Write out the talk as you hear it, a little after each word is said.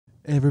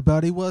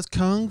Everybody was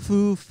kung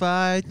fu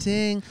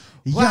fighting.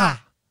 Wah.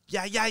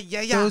 Yeah.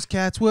 Yeah. Those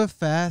cats were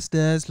fast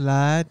as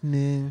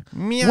lightning.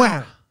 Meow.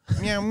 Wah.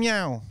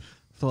 Meow.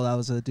 Thought that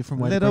was a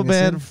different way Little to bring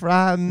us in. bit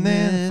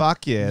frightening. Nah.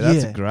 Fuck yeah,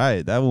 that's Yeah.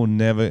 great. That will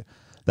never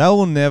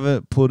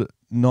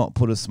not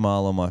put a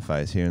smile on my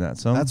face hearing that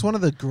song. That's one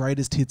of the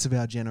greatest hits of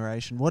our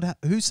generation.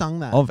 Who sung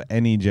that? Of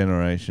any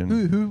generation.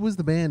 Who was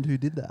the band who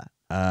did that?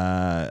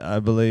 I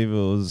believe it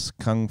was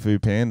Kung Fu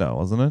Panda,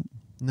 wasn't it?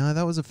 No,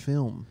 that was a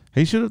film.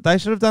 They should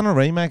have done a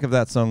remake of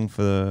that song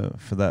for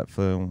that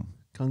film.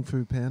 Kung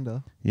Fu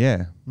Panda.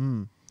 Yeah.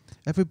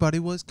 Everybody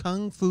was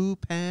Kung Fu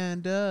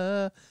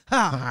Panda.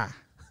 Ha!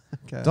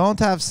 Okay. Don't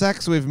have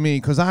sex with me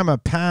because I'm a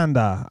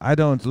panda. I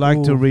don't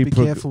like to be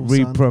careful,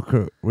 son.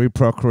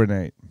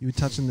 reprocreate. You were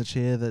touching the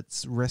chair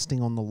that's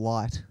resting on the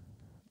light.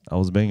 I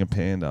was being a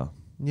panda.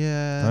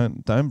 Yeah.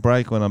 Don't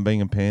break when I'm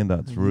being a panda.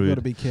 It's rude. You got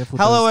to be careful.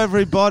 Hello,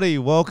 everybody.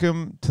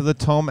 Welcome to the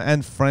Tom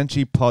and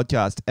Frenchy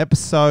podcast,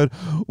 episode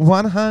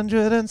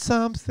 100 and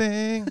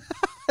something.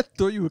 I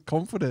thought you were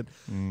confident.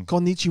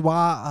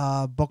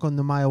 Konnichiwa, boko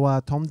no mae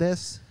wa Tom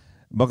desu.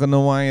 Boko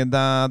no mae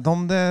da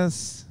Tom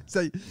desu.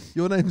 So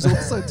your name's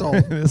also Tom.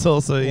 It's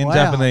also in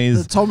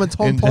Japanese. The Tom and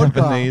Tom in podcast.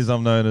 Japanese,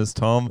 I'm known as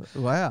Tom.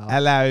 Wow.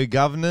 Hello,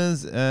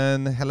 governors,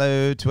 and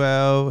hello to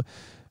our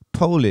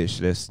Polish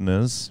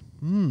listeners.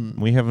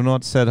 We have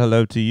not said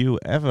hello to you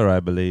ever, I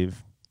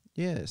believe.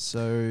 Yeah, so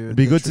It'd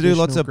be good to do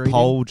lots of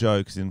pole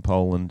jokes in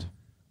Poland.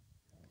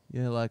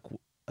 Yeah, like,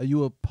 are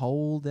you a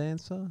pole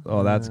dancer?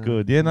 Oh, that's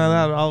good. Yeah, no,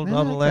 I'll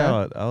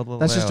allow it.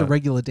 That's just a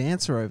regular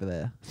dancer over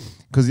there.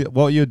 Because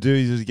what you do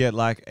is just get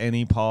like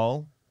any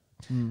pole,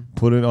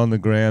 put it on the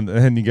ground, and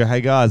then you go,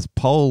 "Hey guys,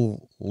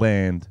 pole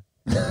land."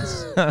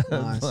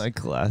 Nice. Like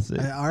classic.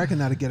 I reckon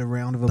that'd get a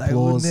round of applause. They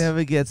would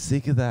never get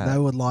sick of that. They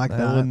would like that.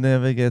 They would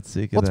never get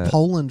sick of that. What's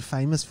Poland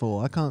famous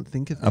for? I can't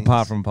think of things.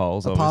 Apart from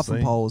poles, obviously. Apart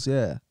from poles,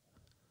 yeah.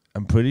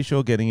 I'm pretty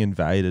sure getting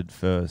invaded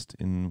first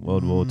in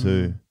World War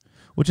II,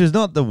 which is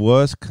not the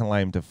worst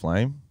claim to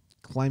fame.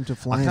 Claim to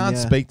flame, I can't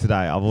speak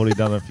today. I've already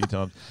done it a few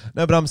times.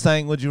 No, but I'm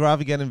saying, would you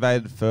rather get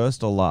invaded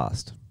first or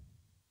last?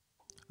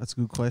 That's a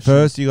good question.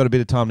 First, you got a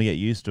bit of time to get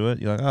used to it.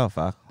 You're like, oh,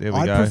 fuck, there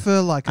we go. I'd prefer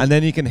like... And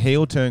then you can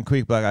heel turn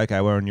quick, like, okay,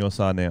 we're on your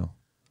side now.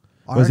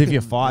 Whereas if you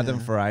fight them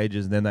for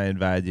ages and then they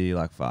invade you, you're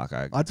like, fuck,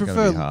 I'd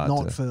prefer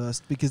not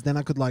first, because then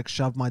I could like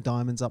shove my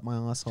diamonds up my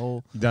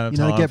asshole. You don't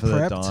have time for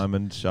the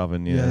diamond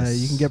shoving, yes. Yeah,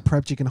 you can get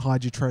prepped, you can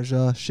hide your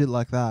treasure, shit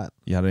like that.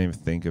 Yeah, I don't even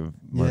think of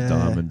my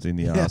diamonds in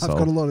the arsehole. Yeah, I've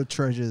got a lot of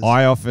treasures.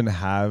 I often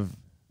have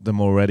them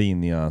already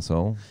in the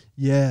arsehole.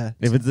 Yeah.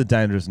 If it's a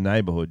dangerous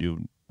neighborhood,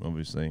 you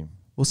obviously...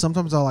 Well,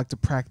 sometimes I like to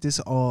practice,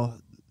 or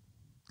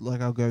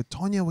like I'll go,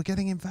 Tonya, we're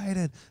getting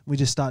invaded. We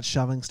just start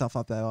shoving stuff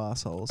up their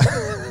assholes.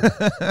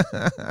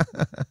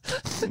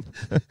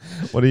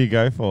 What do you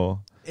go for?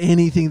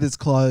 Anything that's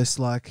close,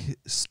 like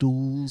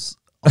stools.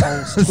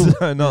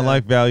 So not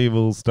like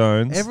valuable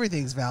stones.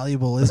 Everything's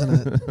valuable,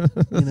 isn't it?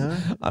 You know?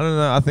 I don't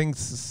know. I think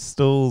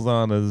stools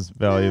aren't as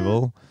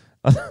valuable.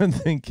 I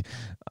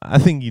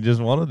think you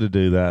just wanted to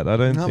do that. I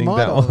don't think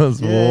that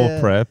was war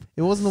prep.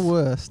 It wasn't the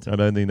worst. I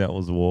don't think that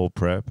was war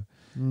prep.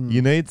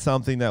 You need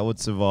something that would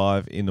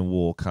survive in a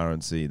war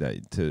currency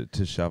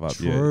to shove up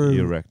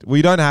your rectum. Well,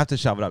 you don't have to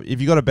shove it up.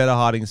 If you got a better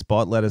hiding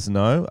spot, let us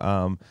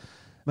know.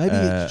 Maybe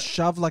you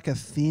shove like a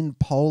thin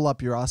pole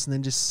up your ass and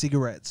then just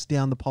cigarettes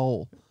down the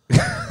pole.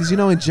 Because you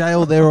know in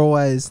jail they're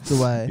always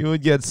the way. You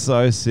would get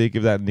so sick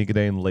if that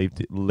nicotine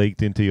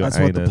leaked into your anus.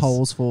 That's what the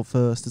pole's for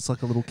first. It's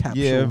like a little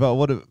capsule. Yeah, but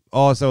what if...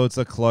 Oh, so it's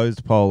a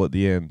closed pole at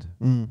the end.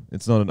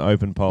 It's not an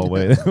open pole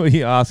where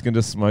you ask him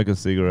to smoke a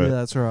cigarette. Yeah,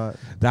 that's right.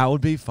 That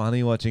would be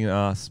funny watching an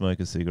ass smoke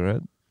a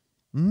cigarette.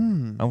 I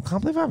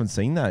can't believe I haven't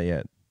seen that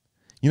yet.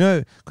 You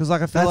know, because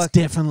like I feel that's like...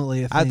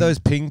 definitely a thing. At those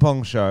ping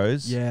pong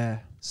shows... Yeah.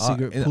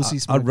 Pussy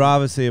smoke. I'd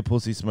rather see a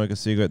pussy smoke a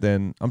cigarette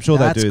than... I'm sure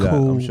they do that.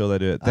 I'm sure they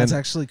do it. That's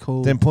actually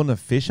cool. Then putting a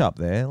fish up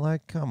there,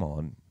 like, come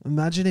on.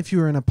 Imagine if you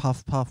were in a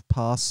puff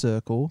pass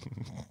circle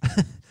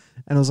and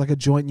it was like a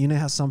joint. You know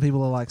how some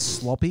people are like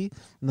sloppy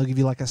and they'll give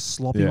you like a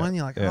sloppy one.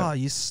 You're like, oh,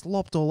 you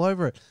slopped all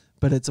over it.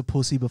 But it's a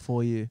pussy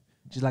before you.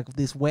 Just like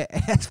this wet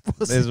ass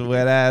pussy. This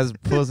wet ass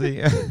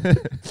pussy.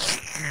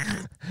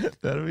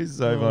 That'd be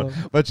so fun.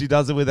 But she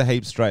does it with a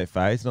heap straight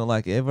face. Not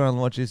like everyone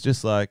watches,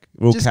 just like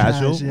real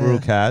casual. Real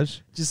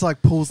cash. Just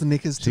like pulls the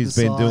knickers to the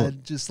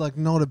side. Just like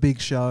not a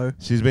big show.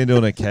 She's been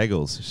doing her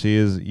kegels. She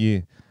is...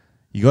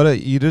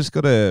 You just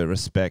gotta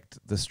respect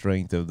the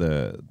strength of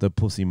the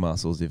pussy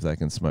muscles if they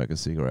can smoke a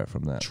cigarette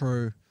from that.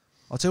 True.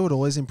 I'll tell you what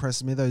always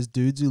impresses me, those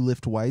dudes who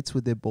lift weights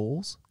with their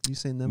balls. You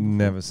seen them before?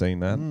 Never seen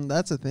that.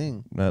 That's a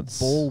thing. That's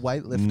ball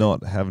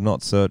weightlifting. Have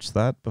not searched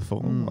that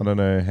before. I don't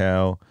know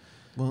how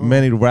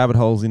many rabbit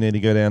holes you need to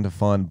go down to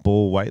find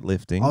ball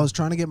weightlifting. I was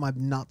trying to get my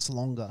nuts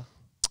longer.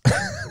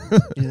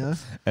 You know?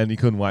 And you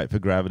couldn't wait for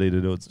gravity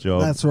to do its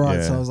job. That's right.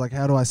 Yeah. So I was like,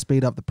 how do I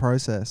speed up the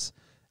process?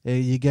 Yeah,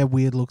 you get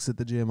weird looks at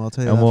the gym, I'll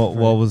tell you. And what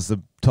was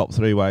the top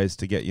 3 ways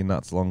to get your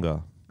nuts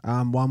longer?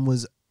 One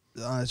was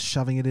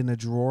shoving it in a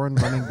drawer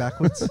and running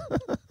backwards.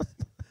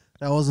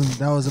 That was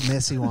a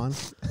messy one.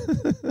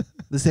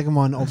 The second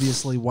one,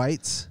 obviously,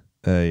 weights.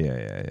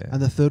 Yeah.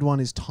 And the third one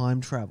is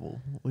time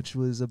travel, which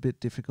was a bit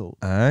difficult.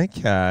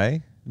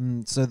 Okay.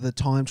 So the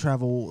time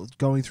travel,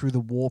 going through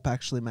the warp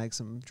actually makes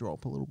them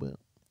drop a little bit.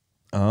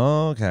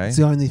 Oh, okay. It's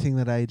the only thing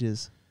that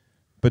ages.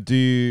 But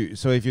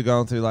so if you're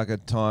going through like a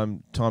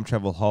time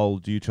travel hole,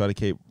 do you try to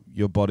keep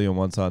your body on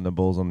one side and the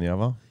balls on the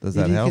other? Does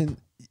that help?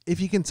 If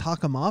you can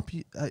tuck them up,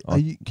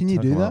 can you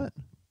do that?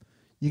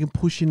 You can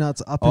push your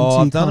nuts up into Oh, your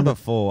I've done it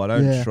before. I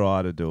don't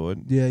try to do it.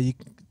 Yeah,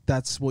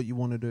 that's what you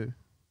want to do.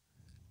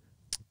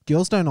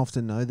 Girls don't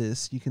often know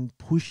this. You can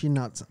push your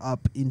nuts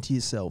up into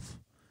yourself.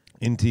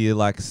 Into your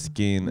like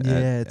skin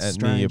near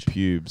your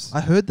pubes.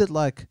 I heard that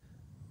like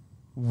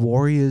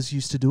warriors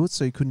used to do it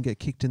so you couldn't get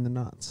kicked in the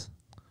nuts.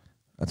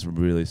 That's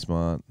really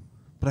smart.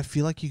 But I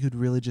feel like you could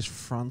really just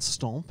front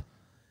stomp.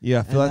 Yeah,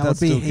 I feel like that'd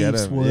still get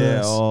him. Worse.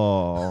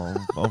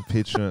 Yeah, I'm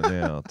picturing it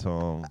now,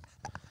 Tom.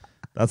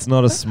 That's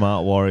not a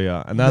smart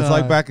warrior. And that's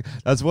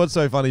that's what's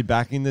so funny.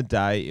 Back in the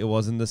day, it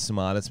wasn't the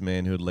smartest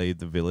man who would lead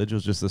the village. It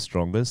was just the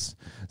strongest.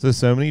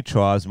 So many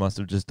tribes must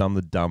have just done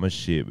the dumbest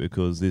shit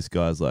because this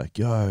guy's like,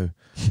 yo,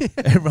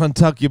 everyone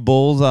tuck your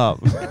balls up.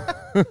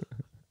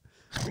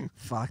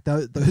 Fuck,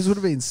 those would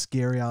have been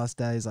scary ass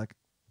days. Like,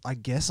 I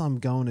guess I'm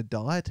going to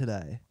die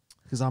today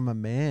because I'm a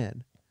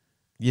man.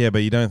 Yeah, but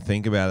you don't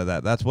think about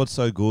it. That's what's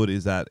so good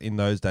is that in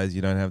those days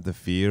you don't have the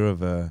fear of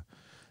the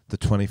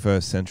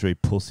 21st century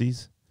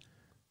pussies.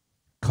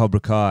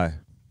 Cobra Kai.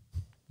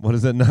 What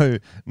is it?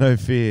 No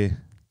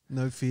fear.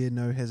 No fear,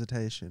 no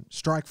hesitation.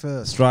 Strike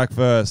first. Strike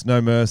first,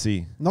 no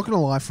mercy. Not going to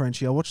lie,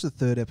 Frenchy, I watched the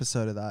 3rd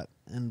episode of that,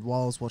 and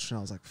while I was watching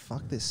I was like,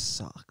 fuck, this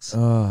sucks.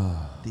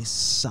 This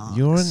sucks.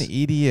 You're an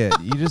idiot.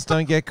 You just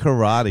don't get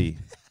karate.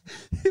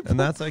 And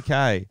that's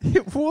okay.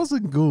 It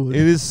wasn't good.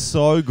 It is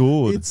so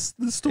good. It's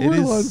the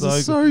storylines are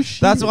so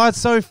shit. That's why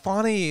it's so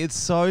funny. It's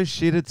so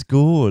shit. It's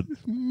good.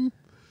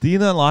 Do you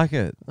not like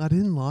it? I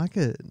didn't like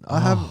it. I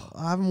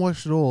haven't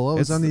watched it all. It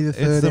was only the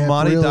 3rd. It's the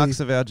Mighty Ducks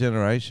of our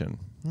generation.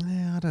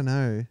 Yeah, I don't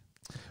know.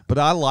 But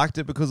I liked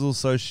it because it was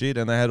so shit,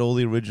 and they had all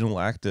the original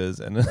actors,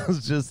 and it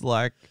was just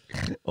like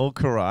all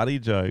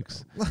karate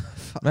jokes.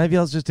 Maybe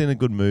I was just in a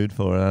good mood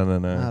for it. I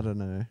don't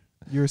know.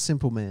 You're a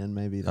simple man,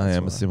 maybe. I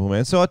am a simple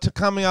man. So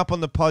coming up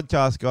on the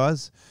podcast,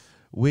 guys,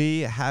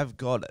 we have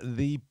got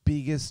the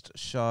biggest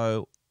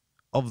show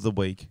of the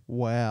week.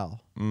 Wow.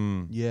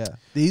 Yeah.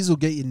 These will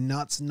get your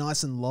nuts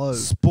nice and low.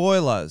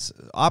 Spoilers.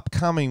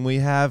 Upcoming, we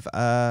have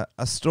a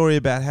story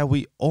about how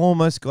we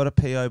almost got a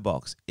P.O.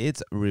 box.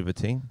 It's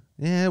riveting.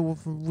 Yeah, well,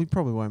 we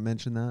probably won't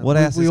mention that. What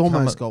else? We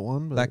almost got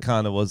one. But that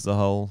kind of was the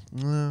whole...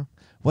 Yeah.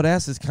 What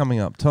else is coming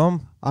up,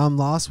 Tom?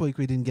 Last week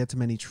we didn't get to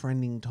many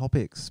trending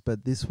topics,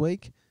 but this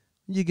week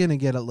you're going to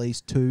get at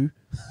least 2.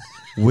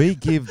 We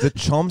give the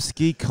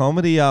Chomsky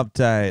comedy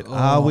update.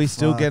 Are we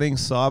still getting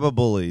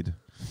cyberbullied?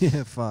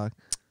 Yeah, fuck.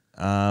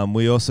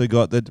 We also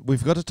got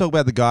we've got to talk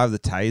about the guy with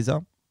the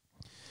taser.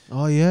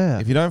 Oh, yeah.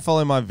 If you don't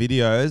follow my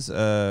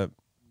videos,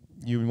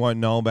 you won't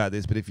know about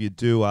this, but if you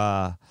do,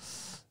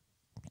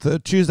 the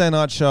Tuesday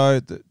night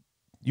show,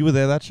 you were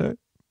there that show?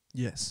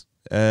 Yes.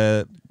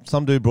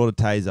 Some dude brought a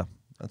taser.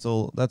 That's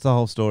all. That's the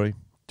whole story.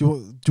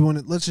 Do you want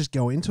to, let's just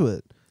go into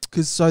it.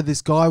 Because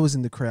this guy was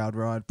in the crowd,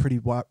 right? Pretty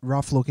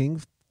rough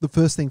looking. The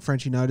first thing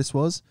Frenchy noticed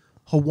was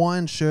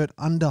Hawaiian shirt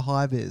under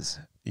high vis.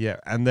 Yeah,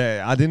 and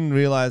I didn't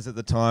realize at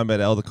the time,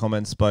 but all the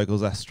comments spoke, it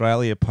was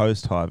Australia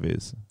post high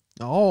vis.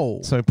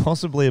 Oh. So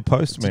possibly a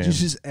postman. Did you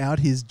just out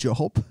his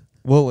job?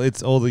 Well,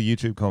 it's all the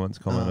YouTube comments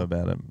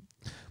about him.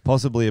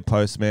 Possibly a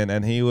postman,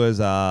 and he was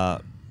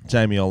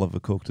Jamie Oliver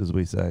cooked, as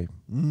we say.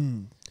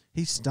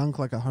 He stunk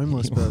like a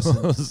homeless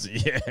person.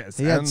 Yes.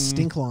 He had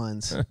stink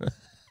lines.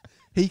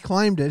 He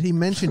claimed it. He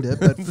mentioned it,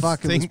 but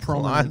fuck, it was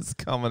prominent. Lines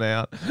coming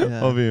out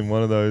of him,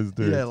 one of those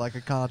dudes. Yeah, like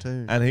a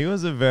cartoon. And he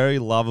was a very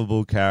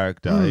lovable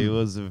character. He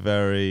was a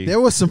very... There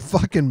were some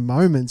fucking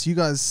moments. You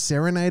guys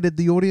serenaded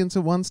the audience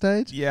at one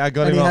stage? Yeah, I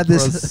got him up for a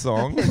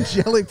song.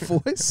 Angelic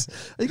voice.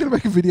 Are you going to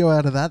make a video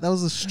out of that? That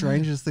was the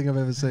strangest thing I've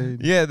ever seen.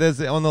 Yeah, there's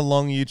on the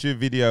long YouTube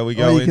video, we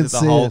go into the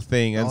whole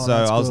thing. And so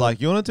I was like,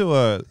 you want to do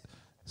a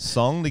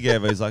song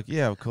together? He's like,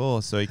 yeah, of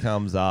course. So he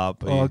comes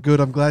up. Oh, good.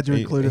 I'm glad you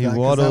included that. He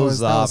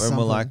waddles up and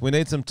we're like, we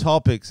need some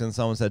topics. And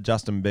someone said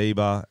Justin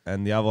Bieber.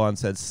 And the other one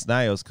said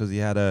snails because he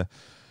had a...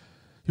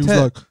 He was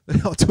like,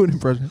 I'll do an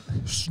impression.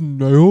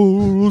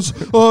 Snails.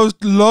 Oh,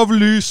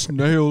 lovely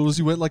snails.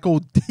 He went like all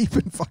deep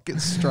and fucking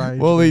strange.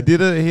 Well, he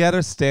did it. He had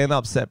a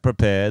stand-up set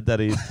prepared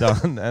that he'd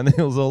done. And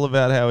it was all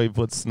about how he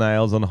put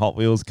snails on Hot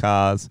Wheels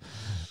cars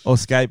or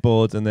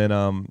skateboards and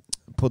then...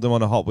 put them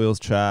on a Hot Wheels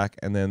track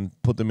and then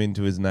put them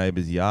into his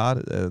neighbour's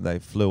yard. They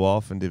flew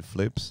off and did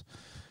flips.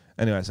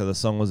 Anyway, so the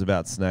song was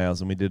about snails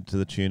and we did it to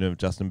the tune of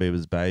Justin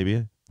Bieber's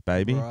Baby.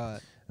 Right.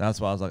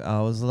 That's why I was like,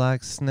 I was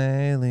like,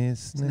 snaily,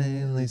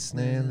 snaily,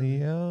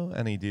 snaily, oh.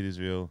 And he did his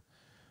real,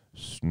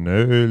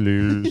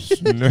 snaily,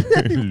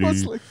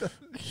 snaily, like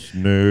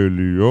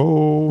snaily,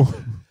 oh.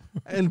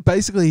 And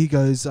basically he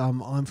goes,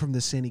 I'm from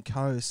the sunny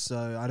coast,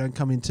 so I don't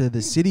come into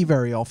the city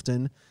very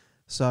often.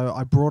 So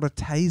I brought a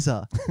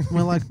taser. And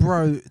we're like,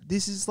 bro,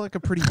 this is like a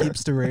pretty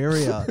hipster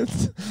area.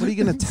 What are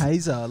you going to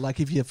taser? Like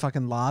if your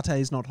fucking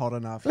latte's not hot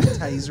enough, you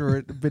taser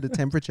it a bit of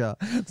temperature.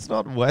 It's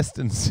not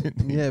Western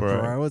Sydney, Yeah,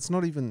 bro. bro. It's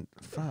not even...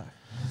 Fuck.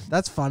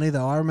 That's funny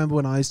though. I remember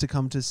when I used to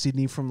come to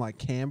Sydney from like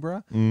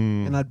Canberra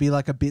and I'd be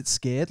like a bit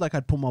scared. Like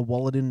I'd put my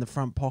wallet in the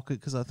front pocket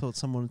because I thought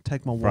someone would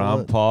take my wallet.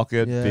 Front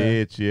pocket,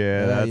 bitch.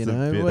 Yeah,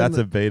 that's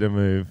a beta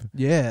move.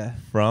 Yeah.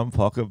 Front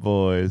pocket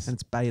boys. And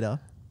it's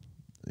beta.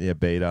 Yeah,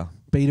 beta.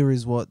 Beta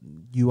is what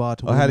you are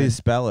to Oh, how do you women.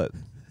 spell it?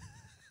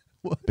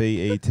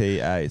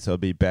 B-E-T-A. So it'd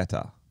be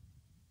better.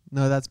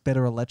 No, that's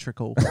better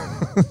electrical.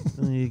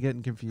 You're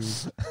getting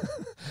confused.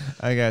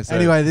 Okay, so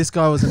anyway, this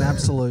guy was an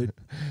absolute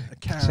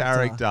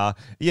character.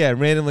 Yeah,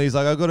 randomly he's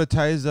like, I got a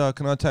taser.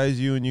 Can I tase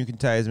you and you can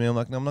tase me? I'm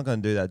like, no, I'm not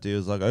going to do that, dude.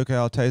 He's like, okay,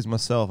 I'll tase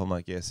myself. I'm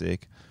like, yeah,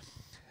 sick.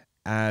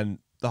 And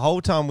the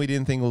whole time we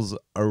didn't think it was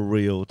a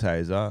real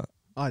taser.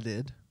 I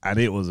did. And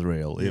it was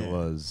real. Yeah. It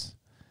was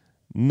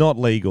not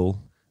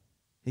legal.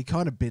 He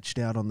kind of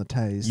bitched out on the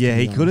tase. Yeah,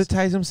 he could have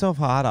tased himself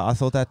harder. I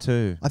thought that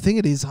too. I think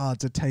it is hard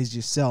to tase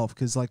yourself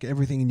because like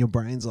everything in your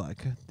brain's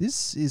like,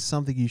 this is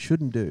something you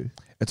shouldn't do.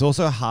 It's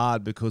also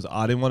hard because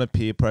I didn't want to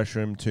peer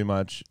pressure him too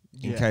much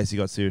in case he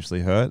got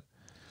seriously hurt.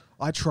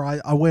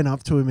 I went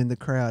up to him in the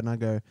crowd and I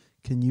go,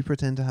 can you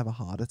pretend to have a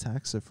heart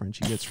attack so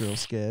Frenchy gets real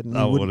scared? And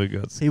I would have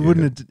got scared.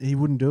 He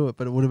wouldn't do it,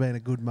 but it would have been a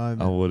good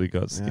moment. I would have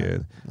got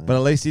scared. Yeah. But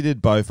at least he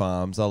did both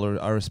arms.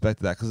 I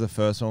respected that because the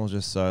first one was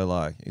just so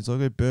like, he's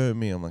like, it burnt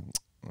me. I'm like,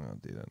 oh, I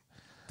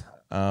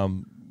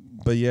didn't.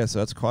 But yeah, so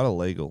that's quite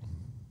illegal.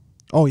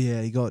 Oh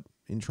yeah, he got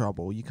in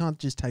trouble. You can't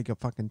just take a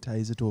fucking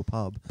taser to a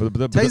pub. But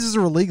Tasers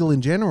are illegal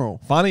in general.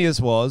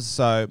 Funniest was,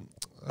 so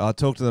I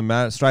talked to the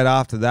man straight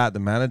after that. The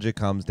manager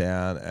comes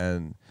down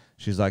and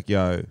she's like,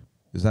 "Yo,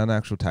 is that an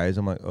actual taser?"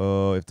 I'm like,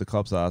 "Oh, if the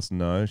cops ask,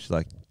 no." She's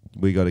like,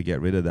 "We got to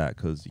get rid of that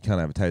because you can't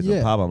have a taser in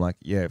a pub." I'm like,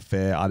 "Yeah,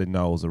 fair. I didn't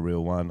know it was a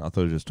real one. I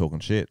thought it was just talking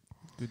shit."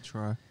 Good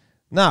try.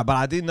 No, but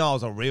I didn't know it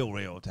was a real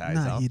taser.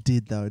 No, you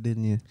did though,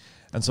 didn't you?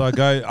 And so I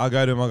go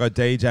to him. I go,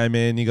 DJ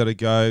man, you got to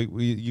go.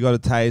 You got a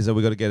taser.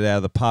 We got to get it out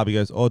of the pub. He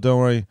goes, oh, don't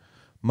worry,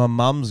 my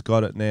mum's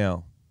got it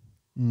now.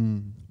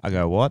 I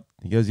go, what?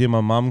 He goes, yeah,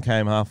 my mum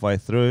came halfway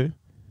through,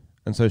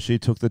 and so she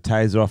took the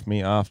taser off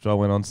me after I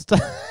went on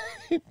stage.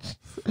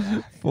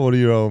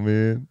 40-year-old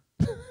man.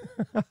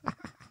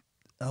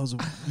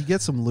 You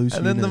get some loose.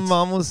 And then the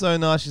mum was so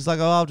nice. She's like,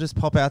 oh, I'll just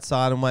pop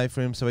outside and wait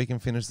for him so he can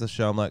finish the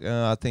show. I'm like,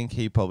 I think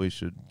he probably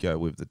should go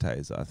with the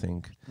taser. I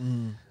think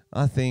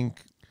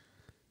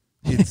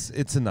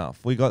it's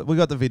enough. We got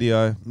the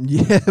video.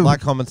 Yeah.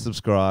 Like, comment,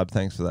 subscribe.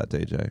 Thanks for that,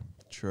 DJ.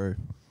 True.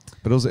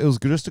 But it was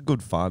just a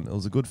good fun. It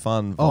was a good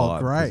fun vibe. Oh,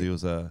 great. He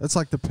was That's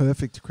like the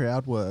perfect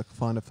crowd work.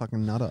 Find a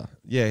fucking nutter.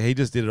 Yeah, he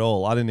just did it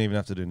all. I didn't even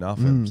have to do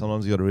nothing.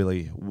 Sometimes you got to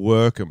really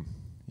work him.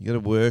 You got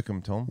to work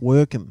him, Tom.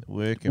 Work him.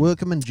 Work him.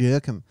 Work him and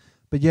jerk him.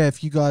 But yeah,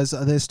 if you guys,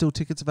 are there still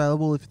tickets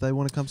available if they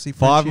want to come see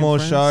Frenchy 5 more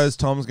and friends? shows.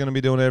 Tom's going to be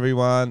doing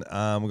everyone.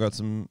 We've got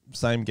some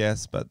same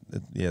guests, but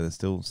there's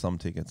still some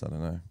tickets. I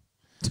don't know.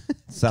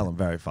 Sell them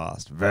very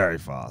fast. Very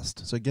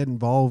fast. So get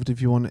involved if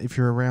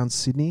you're around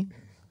Sydney.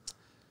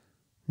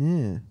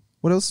 Yeah.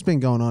 What else has been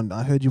going on?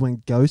 I heard you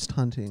went ghost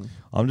hunting.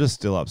 I'm just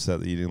still upset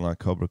that you didn't like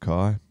Cobra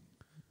Kai.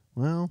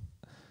 Well,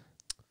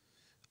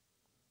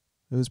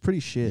 it was pretty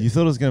shit. You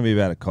thought it was going to be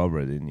about a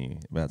cobra, didn't you?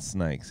 About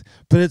snakes.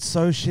 But it's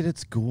so shit,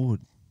 it's good.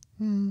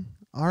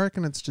 I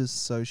reckon it's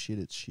just so shit,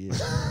 it's shit.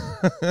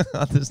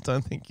 I just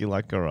don't think you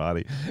like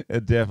karate.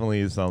 It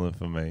definitely is something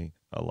for me.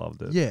 I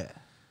loved it. Yeah.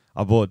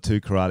 I bought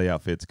 2 karate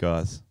outfits,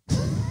 guys.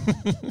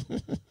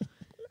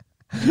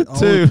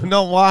 2,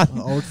 not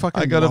one.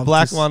 I got a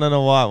black one and a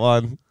white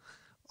one.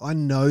 I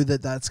know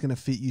that that's going to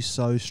fit you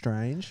so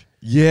strange.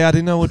 Yeah, I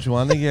didn't know which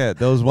one to get.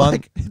 There was one.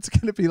 Like, it's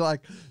going to be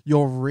like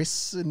your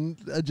wrists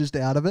are just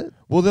out of it.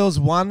 Well, there was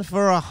one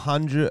for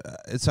 100.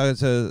 So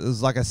it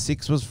was like a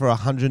 6 was for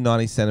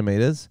 190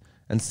 centimeters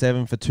and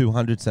 7 for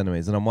 200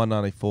 centimeters. And I'm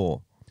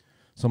 194.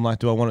 So I'm like,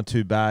 do I want it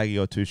too baggy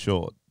or too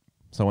short?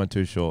 So I went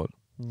too short.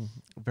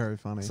 Very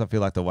funny. So I feel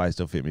like the waist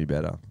will fit me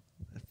better.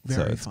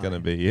 Very so it's going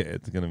to be,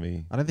 it's going to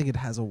be. I don't think it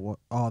has the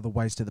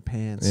waist of the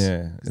pants.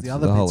 Yeah. The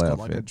other bit's got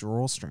like a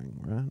drawstring,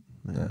 right?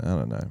 Yeah, I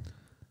don't know.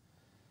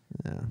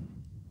 Yeah.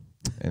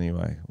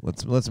 Anyway,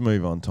 let's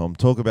move on, Tom.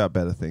 Talk about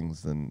better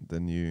things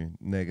than you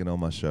negging on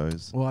my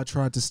shows. Well, I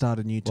tried to start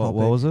a new topic.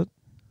 What was it?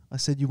 I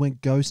said you went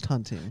ghost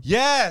hunting.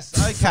 Yes.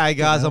 Okay,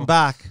 guys, I'm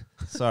back.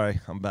 Sorry,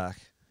 I'm back.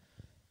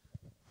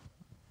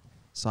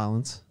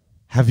 Silence.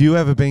 Have you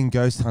ever been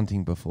ghost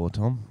hunting before,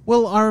 Tom?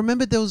 Well, I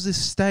remember there was this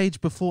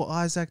stage before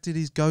Isaac did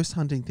his ghost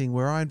hunting thing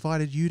where I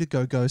invited you to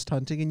go ghost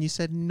hunting and you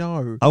said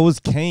no. I was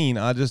keen.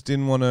 I just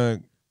didn't want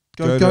to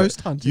go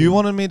ghost hunting. You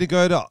wanted me to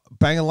go to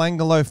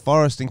Bangalangalo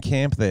Forest and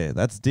camp there.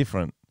 That's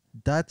different.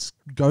 That's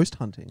ghost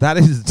hunting. That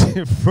is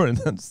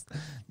different. That's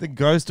the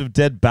ghost of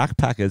dead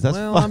backpackers. That's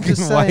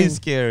fucking way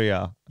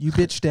scarier. You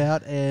bitched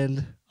out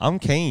and... I'm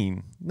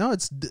keen. No,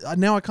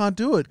 now I can't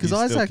do it because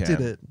Isaac did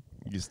it.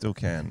 You still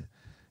can.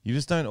 You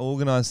just don't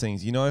organise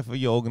things. You know, if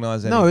you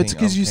organise anything... No, it's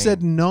because you keen.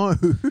 said no.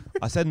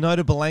 I said no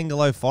to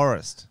Belangolo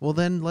Forest. Well,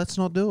 then let's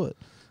not do it.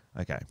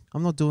 Okay.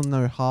 I'm not doing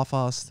no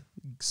half-assed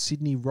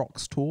Sydney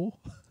Rocks tour.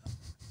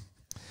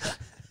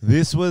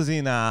 This was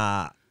in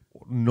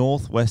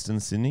northwestern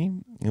Sydney.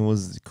 It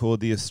was called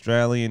the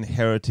Australian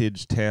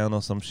Heritage Town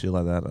or some shit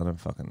like that. I don't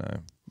fucking know.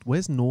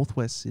 Where's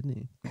northwest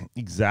Sydney?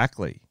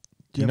 Exactly.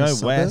 Do You have a know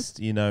suburb? west,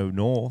 you know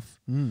north.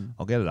 Mm.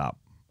 I'll get it up.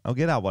 I'll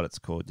get out what it's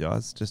called,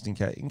 guys, just in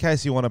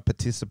case you want to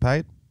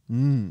participate.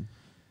 Mm.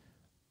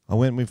 I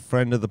went with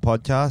friend of the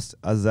podcast,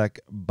 Isaac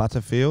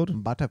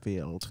Butterfield.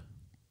 Butterfield.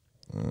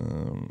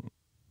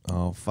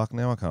 Oh fuck!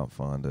 Now I can't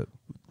find it.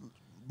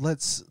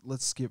 Let's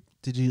skip.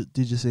 Did you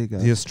see it,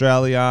 guys? The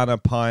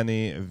Australiana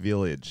Pioneer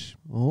Village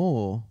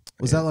Oh,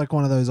 was that like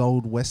one of those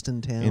old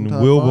Western town in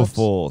type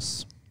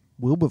Wilberforce. vibes?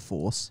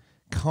 Wilberforce.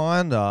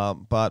 Kinda,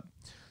 but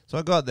so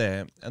I got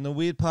there, and the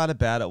weird part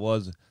about it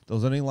was there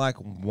was only like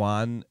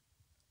one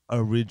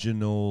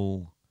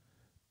original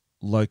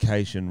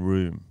location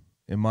room.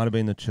 It might have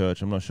been the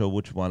church. I'm not sure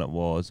which one it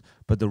was,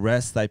 but the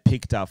rest they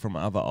picked up from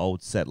other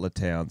old settler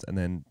towns and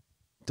then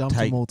Dumped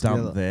them all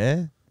together. dumped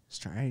there.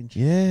 Strange.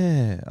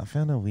 Yeah, I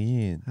found it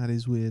weird. That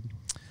is weird.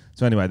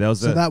 So anyway, there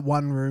was So that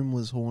one room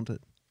was haunted.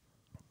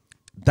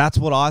 That's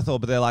what I thought,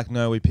 but they're like,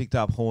 no, we picked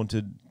up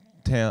haunted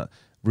town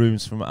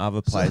rooms from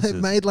other places. So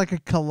they made like a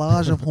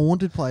collage of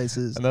haunted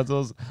places. And that's what I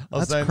was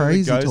That's saying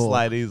crazy to the ghost talk.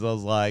 ladies. I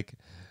was like,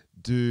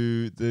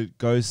 do the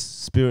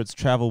ghost spirits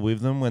travel with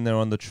them when they're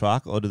on the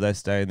truck, or do they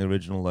stay in the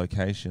original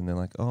location? They're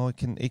like, oh, it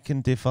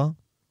can differ.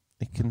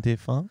 It can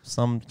differ.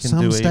 Some stay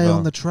either.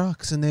 on the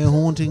trucks and they're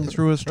haunting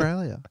through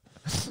Australia.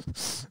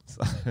 So,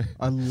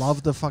 I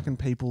love the fucking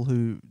people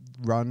who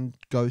run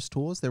ghost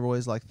tours. They're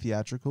always like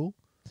theatrical.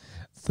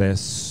 they're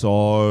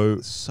so...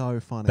 So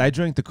funny. They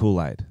drink the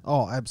Kool-Aid.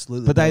 Oh,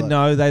 absolutely. But they Like-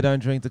 know they don't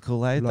drink the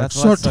Kool-Aid. like, That's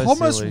Sir why it's so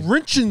Thomas silly.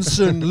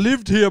 Richardson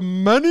lived here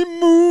many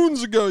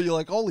moons ago. You're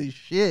like, holy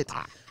shit.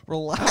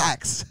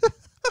 Relax.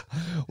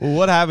 Well,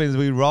 what happened is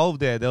we rolled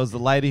there. There was the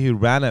lady who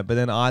ran it, but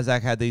then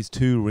Isaac had these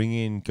two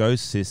ringing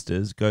ghost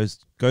sisters,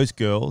 ghost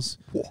girls,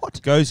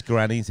 What? ghost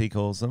grannies, he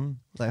calls them.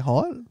 They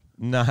hot?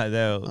 No,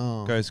 they're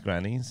Oh. ghost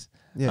grannies.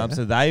 Yeah.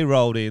 So they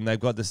rolled in. They've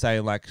got the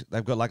same, like,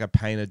 they've got like a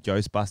painted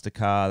Ghostbuster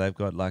car. They've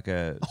got like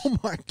a... Oh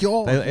my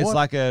God. it's what?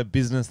 like a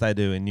business they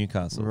do in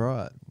Newcastle.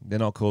 Right. They're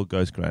not called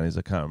ghost grannies.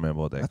 I can't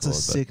remember what they're That's called. a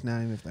sick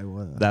name if they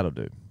were. That'll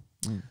do.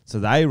 Mm. So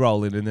they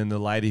roll in, and then the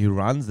lady who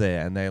runs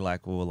there, and they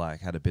like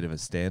had a bit of a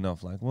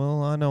standoff. Like,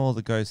 well, I know all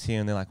the ghosts here,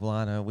 and they're like,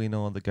 well, we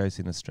know all the ghosts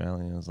in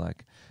Australia. And it was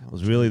like, it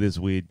was really this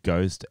weird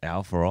ghost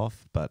alpha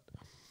off, but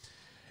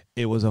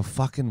it was a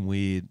fucking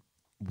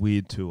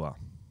weird tour.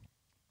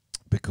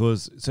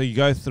 Because so you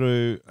go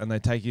through, and they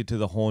take you to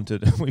the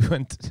haunted. we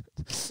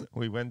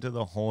went to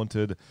the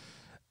haunted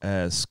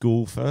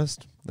school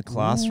first, the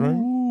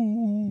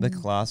classroom. The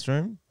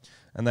classroom,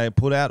 and they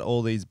put out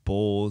all these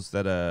balls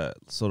that are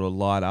sort of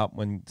light up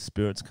when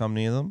spirits come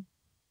near them,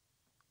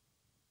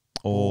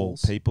 or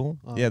Balls? people.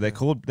 Oh, yeah, they're okay.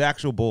 called the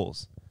actual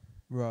balls.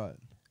 Right.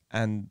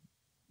 And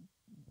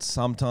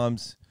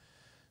sometimes,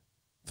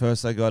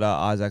 first they got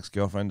Isaac's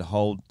girlfriend to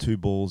hold two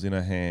balls in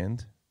her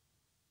hand,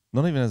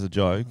 not even as a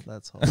joke.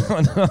 That's hot.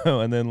 I know.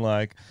 And then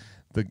like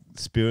the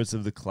spirits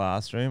of the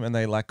classroom, and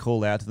they like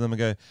call out to them and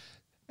go,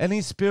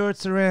 "Any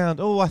spirits around?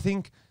 Oh, I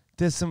think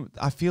there's some.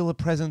 I feel a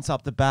presence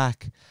up the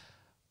back.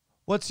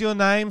 What's your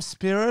name,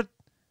 spirit?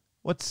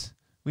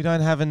 We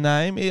don't have a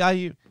name. Are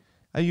you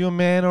a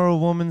man or a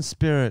woman,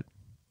 spirit?"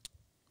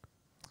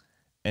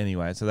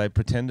 Anyway, so they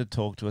pretend to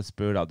talk to a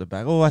spirit up the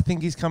back. Oh, I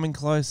think he's coming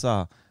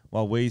closer.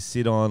 While we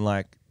sit on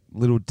like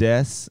little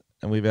desks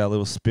and we've our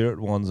little spirit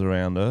wands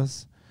around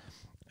us,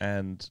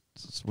 and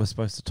we're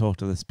supposed to talk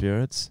to the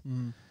spirits.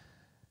 Mm.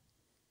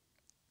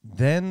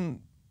 Then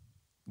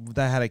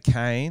they had a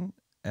cane,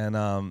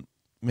 and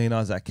me and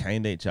Isaac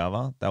caned each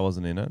other. That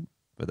wasn't in it,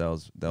 but that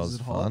was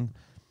it hot? fun.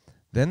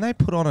 Then they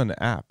put on an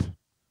app.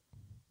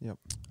 Yep.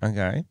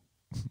 Okay.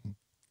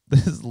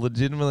 This is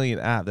legitimately an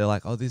app. They're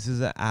like, oh, this is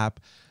an app.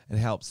 It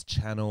helps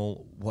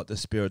channel what the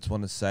spirits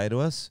want to say to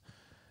us.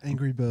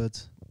 Angry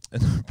Birds.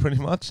 And pretty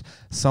much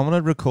someone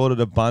had recorded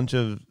a bunch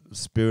of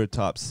spirit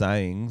type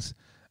sayings,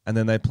 and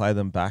then they play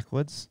them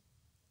backwards.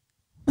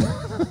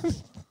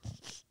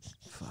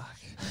 Fuck.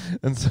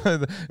 And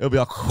so it'll be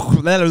like,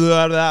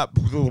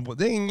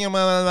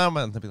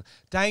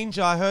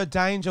 danger, I heard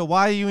danger.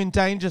 Why are you in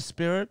danger,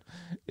 spirit?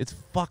 It's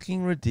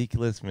fucking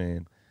ridiculous,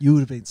 man. You would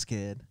have been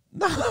scared.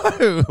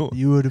 No.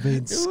 You would have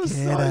been It was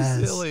scared so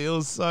as. silly. It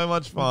was so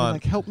much You'd be fun.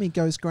 like, help me,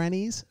 ghost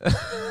grannies.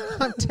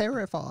 I'm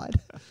terrified.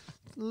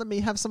 Let me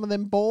have some of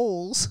them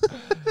balls.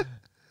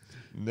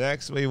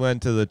 Next, we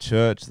went to the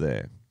church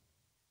there.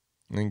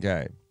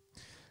 Okay.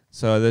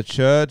 So the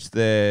church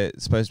there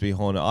is supposed to be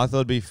haunted. I thought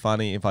it'd be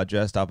funny if I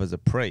dressed up as a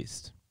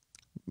priest.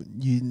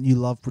 You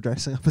love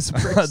dressing up as a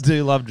I priest.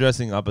 do love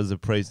dressing up as a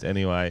priest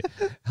anyway.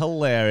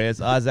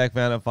 Hilarious. Isaac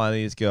found it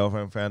funny. His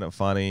girlfriend found it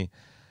funny.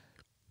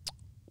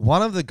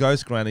 One of the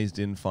ghost grannies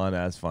didn't find it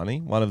as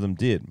funny. One of them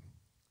did.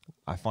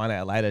 I find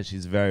out later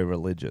she's very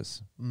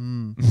religious.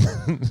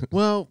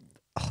 Well,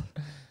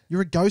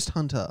 You're a ghost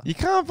hunter. You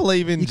can't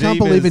believe in You can't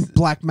believe in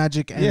black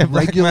magic and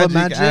regular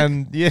magic.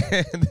 And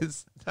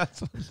that's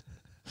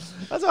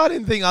why I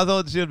didn't think. I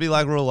thought she would be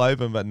like real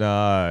open, but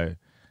no,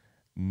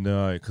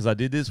 because I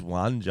did this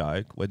one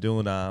joke. We're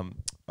doing a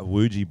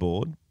Ouija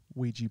board.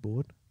 Ouija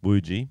board.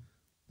 Ouija.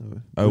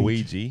 No,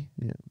 Ouija.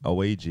 Yeah.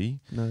 Ouija.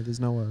 No, there's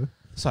no O.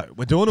 So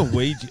we're doing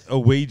a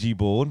Ouija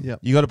board. Yep.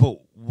 You got to put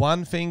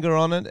one finger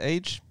on it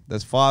each.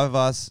 There's 5 of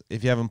us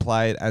if you haven't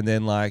played, and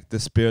then like the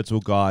spirits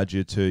will guide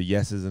you to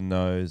yeses and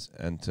nos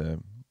and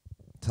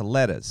to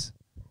letters.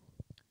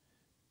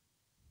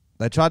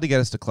 They tried to get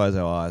us to close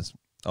our eyes.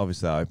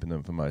 Obviously, I opened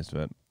them for most of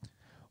it.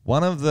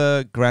 One of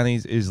the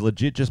grannies is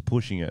legit just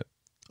pushing it.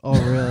 Oh,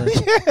 really?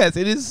 Yes,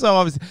 it is so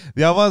obvious.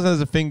 The other one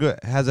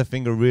has a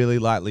finger really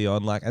lightly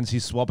on, like, and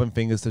she's swapping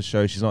fingers to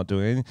show she's not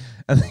doing anything.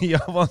 And the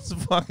other one's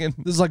fucking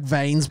There's like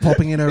veins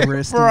popping in her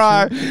wrist. bro.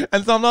 And shit.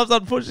 And sometimes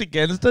I'd push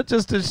against it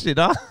just to shit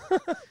her.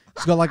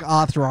 She's got like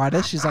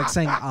arthritis. She's like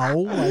saying "ow"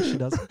 like she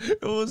does.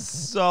 It was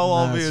so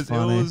obvious.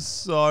 Funny. It was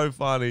so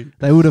funny.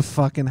 They would have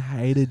fucking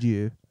hated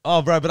you.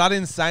 Oh, bro, but I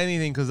didn't say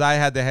anything because they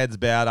had their heads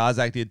bowed.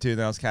 Isaac did too,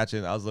 and I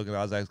was looking at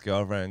Isaac's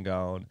girlfriend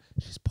going,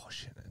 she's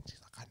pushing it. She's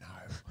like, I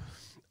know.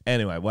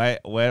 Anyway,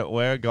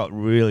 where it got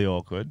really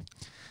awkward,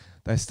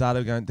 they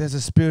started going, there's a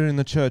spirit in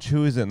the church.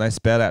 Who is it? And they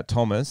spat out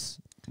Thomas.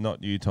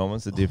 Not you,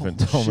 Thomas, a different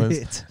Thomas.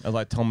 Shit. It was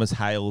like Thomas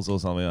Hales or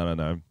something, I don't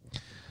know.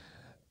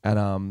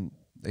 And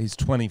he's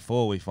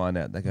 24, we find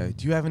out. They go,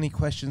 do you have any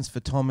questions for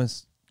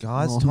Thomas?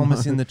 Guys, Oh,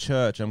 Thomas no. in the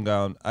church. I'm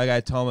going,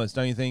 okay, Thomas,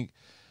 don't you think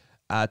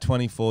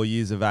 24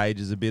 years of age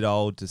is a bit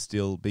old to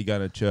still be going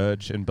to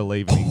church and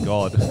believing in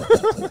God?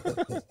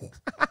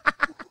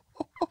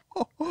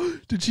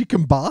 Did she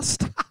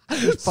combust?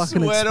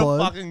 Fucking Swear explode.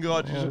 to fucking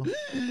God.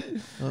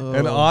 Oh.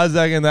 And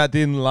Isaac and that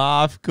didn't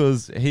laugh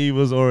because he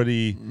was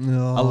already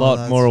Oh, a lot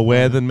that's more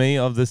aware funny. than me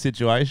of the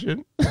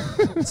situation.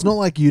 It's not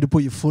like you to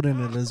put your foot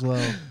in it as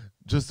well.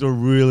 Just a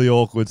really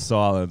awkward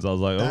silence. I was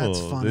like, That's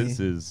oh, funny.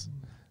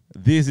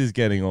 this is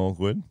getting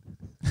awkward.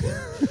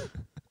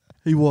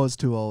 He was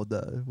too old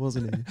though,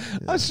 wasn't he?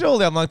 Yeah.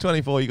 Surely I'm like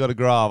 24, you got to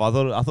grow up.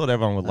 I thought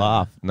everyone would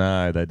laugh.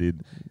 No, they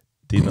did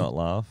not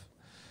laugh.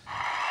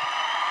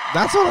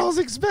 That's what I was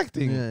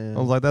expecting. Yeah. I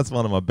was like, that's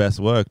one of my best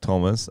work,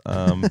 Thomas.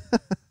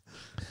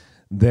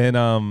 Then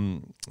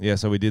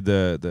so we did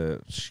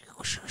the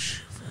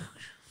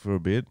for a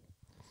bit.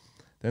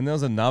 Then there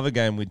was another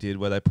game we did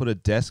where they put a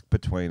desk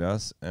between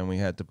us and we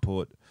had to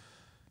put,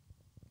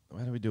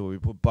 how do we do it? We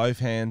put both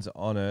hands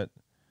on it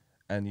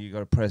and you got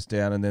to press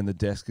down and then the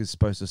desk is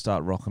supposed to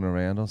start rocking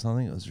around or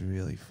something. It was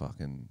really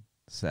fucking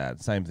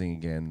sad. Same thing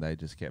again. They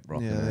just kept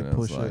rocking Yeah, it. they And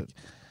push like, it.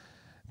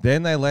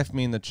 Then they left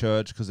me in the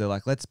church because they're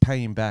like, let's pay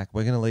him back.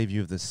 We're going to leave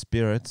you with the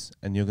spirits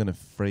and you're going to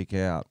freak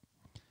out.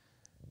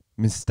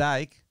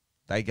 Mistake.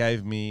 They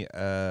gave me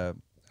a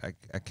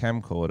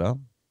camcorder,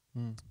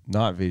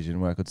 night vision,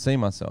 where I could see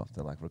myself.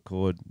 They're like,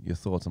 record your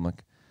thoughts. I'm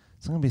like,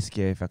 it's not going to be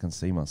scary if I can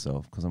see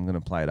myself because I'm going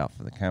to play it up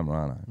for the camera,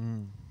 aren't I?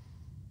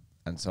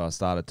 And so I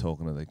started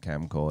talking to the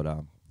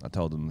camcorder. I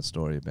told them the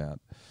story about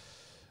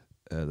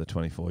the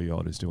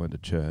 24-year-old who's doing to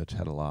church,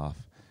 had a laugh.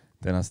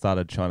 Then I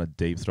started trying to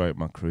deep throat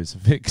my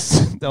crucifix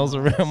that was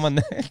around my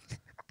neck.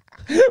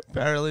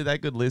 Apparently they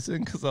could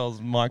listen because I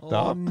was mic'd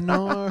Oh up.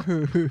 no!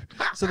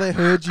 So they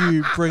heard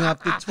you bring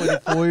up the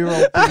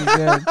 24-year-old thing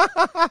again.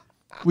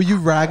 Were you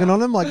ragging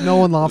on him? Like no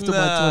one laughed at my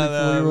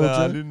 24-year-old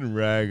I joke? didn't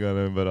rag on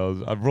him, but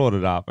I brought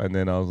it up, and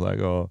then I was like,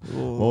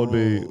 what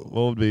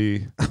would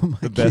be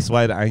the best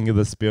way to anger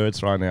the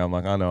spirits right now? I'm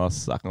like, I know, I'll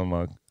suck on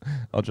my,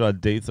 I'll try to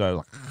deep throat.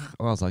 Like,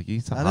 I was like,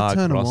 it's a That'd hard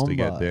turn 'em cross on, to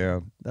get but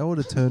down. That would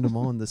have turned them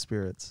on, the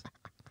spirits.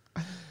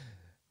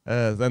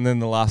 And then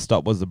the last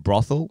stop was the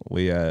brothel.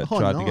 We tried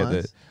to get the.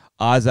 nice.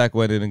 Isaac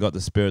went in and got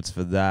the spirits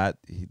for that.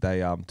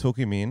 They took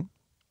him in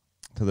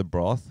to the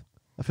broth.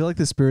 I feel like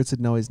the spirits would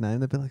know his name.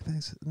 They'd be like,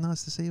 "Thanks,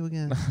 nice to see you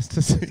again." Nice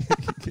to see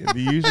you again.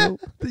 The usual.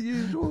 The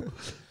usual.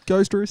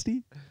 Ghost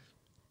Risty.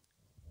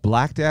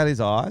 Blacked out his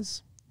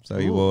eyes, so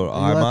he Ooh, wore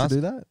are you eye allowed mask. to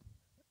do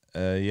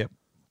that? Yep.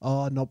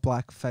 Oh, not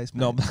black face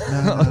Not, paint.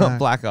 No. not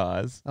black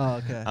eyes. Oh,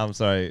 okay. I'm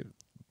sorry.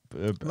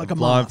 Like a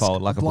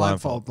blindfold, mask. like a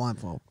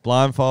blindfold.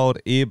 Blindfold.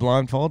 Ear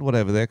blindfold,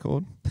 whatever they're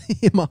called.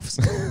 Earmuffs.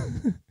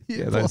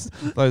 Yeah,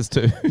 those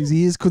two. His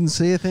ears couldn't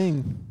see a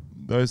thing.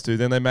 Those two.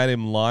 Then they made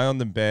him lie on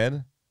the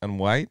bed and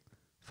wait.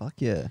 Fuck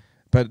yeah.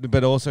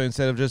 But also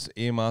instead of just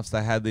earmuffs,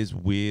 they had this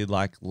weird,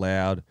 like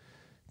loud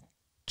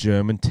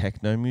German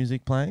techno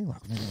music playing.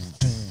 Like,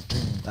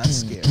 That's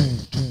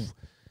scary.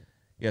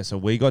 yeah, so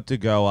we got to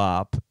go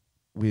up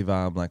with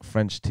like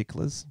French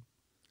ticklers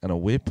and a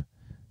whip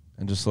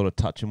and just sort of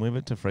touch him with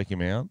it to freak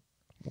him out.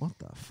 What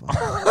the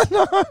fuck?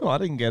 No, I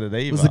didn't get it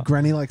either. Was the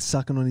granny like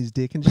sucking on his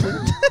dick and shit?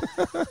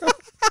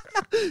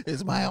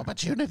 It's my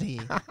opportunity.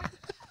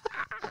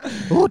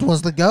 Oh, it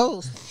was the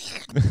ghost.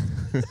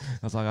 I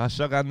was like, I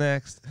shotgun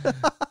next.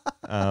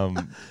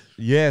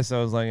 Yeah, so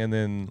I was like, and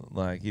then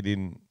like he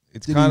didn't.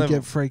 It's Did kind he of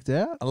get freaked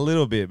out? a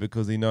little bit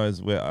because he knows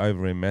we're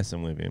over him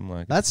messing with him.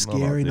 Like That's it's not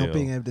scary, not ideal.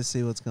 being able to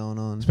see what's going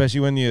on. Especially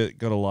when you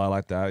got to lie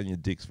like that and your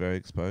dick's very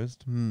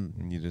exposed, Hmm.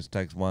 and you just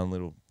takes one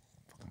little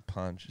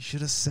punch. You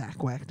should have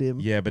sack whacked him.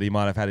 Yeah, but he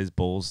might have had his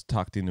balls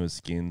tucked into his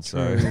skin,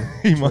 so True,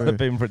 he might have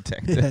been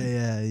protected.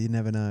 Yeah, you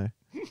never know.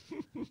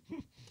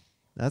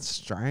 That's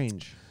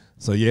strange.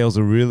 So yeah, it was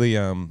a really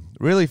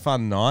really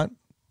fun night.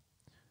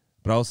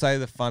 But I'll say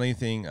the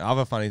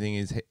other funny thing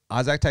is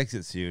Isaac takes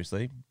it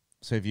seriously.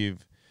 So if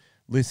you've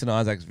listened to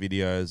Isaac's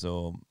videos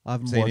or I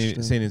haven't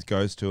seen his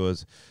ghost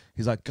tours,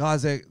 he's like,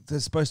 guys,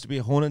 there's supposed to be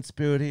a haunted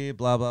spirit here,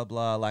 blah blah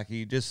blah. Like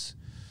he does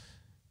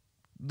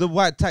it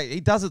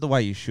the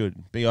way you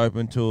should. Be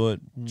open to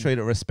it, treat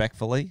it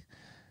respectfully.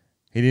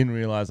 He didn't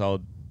realize I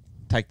would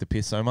take the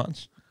piss so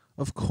much.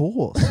 Of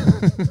course.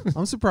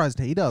 I'm surprised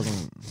he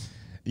doesn't.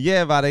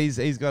 Yeah, but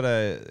he's got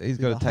to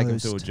take him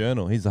to a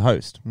journal. He's the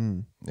host.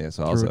 Yeah,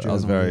 so I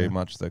was very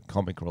much the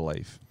comic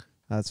relief.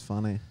 That's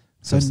funny.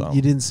 So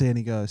you didn't see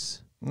any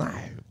ghosts? No.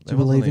 Do you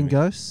believe in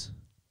ghosts?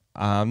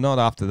 Not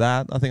after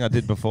that. I think I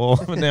did before,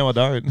 but now I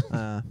don't.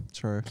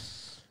 True.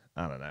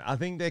 I don't know. I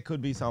think there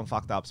could be some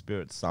fucked up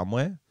spirits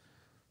somewhere.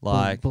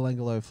 Like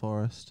Belangolo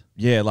Forest.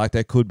 Yeah, like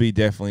there could be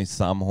definitely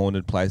some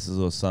haunted places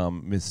or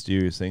some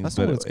mysterious things. That's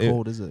not what it's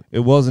called, is it?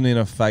 It wasn't in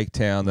a fake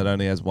town that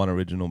only has one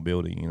original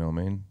building, you know what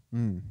I mean?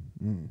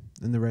 And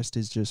the rest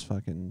is just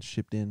fucking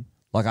shipped in.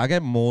 Like I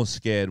get more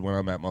scared when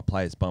I'm at my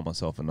place by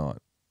myself at night.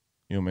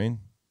 You know what I mean?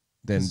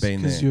 Than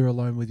being there. Because you're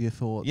alone with your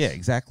thoughts. Yeah,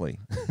 exactly.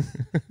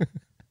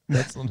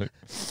 That's not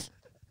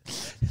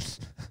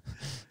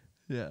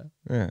Yeah.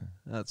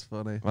 That's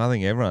funny. I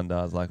think everyone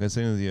does. Like as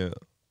soon as you're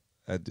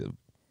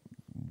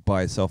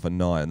by yourself at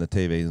night and the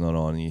TV's not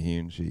on and you're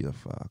hearing shit, you're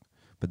fuck.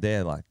 But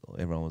there, like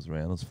everyone was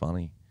around. It was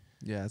funny.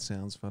 Yeah, it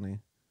sounds funny.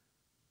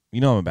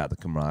 You know I'm about the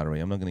camaraderie.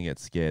 I'm not going to get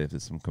scared if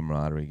there's some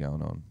camaraderie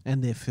going on.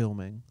 And they're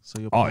filming, so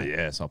you're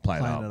yes, I'll play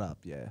playing it up.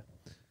 Yeah,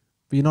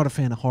 but you're not a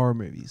fan of horror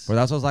movies. But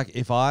that's what I was like.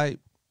 If I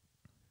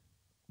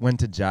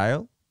went to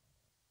jail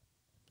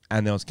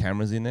and there was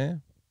cameras in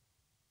there,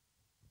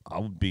 I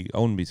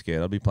wouldn't be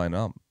scared. I'd be playing it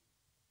up.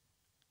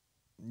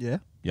 Yeah.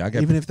 Yeah, I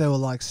get even if they were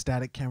like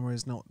static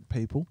cameras, not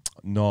people.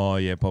 No,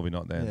 yeah, probably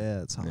not then.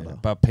 Yeah, it's harder. Yeah.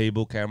 But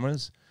people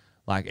cameras,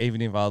 like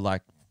even if I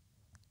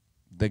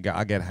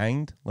get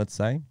hanged, let's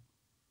say.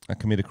 I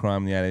commit a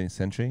crime in the 18th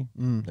century.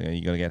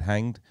 You got to get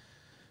hanged.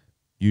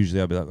 Usually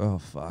I'll be like, oh,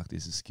 fuck,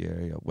 this is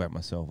scary. I'll wet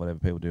myself, whatever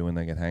people do when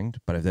they get hanged.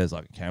 But if there's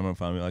like a camera in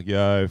front of me, like,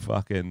 yo,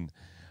 fucking,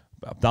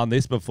 I've done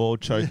this before,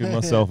 choking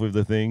myself with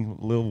the thing.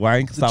 Little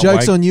wank. The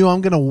joke's on you.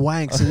 I'm going to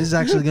wank, so this is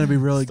actually going to be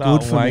really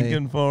good for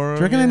me. For do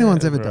you reckon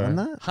anyone's ever done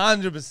that?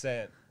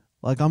 100%.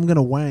 Like, I'm going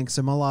to wank,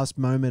 so my last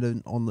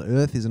moment on the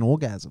earth is an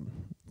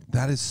orgasm.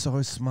 That is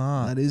so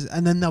smart. That is.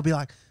 And then they'll be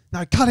like,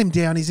 no, cut him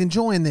down. He's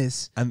enjoying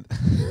this.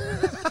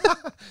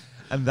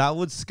 And that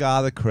would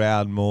scar the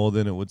crowd more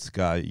than it would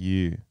scar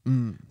you.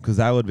 Because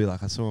that would be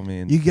like, I saw him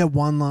in. You get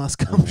one last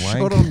cum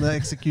shot on the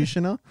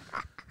executioner.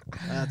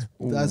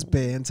 That's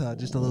banter.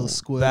 Just a little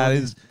squirt. That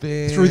is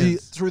banter.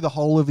 Through the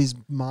hole of his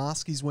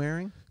mask he's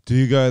wearing. Do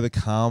you go the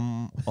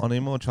cum on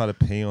him or try to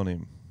pee on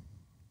him?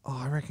 Oh,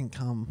 I reckon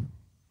cum.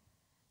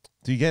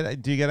 Do you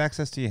get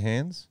access to your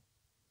hands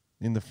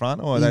in the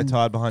front, or are they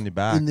tied behind your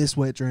back? In this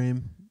wet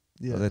dream.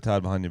 Yeah. Or they're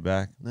tied behind your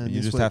back. No,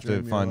 you just have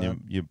to find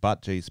your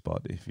butt G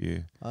spot if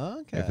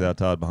they're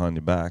tied behind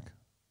your back.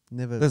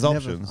 There's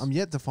options. I'm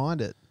yet to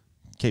find it.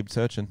 Keep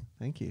searching.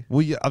 Thank you.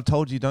 Well, I've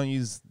told you don't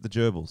use the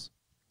gerbils.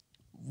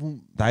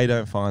 They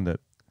don't find it.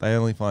 They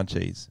only find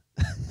cheese.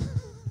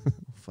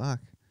 Fuck.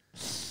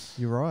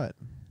 You're right.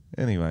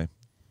 Anyway.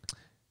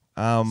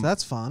 So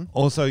that's fun.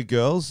 Also,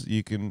 girls,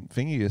 you can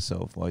finger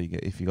yourself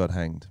if you got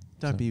hanged.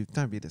 Don't be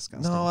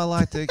disgusting. No, I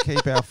like to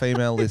keep our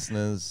female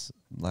listeners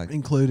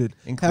included.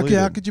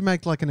 How could you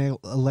make like an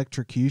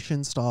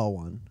electrocution style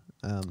one?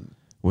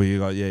 Well, you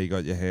got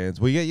your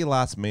hands. Well, you get your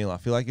last meal. I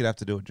feel like you'd have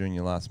to do it during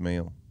your last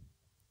meal.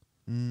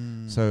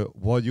 So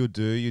what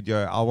you'd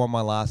go, I want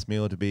my last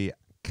meal to be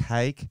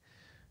cake,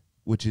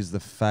 which is the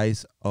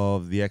face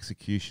of the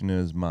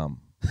executioner's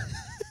mum.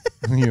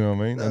 You know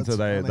what I mean? And so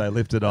they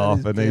lift it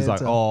off, and he's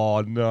like,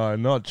 "Oh no,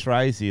 not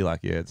Tracy!" Like,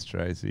 yeah, it's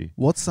Tracy.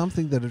 What's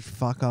something that'd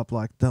fuck up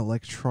like the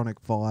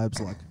electronic vibes?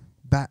 Like,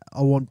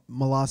 I want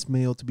my last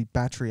meal to be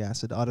battery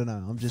acid. I don't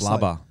know. I'm just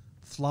flubber.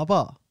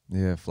 Flubber.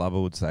 Yeah,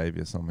 flubber would save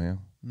you somehow.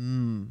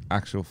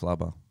 Actual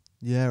flubber.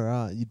 Yeah,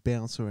 right. You'd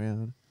bounce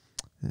around.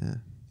 Yeah.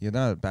 You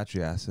know,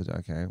 battery acid.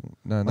 Okay.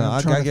 No.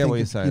 I get what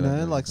you're saying. You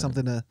know, like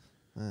something to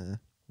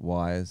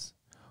wires.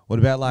 What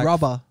about like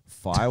rubber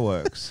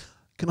fireworks?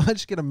 Can I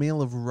just get a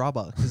meal of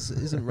rubber? Because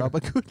isn't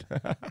rubber good?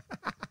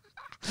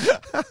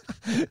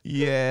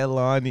 Yeah,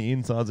 line the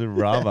insides with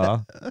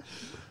rubber.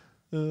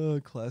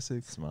 Oh,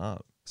 classic.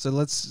 Smart. So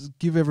let's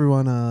give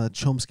everyone a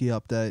Chomsky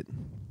update.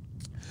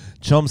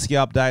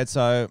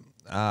 So,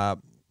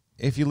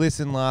 if you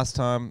listened last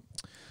time,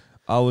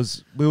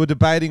 we were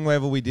debating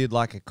whether we did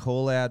like a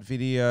call out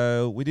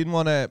video. We didn't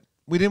want to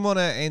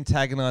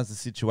antagonize the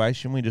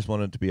situation. We just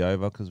wanted it to be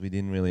over because we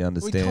didn't really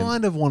understand. We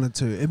kind of wanted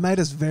to. It made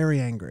us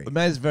very angry.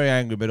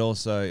 But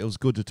also it was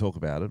good to talk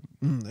about it.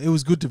 It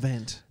was good to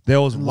vent.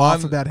 There was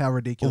laugh about how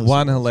ridiculous.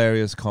 One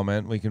hilarious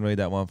comment. We can read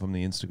that one from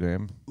the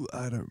Instagram.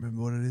 I don't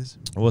remember what it is.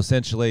 Well,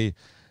 essentially,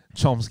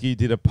 Chomsky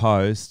did a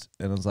post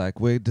and it was like,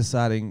 we're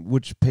deciding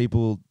which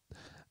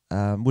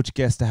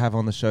guests to have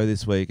on the show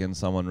this week. And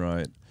someone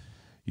wrote,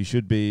 you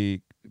should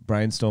be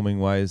brainstorming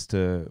ways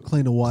to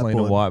Clean a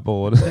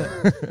whiteboard.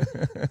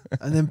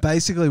 And then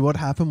basically what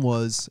happened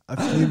was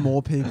a few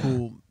more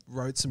people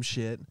wrote some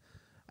shit.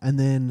 And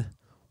then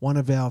one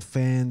of our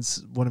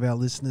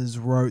listeners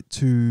wrote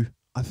to,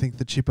 I think,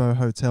 the Chippo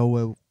Hotel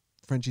where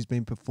Frenchy's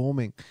been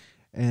performing.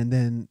 And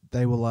then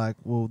they were like,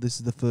 well, this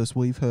is the first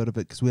we've heard of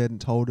it because we hadn't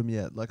told him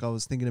yet. Like, I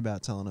was thinking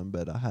about telling him,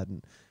 but I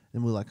hadn't.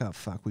 And we're like, oh,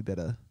 fuck, we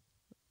better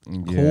call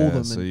them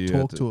and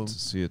talk to him.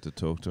 So you had to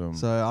talk to him.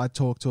 So I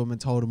talked to him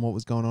and told him what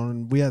was going on.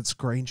 And we had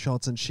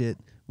screenshots and shit.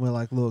 We're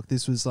like, look,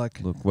 this was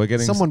like... Look, we're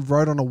getting... Someone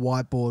wrote on a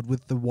whiteboard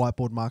with the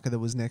whiteboard marker that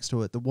was next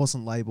to it that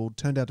wasn't labelled.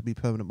 Turned out to be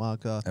permanent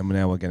marker. And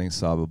now we're getting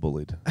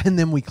cyberbullied. And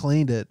then we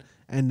cleaned it.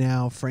 And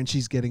now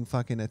Frenchy's getting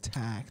fucking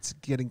attacked.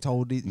 Getting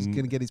told he's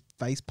going to get his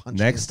face punched.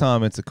 Next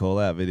time it's a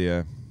call-out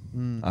video.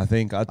 I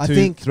think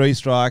 3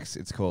 strikes,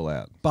 it's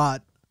call-out.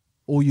 But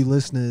all you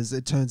listeners,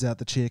 it turns out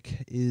the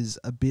chick is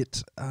a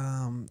bit,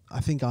 I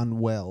think,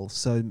 unwell.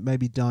 So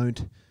maybe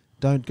don't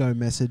go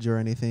message or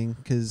anything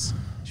because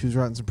she was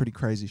writing some pretty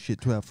crazy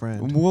shit to our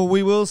friend. Well,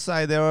 we will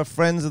say there are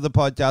friends of the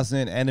podcast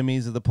and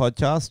enemies of the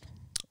podcast.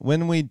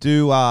 When we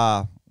do,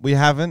 we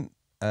haven't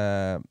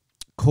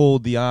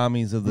called the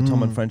armies of the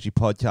Tom and Frenchy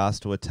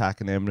podcast to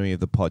attack an enemy of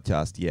the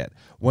podcast yet.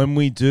 When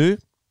we do,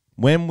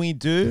 we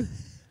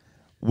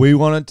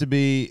want it to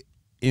be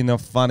in a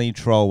funny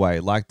troll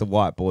way, like the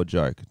whiteboard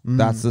joke.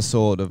 That's the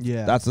sort of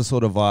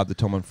vibe the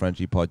Tom and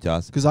Frenchy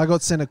podcast. Because I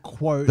got sent a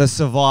quote. The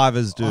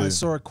survivors do. I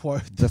saw a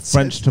quote. The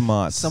French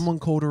tomatoes. Someone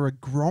called her a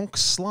gronk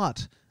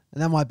slut.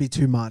 And that might be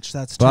too much.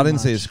 That's too much. much. I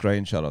didn't see a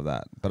screenshot of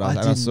that. But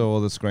I saw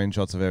all the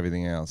screenshots of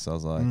everything else. I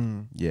was like,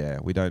 yeah,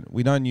 we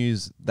don't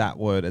use that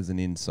word as an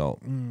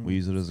insult. We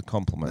use it as a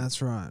compliment.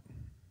 That's right.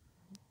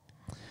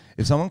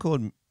 If someone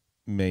called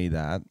me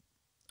that,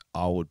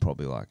 I would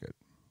probably like it.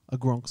 A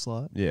gronk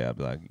slut? Yeah, I'd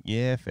be like,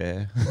 yeah,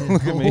 fair.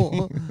 Look at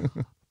me.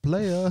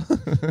 Player.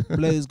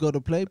 Player's got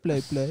to play.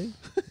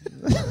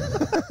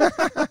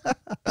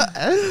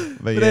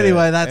 But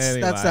anyway, that's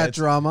that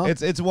drama.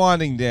 It's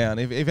winding down.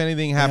 If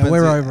anything happens,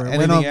 we're over it.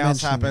 Anything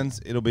else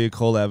happens, it'll be a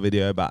call out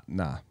video. But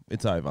nah,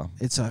 it's over.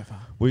 It's over.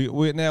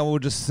 We'll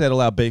just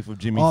settle our beef with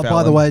Jimmy Fallon.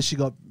 By the way, she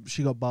got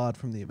barred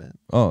from the event.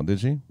 Oh,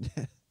 did she?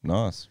 Yeah.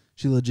 Nice.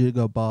 She legit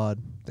got barred.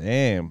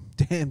 Damn,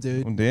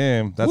 dude.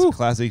 Damn, that's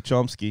classic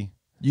Chomsky.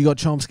 You got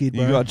Chomsky'd,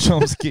 bro. You got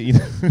Chomsky'd.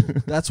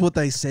 That's what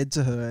they said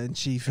to her, and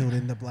she filled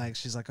in the blanks.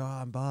 She's like, "Oh,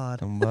 I'm barred.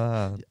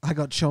 I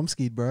got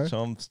Chomsky'd, bro.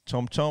 Chomp.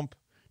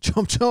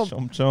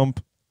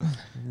 Chomp.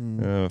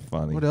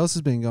 Funny. What else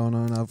has been going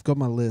on? I've got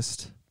my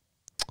list.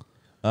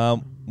 We're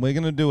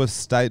going to do a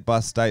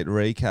state-by-state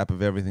recap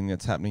of everything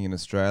that's happening in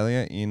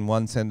Australia in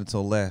one sentence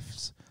or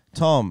less.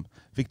 Tom,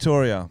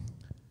 Victoria.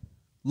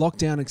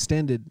 Lockdown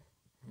extended.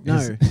 No.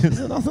 I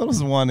thought it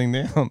was winding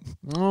down.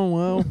 Oh,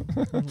 well.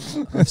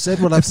 I've said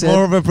what I've said.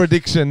 More of a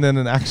prediction than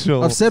an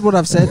actual... I've said what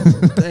I've said,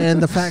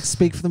 and the facts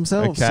speak for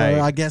themselves. Okay.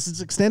 So I guess it's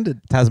extended.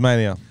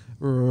 Tasmania.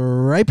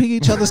 Raping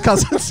each other's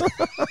cousins.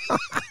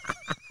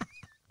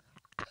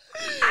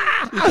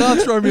 You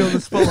can't throw me on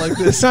the spot like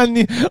this.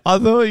 I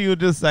thought you would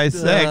just say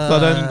sex.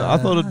 I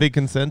thought it'd be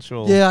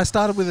consensual. Yeah, I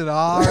started with an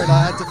R and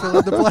I had to fill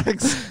in the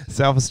blanks.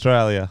 South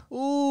Australia.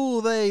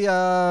 Ooh, they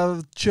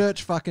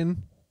church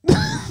fucking.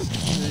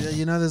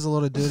 You know, there's a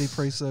lot of dirty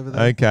priests over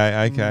there.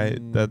 Okay.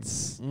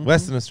 That's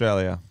Western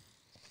Australia.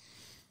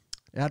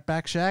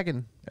 Outback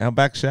shagging.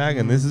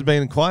 This has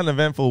been quite an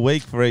eventful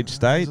week for each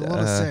state. There's a lot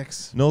of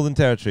sex. Northern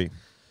Territory.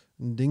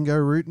 Dingo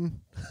rooting.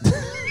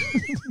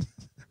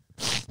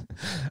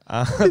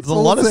 There's a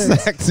lot of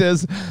sex.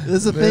 There's a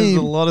theme. There's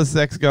a lot of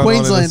sex going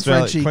on in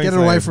Australia. Frenchy, get it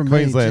away from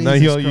Queensland. me.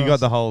 No, you got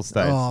the whole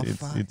state. Oh,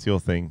 it's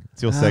your thing.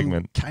 It's your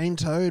segment. Cane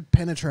toad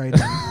penetrating.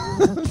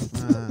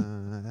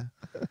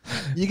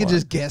 You can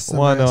just guess the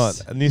Why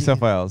rest. not? New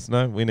South Wales.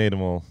 No, we need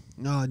them all.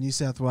 No, New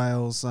South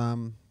Wales.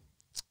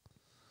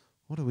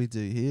 What do we do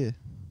here?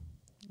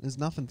 There's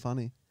nothing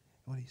funny.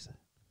 What do you say?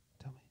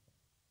 Tell me.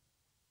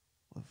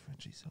 What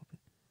Frenchie's helping?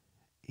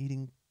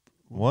 Eating.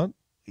 What?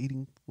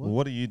 Eating. What?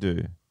 What do you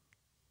do?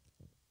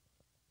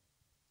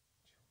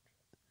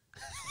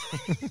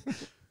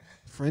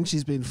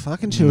 Frenchie's been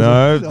fucking children.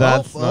 No,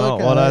 that's not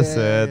what I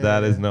said.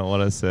 That is not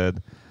what I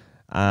said.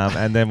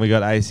 And then we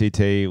got ACT,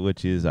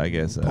 which is, I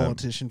guess,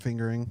 politician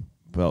fingering.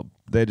 Well,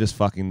 they're just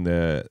fucking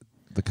the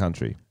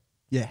country.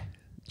 Yeah,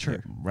 true.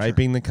 Yeah,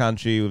 raping the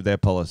country with their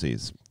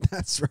policies.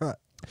 That's right.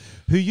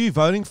 Who are you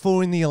voting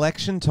for in the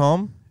election,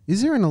 Tom?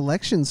 Is there an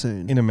election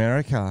soon? In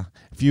America.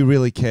 If you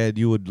really cared,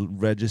 you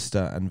would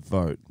register and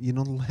vote. You're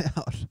not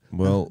allowed.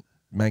 Well,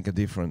 make a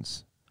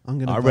difference.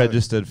 I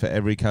registered for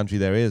every country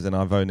there is, and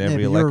I vote in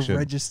every election. You're a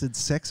registered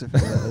sex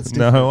offender. That's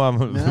No,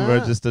 I'm a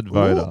registered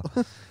voter.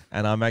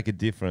 And I make a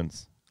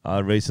difference. I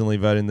recently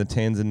voted in the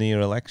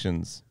Tanzania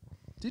elections.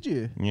 Did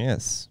you?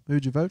 Yes.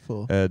 Who'd you vote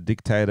for?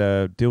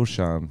 Dictator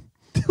Dilshan.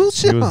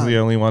 Dilshan? He was the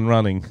only one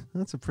running.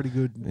 That's a pretty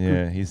good...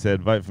 Yeah, he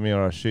said, vote for me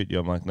or I'll shoot you.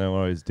 I'm like, no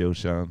worries,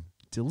 Dilshan.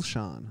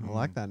 Dilshan. I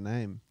like that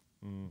name.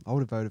 I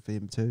would have voted for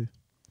him too.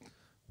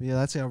 But yeah,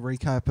 that's our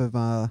recap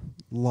of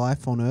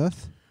life on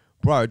Earth.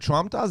 Bro,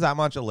 Trump does that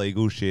much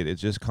illegal shit.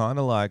 It's just kind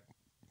of like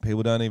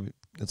people don't even.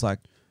 It's like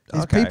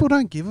People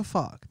don't give a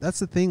fuck. That's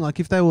the thing. Like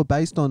if they were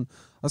based on,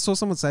 I saw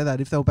someone say that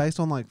if they were based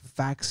on like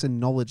facts and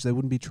knowledge, they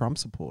wouldn't be Trump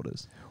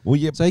supporters. Well,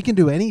 yeah, so he can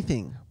do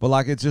anything. but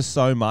like it's just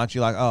so much.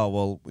 You're like, oh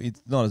well,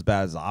 it's not as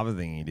bad as the other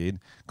thing he did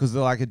because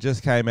like it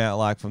just came out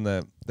like from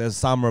there's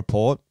some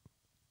report,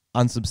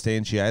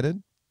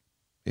 unsubstantiated.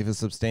 If it's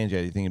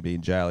substantiated, you think he'd be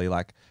in jail. He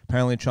like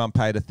apparently Trump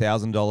paid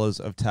 $1,000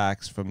 of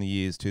tax from the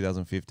years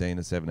 2015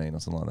 to 17 or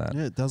something like that.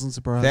 Yeah, it doesn't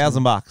surprise me.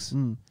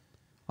 $1,000.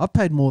 I've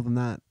paid more than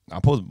that.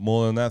 I put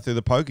more than that through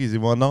the pokies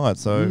in one night.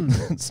 So and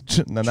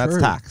that's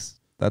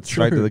tax. That's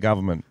straight to the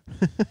government.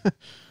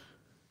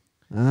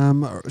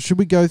 Should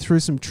we go through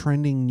some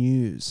trending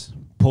news?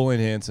 Pauline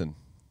Hanson.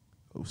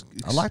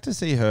 I'd like to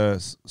see her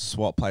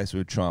swap place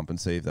with Trump and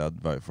see if they'd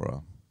vote for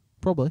her.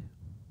 Probably.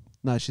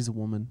 No, she's a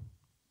woman.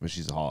 But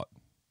she's hot.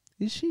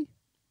 Is she?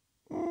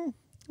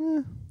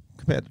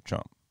 Compared to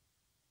Trump.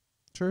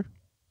 True.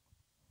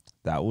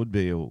 That would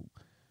be...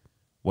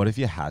 What if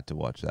you had to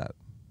watch that?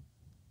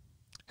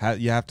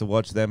 You have to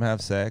watch them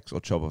have sex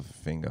or chop off a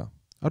finger?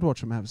 I'd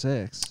watch them have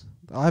sex.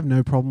 I have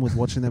no problem with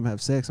watching them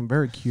have sex. I'm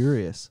very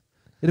curious.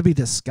 It'd be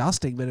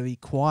disgusting, but it'd be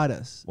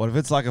quietest. What if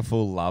it's like a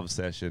full love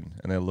session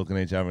and they're looking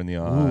each other in the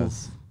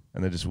eyes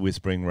and they're just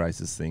whispering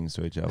racist things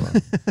to each other?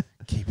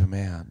 Keep them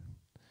out.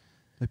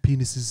 My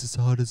penis is as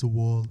hard as a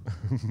wall.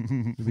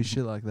 It'd be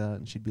shit like that.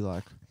 And she'd be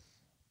like...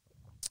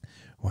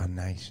 One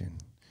nation.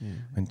 Yeah.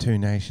 When two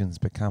nations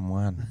become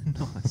one.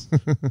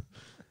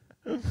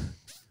 Nice.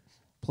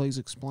 Please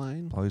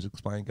explain. Please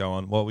explain. Go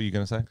on. What were you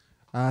going to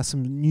say?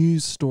 Some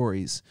news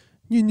stories.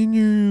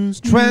 News.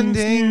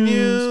 Trending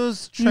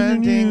news.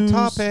 Trending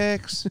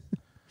topics.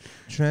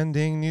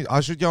 Trending news.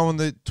 I should go on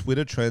the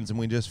Twitter trends and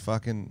we just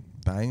fucking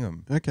bang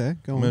them. Okay,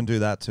 go on. I'm going to do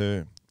that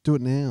too. Do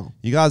it now.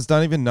 You guys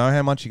don't even know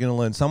how much you're going to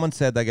learn. Someone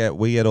said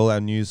we get all our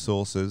news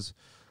sources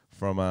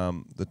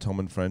from the Tom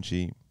and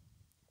Frenchy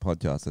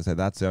podcast. They say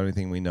that's the only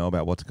thing we know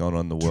about what's going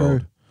on in the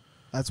world.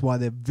 That's why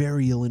they're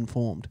very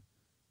ill-informed.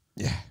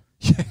 Yeah.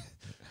 Yeah.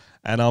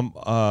 And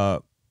I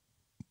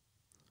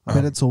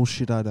bet it's all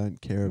shit I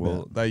don't care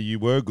about. Well, you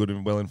were good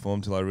and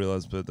well-informed till I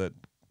realised that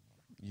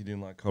you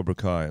didn't like Cobra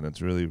Kai, and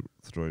it's really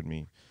thrown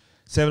me.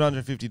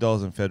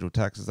 $750 in federal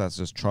taxes. That's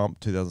just Trump,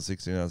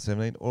 2016,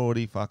 2017.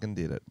 Already fucking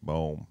did it.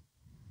 Boom.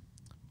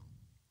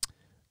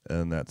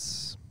 And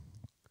this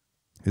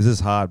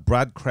is hard.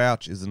 Brad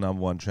Crouch is the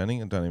 #1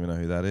 trending. I don't even know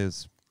who that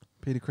is.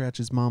 Peter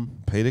Crouch's mum.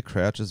 Peter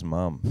Crouch's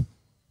mum.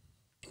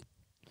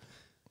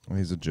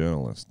 He's a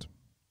journalist.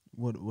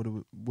 What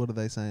are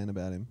they saying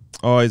about him?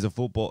 Oh, he's an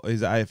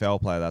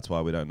AFL player. That's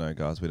why we don't know,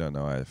 guys. We don't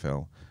know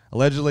AFL.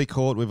 Allegedly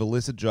caught with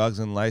illicit drugs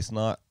in late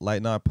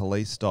night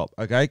police stop.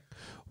 Okay,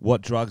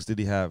 what drugs did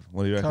he have?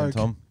 What do you reckon, Coke.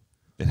 Tom?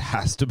 It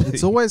has to be.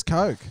 It's always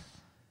Coke.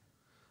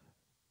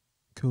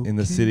 In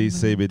the city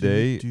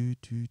CBD.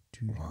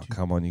 Oh,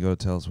 come on, you got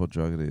to tell us what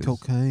drug it is.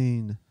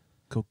 Cocaine.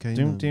 Cocaine.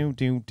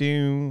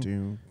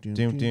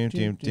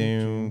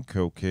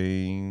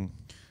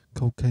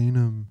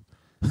 Cocaine.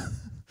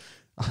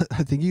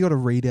 I think you got to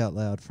read out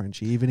loud,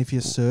 Frenchy. Even if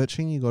you're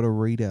searching, you got to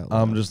read out loud.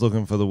 I'm just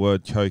looking for the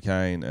word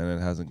cocaine, and it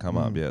hasn't come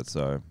up yet.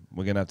 So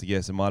we're gonna have to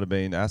guess. It might have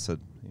been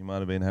acid. You might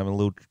have been having a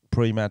little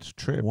pre-match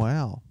trip.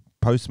 Wow.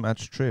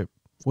 Post-match trip.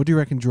 What do you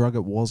reckon drug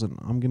it wasn't?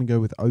 I'm gonna go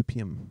with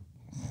opium.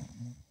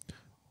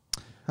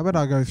 How about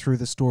I go through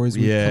the stories?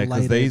 Yeah,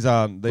 because these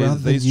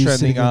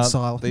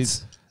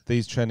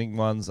trending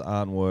ones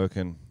aren't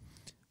working.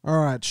 All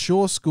right,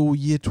 Shaw School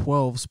Year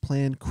 12's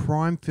planned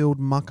crime-filled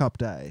muck-up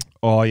day.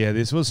 Oh, yeah,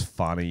 this was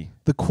funny.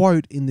 The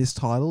quote in this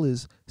title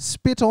is,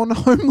 "Spit on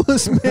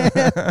homeless man."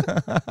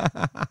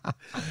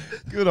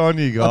 Good on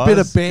you, guys. A bit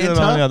of banter. Good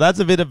on you. That's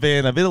a bit of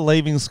banter. A bit of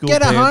leaving school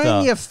Get banter.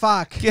 home, you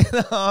fuck. Get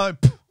home.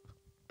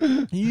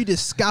 You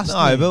disgust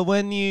No, me. but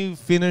when you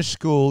finish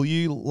school,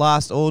 you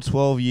last all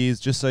 12 years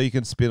just so you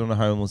can spit on a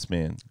homeless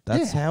man.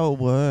 That's how it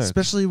works.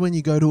 Especially when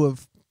you go to a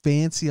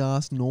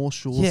fancy-ass North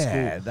Shore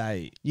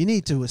school. You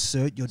need to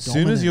assert your dominance. As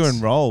soon as you're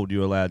enrolled,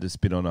 you're allowed to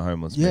spit on a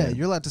homeless man. Yeah,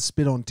 you're allowed to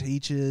spit on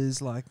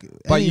teachers, like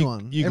but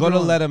anyone. You got to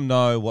let them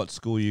know what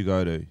school you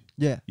go to.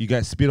 Yeah. You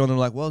go spit on them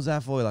like, what's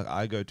that for? You're like,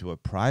 I go to a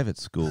private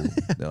school.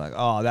 They're like,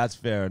 oh, that's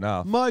fair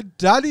enough. My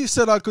daddy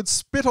said I could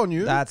spit on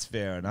you. That's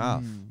fair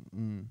enough.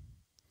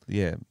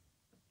 Yeah.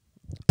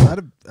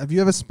 Have you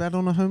ever spat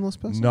on a homeless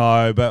person?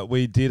 No, but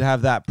we did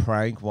have that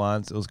prank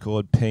once. It was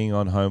called peeing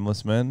on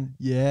homeless men.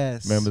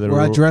 Yes. Remember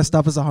where I dressed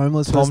up as a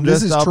homeless person.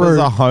 This is true. As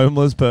a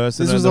homeless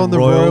person. This was on the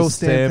Royal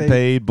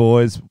Stampede.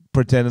 Boys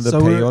pretended to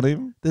pee on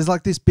him. There's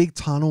like this big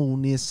tunnel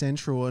near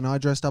Central, and I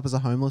dressed up as a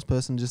homeless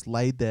person, just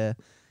laid there,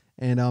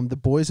 and the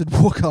boys would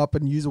walk up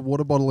and use a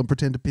water bottle and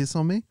pretend to piss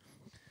on me.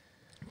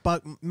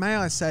 But may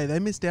I say, they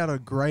missed out on a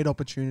great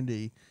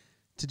opportunity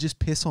to just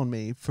piss on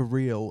me for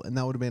real, and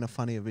that would have been a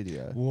funnier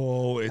video.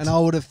 Whoa! And I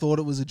would have thought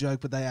it was a joke,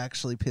 but they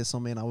actually piss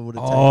on me, and I would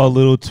have. Oh, a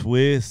little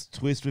twist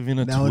within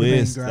a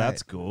twist.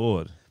 That's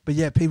good. But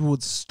yeah, people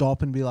would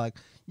stop and be like,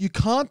 "You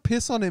can't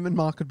piss on him," and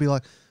Mark would be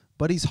like,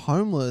 but he's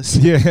homeless.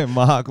 Yeah,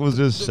 Mark was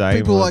just shameless.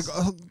 People are like,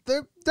 oh,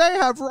 they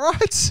have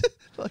rights.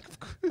 Like,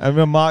 and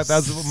when Mark,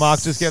 that's what Mark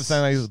just kept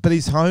saying, like, but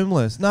he's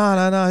homeless.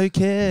 No, who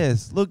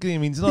cares? Look at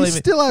him. He's not He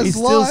even. still has he's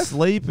life. still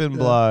sleeping,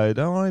 blow.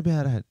 Don't worry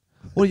about it.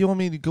 What do you want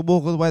me to go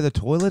walk all the way to the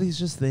toilet? He's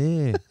just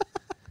there.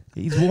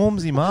 He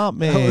warms him up,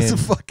 man. That was a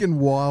fucking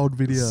wild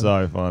video.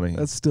 So funny.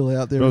 That's still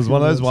out there. It was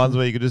one of those ones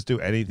where you could just do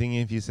anything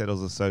if you said it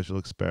was a social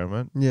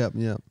experiment. Yep.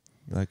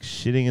 Like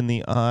shitting in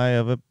the eye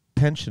of a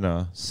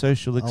pensioner.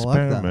 Social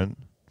experiment.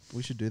 Like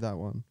we should do that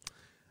one.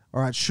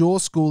 All right. Shaw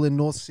School in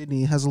North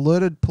Sydney has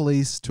alerted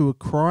police to a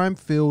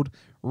crime-filled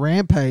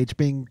rampage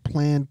being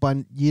planned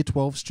by Year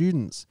 12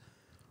 students.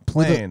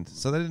 Planned.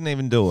 So they didn't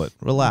even do it.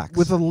 Relax.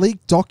 With a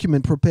leaked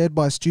document prepared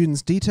by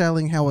students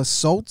detailing how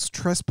assaults,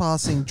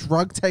 trespassing,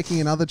 drug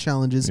taking and other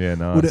challenges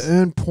would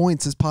earn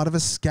points as part of a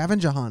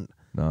scavenger hunt.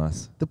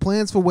 Nice. The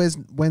plans for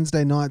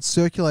Wednesday night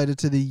circulated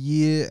to the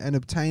year and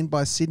obtained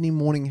by Sydney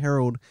Morning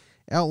Herald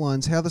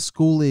outlines how the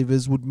school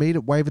leavers would meet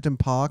at Waverton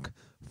Park,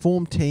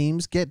 form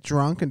teams, get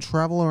drunk and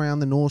travel around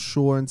the North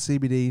Shore and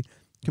CBD,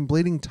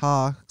 completing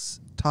tasks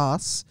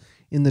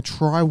in the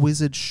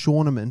Tri-Wizard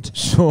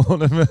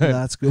Shawnament.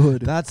 That's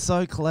good. That's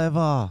so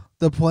clever.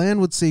 The plan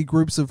would see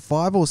groups of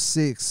 5 or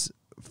 6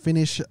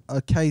 finish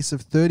a case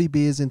of 30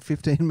 beers in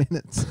 15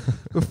 minutes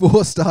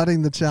before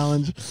starting the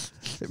challenge,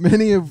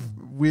 many of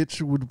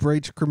which would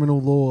breach criminal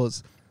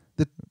laws.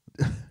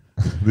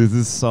 This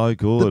is so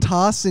good. The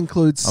tasks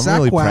include I'm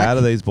really proud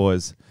of these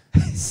boys.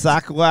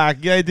 Sack whack.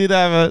 Yeah, I did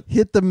have it.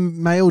 Hit the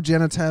male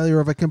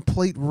genitalia of a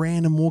complete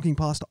random walking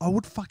past. I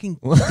would fucking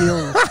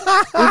kill.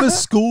 If a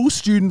school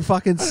student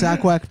fucking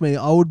sack whacked me,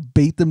 I would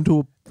beat them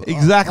to a...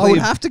 Exactly. I would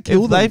have to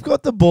kill if them. They've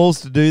got the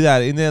balls to do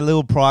that in their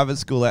little private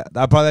school. They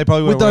probably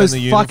with wouldn't those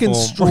wear the fucking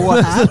uniform.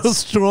 straw hats. Little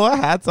straw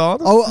hats on.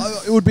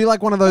 Oh, it would be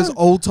like one of those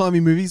old-timey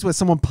movies where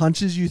someone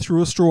punches you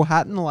through a straw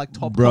hat and the like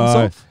top comes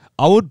off.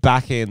 I would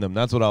backhand them.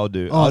 That's what I would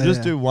do. Oh, I'll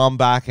just do one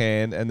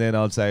backhand and then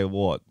I'd say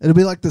what? It'll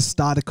be like the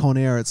start of Con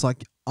Air. It's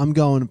like, I'm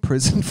going to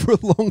prison for a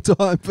long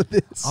time for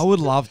this. I would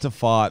love to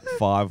fight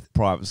 5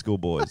 private school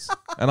boys.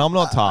 And I'm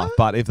not tough,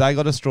 but if they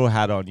got a straw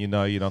hat on, you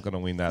know you're not going to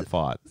win that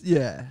fight.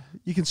 Yeah.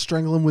 You can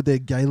strangle them with their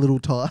gay little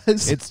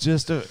ties.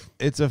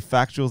 It's a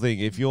factual thing.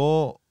 If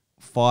you're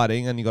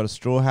fighting and you got a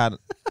straw hat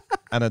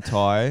and a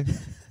tie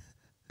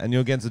and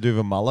you're against a dude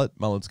with a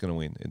mullet's going to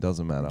win. It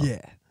doesn't matter.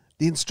 Yeah.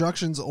 The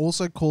instructions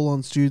also call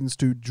on students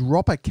to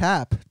drop a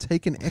cap,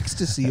 take an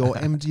ecstasy or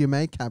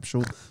MDMA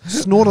capsule,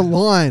 snort a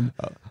line,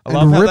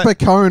 and rip a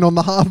cone on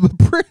the harbour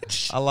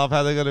bridge. I love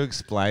how they're going to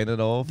explain it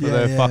all for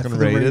their fucking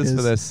readers,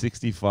 for their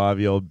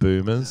 65-year-old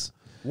boomers.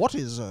 What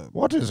is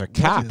a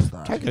cap?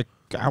 Take a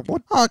cap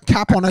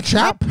on a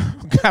chap?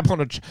 Cap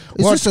on a chap.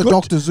 Is this a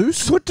Dr.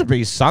 Zeus? Good to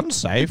be sun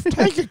safe.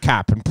 Take a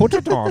cap and put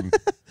it on.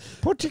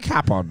 Put your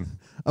cap on.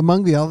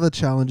 Among the other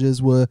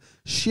challenges were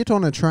shit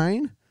on a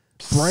train,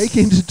 break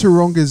into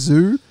Taronga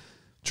Zoo,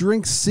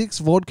 drink 6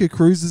 vodka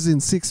cruises in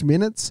 6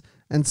 minutes,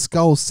 and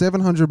scull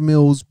 700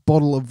 ml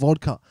bottle of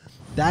vodka.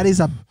 That is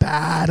a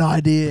bad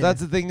idea.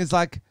 That's the thing. Is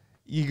like,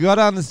 you got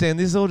to understand,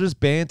 this is all just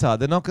banter.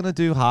 They're not going to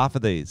do half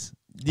of these.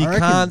 You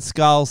can't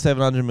scull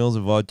 700 ml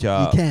of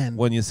vodka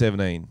when you're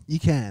 17. You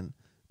can,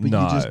 but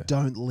you just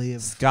don't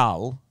live.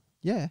 Skull?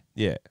 Yeah.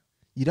 Yeah.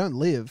 You don't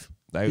live,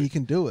 but you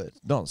can do it.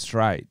 Not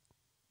straight.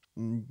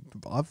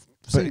 I've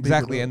seen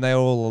exactly, and they're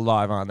all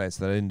alive, aren't they?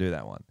 So they didn't do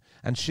that one.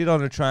 And shit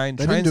on a train.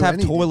 Trains have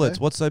toilets.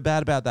 What's so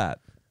bad about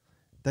that?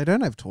 They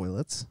don't have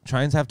toilets.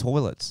 Trains have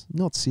toilets.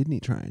 Not Sydney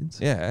trains.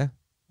 Yeah.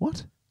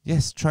 What?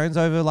 Yes, trains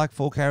over like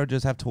 4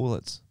 carriages have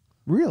toilets.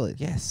 Really?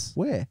 Yes.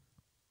 Where?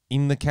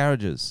 In the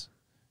carriages.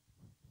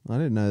 I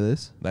didn't know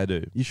this. They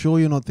do. You sure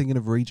you're not thinking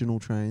of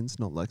regional trains,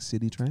 not like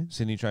city trains?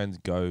 Sydney trains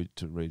go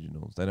to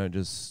regionals. They don't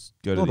just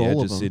go to the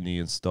edge of Sydney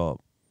and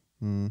stop.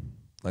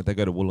 Like they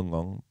go to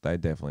Wollongong. They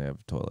definitely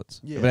have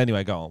toilets. Yeah. But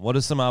anyway, go on. What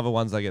are some other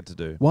ones they get to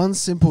do? One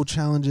simple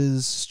challenge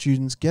is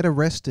students get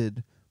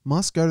arrested,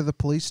 must go to the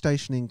police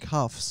station in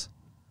cuffs.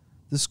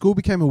 The school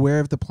became aware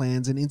of the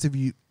plans and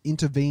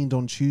intervened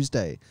on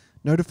Tuesday,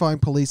 notifying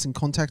police and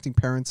contacting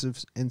parents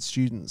and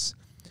students.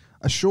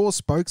 A Shaw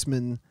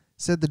spokesman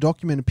said the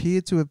document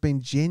appeared to have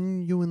been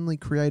genuinely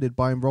created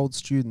by enrolled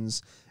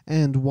students,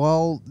 and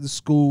while the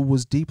school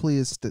was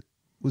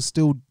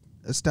still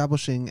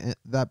establishing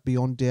that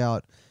beyond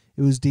doubt,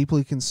 it was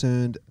deeply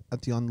concerned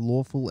at the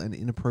unlawful and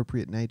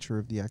inappropriate nature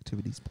of the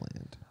activities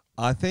planned.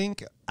 I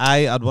think,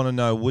 I'd want to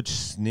know which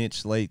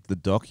snitch leaked the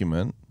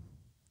document,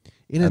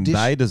 and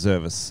they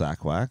deserve a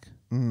sack whack.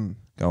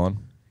 Go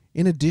on.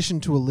 In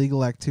addition to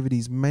illegal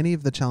activities, many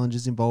of the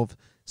challenges involve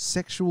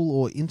sexual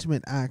or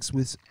intimate acts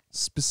with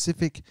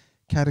specific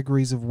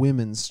categories of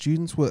women.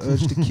 Students were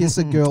urged to kiss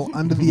a girl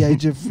under the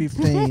age of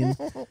 15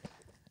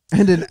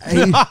 and an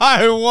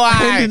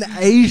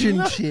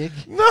Asian chick.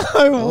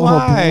 No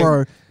way.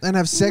 Bro. And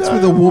have sex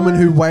with a woman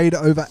who weighed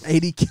over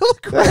 80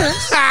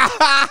 kilograms.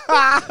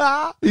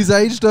 Is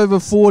aged over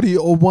 40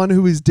 or one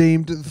who is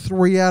deemed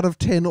 3 out of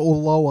 10 or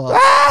lower.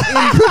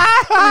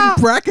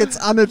 in brackets,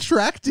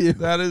 unattractive.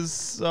 That is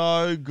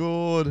so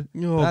good.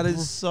 That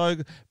is so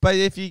good. But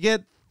if you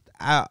get...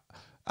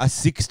 a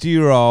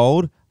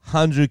 60-year-old,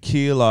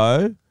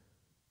 100-kilo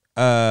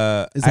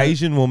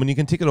Asian woman, you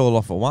can tick it all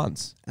off at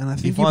once. And I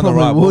think you find the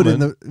probably right would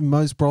woman. in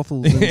most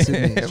brothels in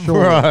Sydney. Surely.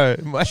 Bro,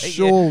 mate,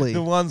 Surely.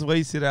 the ones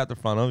we sit out the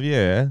front of,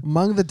 yeah.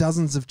 Among the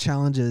dozens of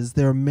challenges,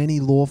 there are many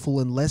lawful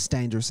and less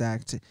dangerous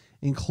acts,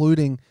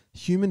 including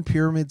human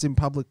pyramids in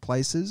public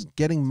places,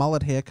 getting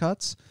mullet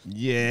haircuts.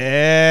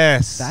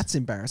 Yes. That's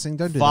embarrassing.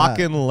 Don't do that.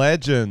 Fucking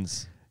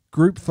legends.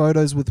 Group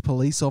photos with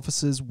police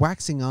officers,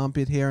 waxing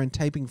armpit hair, and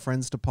taping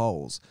friends to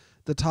poles.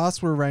 The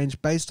tasks were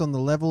arranged based on the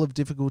level of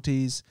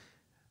difficulties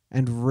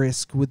and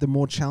risk, with the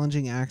more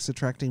challenging acts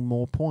attracting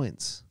more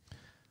points.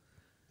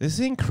 This is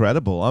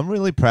incredible. I'm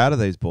really proud of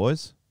these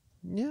boys.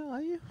 Yeah,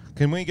 are you?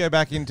 Can we go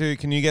back into,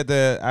 can you get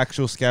the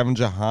actual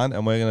scavenger hunt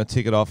and we're going to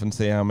tick it off and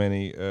see how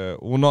many,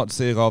 well, not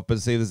tick it off, but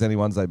see if there's any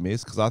ones they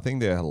missed, because I think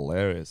they're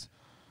hilarious.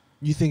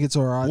 You think it's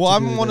all right? Well, I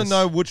want to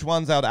know which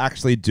ones I would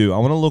actually do. I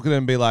want to look at it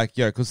and be like,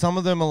 yo, because some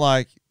of them are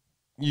like,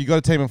 you got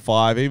a team of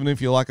 5, even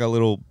if you're like a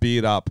little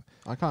beard up.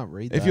 I can't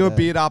read that. If you're a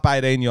beard up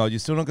 18-year-old, you're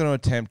still not going to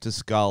attempt to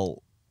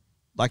skull.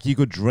 Like, you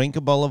could drink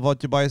a bottle of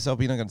vodka by yourself,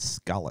 but you're not going to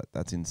skull it.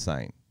 That's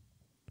insane.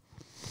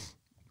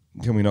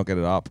 Can we not get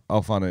it up?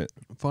 I'll find it.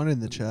 Find it in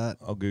the chat.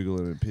 I'll Google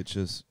it in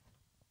pictures.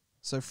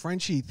 So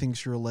Frenchy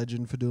thinks you're a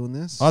legend for doing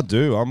this. I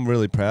do. I'm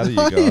really proud of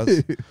you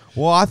guys.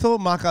 Well, I thought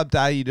Muck-Up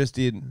Day, you just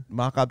did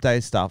Muck-Up Day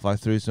stuff. I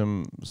threw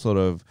some sort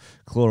of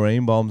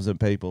chlorine bombs at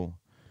people.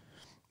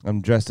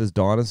 I'm dressed as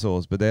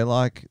dinosaurs, but they're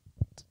like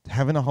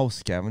having a whole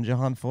scavenger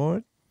hunt for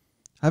it.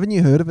 Haven't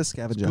you heard of a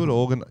scavenger Good hunt?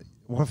 organ.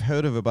 Well, I've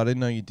heard of it, but I didn't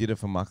know you did it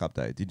for Muck-Up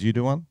Day. Did you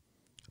do one?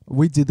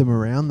 We did them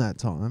around that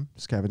time,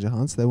 scavenger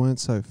hunts. They weren't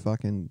so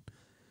fucking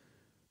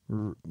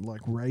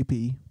like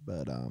rapey,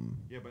 but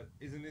Yeah, but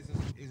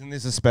isn't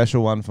this a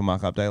special one for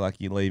Muck-Up Day? Like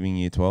you're leaving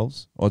year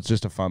 12s, or it's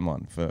just a fun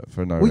one for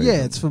no reason? Well,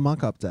 yeah, it's for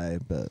Muck-Up Day,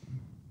 but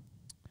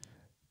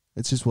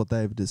it's just what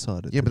they've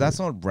decided. Yeah, but that's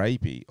not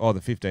rapey. Oh, the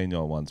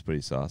 15-year-old one's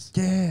pretty sus.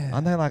 Yeah,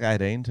 Aren't they like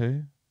 18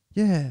 too?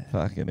 yeah.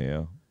 Fucking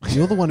hell.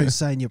 You're the one who's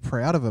saying you're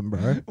proud of him,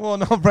 bro. Well,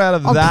 not proud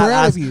of I'm that.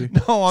 proud of you.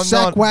 No, I'm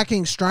Sack not.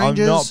 whacking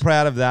strangers. I'm not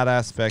proud of that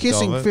aspect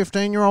kissing of it.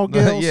 15-year-old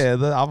girls. Yeah,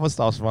 the other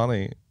stuff's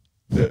funny.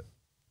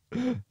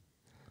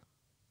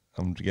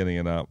 I'm getting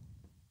it up.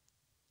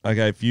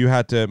 Okay, if you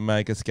had to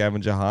make a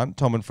scavenger hunt,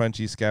 Tom and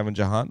Frenchy's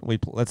scavenger hunt,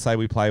 let's say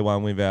we play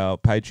one with our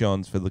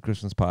Patreons for the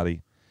Christmas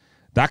party.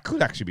 That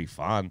could actually be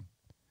fun.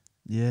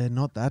 Yeah,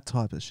 not that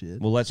type of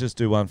shit. Well, let's just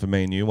do one for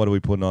me and you. What are we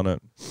putting on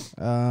it?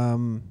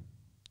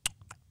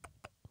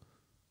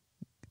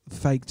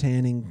 Fake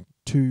tanning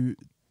too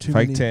Fake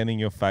many. tanning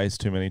your face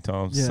too many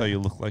times Yeah. so you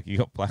look like you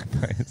got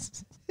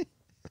blackface.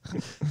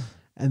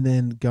 And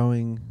then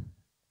going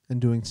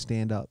and doing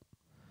stand-up.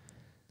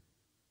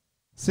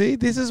 See,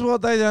 this is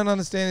what they don't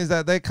understand is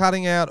that they're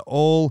cutting out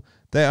all...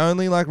 They're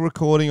only like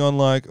recording on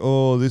like,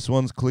 oh, this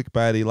one's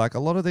clickbaity. Like a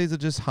lot of these are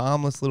just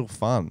harmless little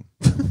fun.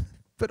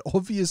 But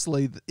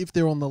obviously, if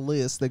they're on the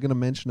list, they're going to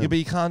mention it. Yeah, but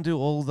you can't do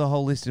the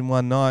whole list in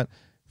one night.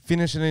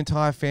 Finish an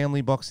entire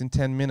family box in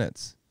 10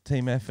 minutes.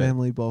 Team effort.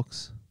 Family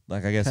box.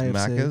 Like, I guess KFC.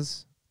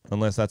 Macca's.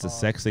 Unless that's a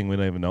sex thing we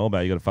don't even know about.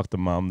 You got to fuck the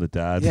mum, the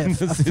dad. Yeah, and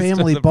the a sister,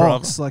 family the brother.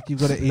 box. Like, you've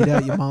got to eat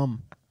out your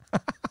mum.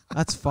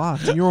 That's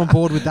fucked. And you're on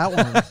board with that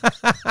one.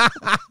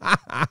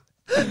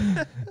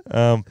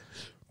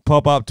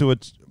 Pop up to a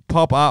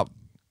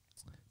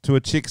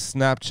chick's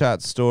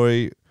Snapchat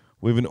story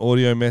with an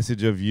audio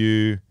message of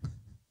you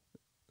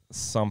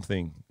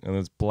something, and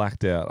it's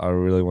blacked out. I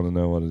really want to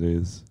know what it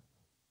is.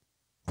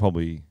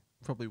 Probably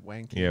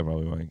wanking. Yeah,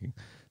 probably wanking.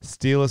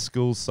 Steal a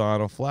school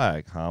sign or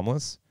flag.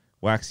 Harmless.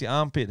 Wax your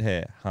armpit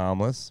hair.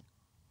 Harmless.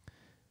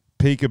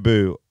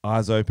 Peekaboo.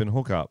 Eyes open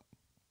hookup.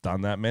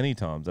 Done that many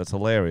times. That's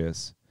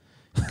hilarious.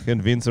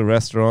 Convince a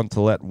restaurant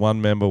to let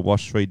one member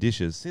wash 3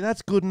 dishes. See,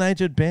 that's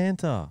good-natured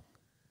banter.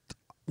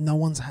 No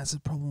one has a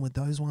problem with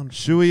those ones.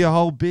 Shoey a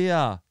whole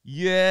beer.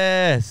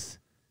 Yes.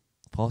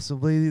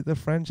 Possibly the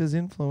French has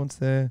influence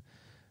there.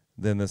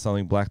 Then there's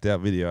something blacked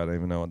out video. I don't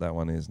even know what that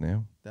one is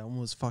now. That one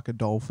was fuck a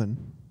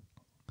dolphin.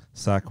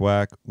 Sack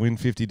whack. Win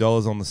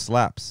 $50 on the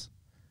slaps.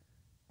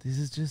 This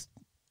is just...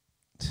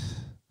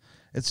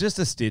 It's just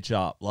a stitch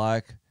up.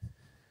 Like...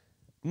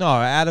 No,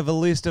 out of a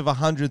list of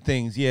 100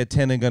 things, yeah,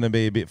 10 are going to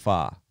be a bit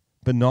far.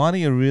 But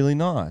 90 are really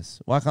nice.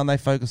 Why can't they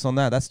focus on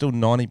that? That's still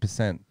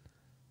 90%.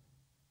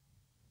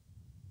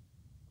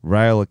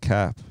 Rail a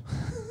cap.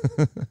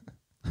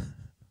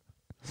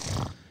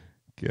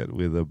 Get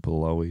with a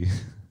blowy.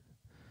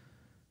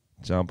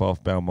 Jump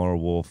off Balmoral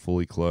Wharf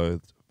fully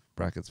clothed.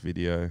 Brackets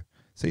video.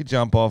 See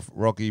jump off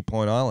Rocky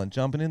Point Island.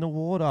 Jumping in the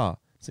water.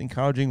 It's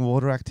encouraging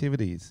water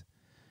activities.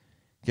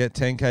 Get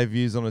 10K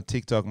views on a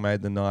TikTok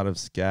made the night of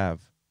Scav.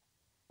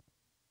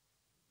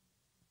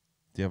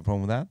 Do you have a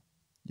problem with that?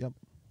 Yep.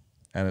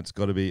 And it's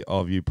got to be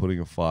of you putting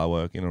a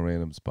firework in a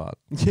random spot.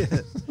 Yeah.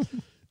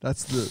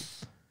 That's the...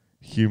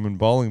 Human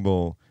bowling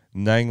ball.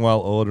 Nang while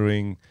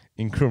ordering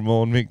in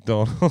Cremorne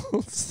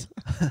McDonald's.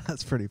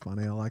 That's pretty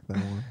funny. I like that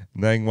one.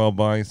 Nang while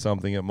buying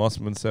something at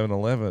Mossman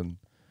 7-Eleven.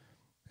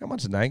 How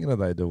much nanging are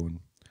they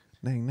doing?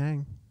 Nang,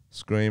 nang.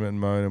 Scream and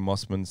moan at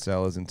Mossman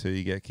sellers until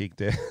you get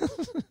kicked out.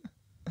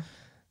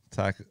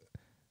 Tackle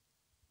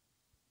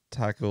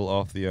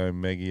off the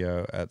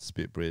Omegio at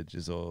Spitbridge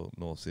is all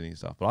North Sydney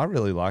stuff. But I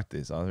really like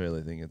this. I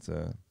really think it's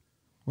a...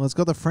 Well, it's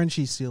got the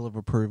Frenchy seal of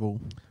approval.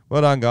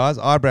 Well done, guys.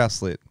 Eyebrow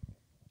slit.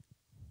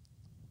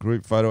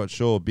 Group photo at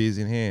shore, beers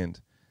in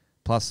hand.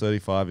 Plus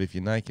 35 if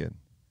you're naked.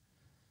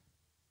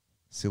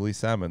 Silly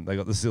salmon. They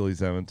got the silly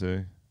salmon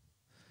too.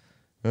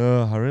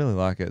 Oh, I really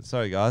like it.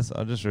 Sorry, guys.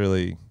 I'm just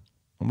really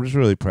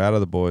proud of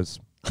the boys.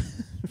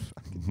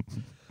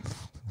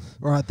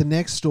 All right, the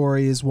next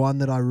story is one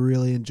that I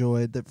really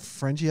enjoyed that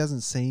Frenchy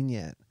hasn't seen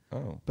yet.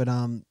 Oh. But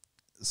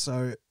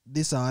so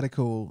this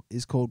article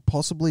is called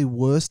Possibly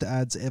Worst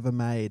Ads Ever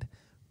Made.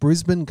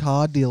 Brisbane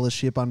car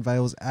dealership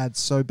unveils ads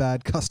so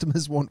bad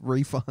customers want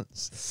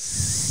refunds.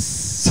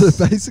 So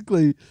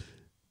basically,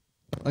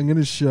 I'm going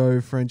to show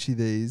Frenchy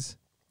these.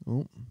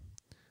 Oh.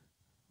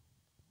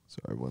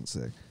 Sorry, one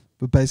sec.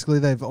 But basically,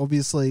 they've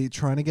obviously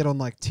trying to get on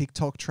like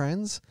TikTok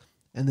trends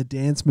and the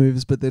dance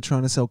moves, but they're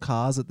trying to sell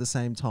cars at the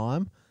same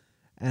time.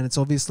 And it's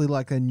obviously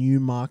like a new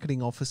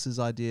marketing officer's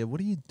idea.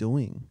 What are you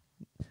doing?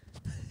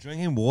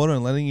 Drinking water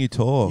and letting you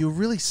talk. You're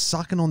really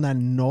sucking on that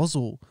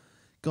nozzle.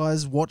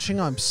 Guys watching,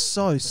 I'm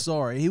so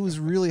sorry. He was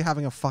really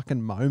having a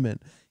fucking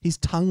moment. His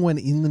tongue went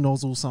in the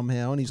nozzle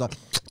somehow and he's like,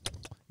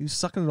 he was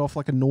sucking it off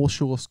like a North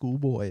Shore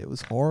schoolboy. It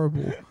was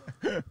horrible.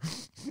 All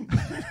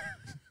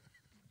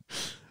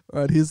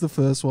right, here's the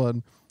first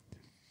one.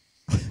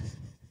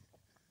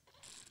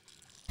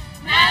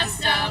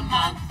 Mazda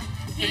month.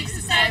 Peaks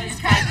of savings,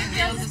 cracking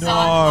deals, it's on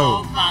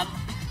all month.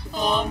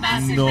 4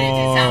 massive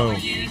readers, how will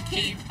you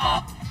keep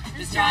up?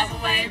 Just drive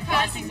away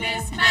pricing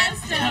this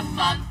Mazda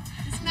month.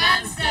 It's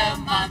Mazda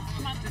month.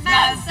 It's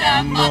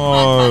Mazda month.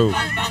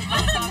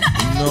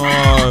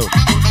 No.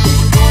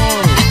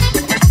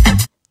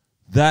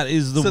 That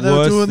is the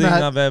worst thing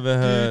I've ever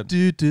heard.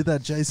 Do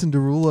that Jason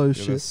Derulo The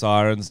shit.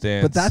 sirens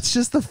dance. But that's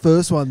just the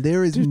first one.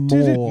 There is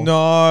more.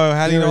 No,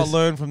 how do you not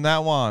learn from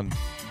that one?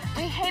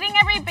 We're hitting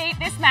every beat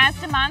this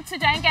Mazda month, so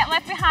don't get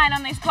left behind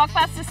on these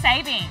blockbuster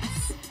savings.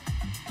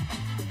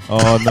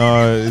 Oh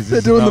no.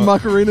 They're doing the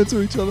Macarena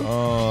to each other.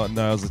 Oh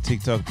no, it was a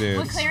TikTok dance.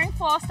 We're clearing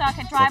floor stock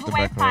at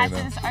drive-away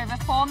prices over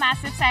 4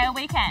 massive sale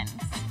weekends.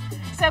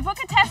 So book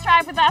a test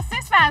drive with us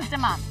this Mazda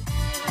month.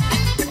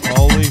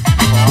 Holy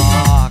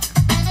fuck.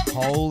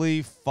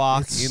 Holy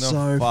fuck It's in a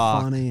so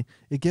fuck. funny.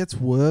 It gets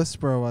worse,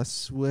 bro, I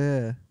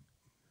swear.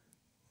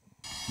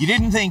 You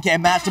didn't think our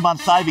Mazda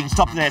month savings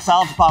topped their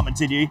sales department,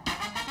 did you?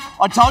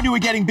 I told you we're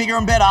getting bigger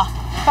and better.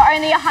 For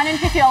only $150,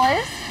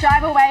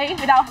 drive away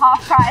with our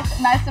half-price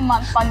Mazda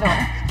month bundle,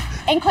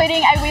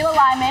 including a wheel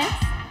alignment,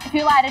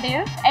 fuel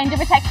additive, engine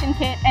protection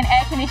kit, and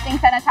air conditioning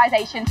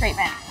sanitization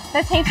treatment.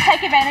 There's heaps to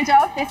take advantage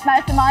of this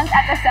Mazda month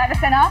at the service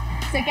centre.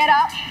 So get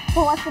up,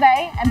 call us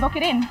today, and book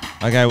it in.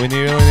 Okay, we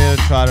really need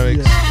to try to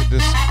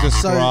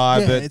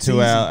describe it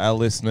to our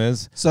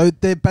listeners. So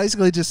they're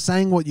basically just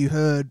saying what you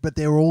heard, but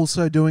they're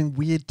also doing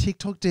weird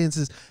TikTok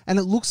dances. And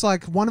it looks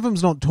like one of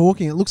them's not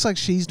talking. It looks like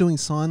she's doing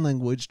sign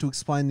language to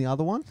explain the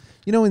other one.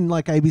 You know in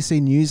like ABC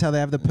News how they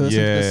have the person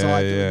to the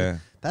side doing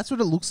it? That's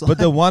what it looks like. But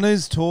the one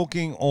who's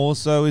talking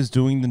also is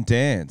doing the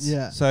dance.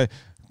 Yeah. So,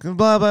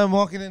 blah, blah, I'm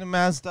walking into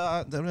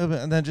Mazda,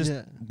 and then just,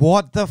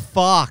 what the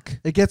fuck?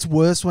 It gets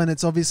worse when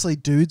it's obviously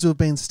dudes who have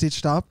been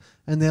stitched up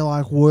and they're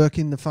like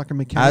working the fucking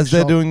mechanic As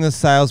they're shop. doing the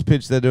sales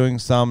pitch, they're doing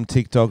some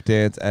TikTok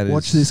dance, and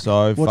it's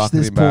so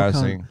fucking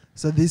embarrassing.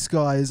 So this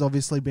guy has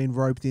obviously been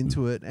roped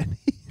into it, and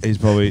he's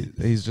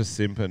just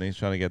simping. He's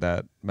trying to get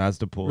that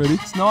Mazda pull. Ready?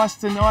 It's nice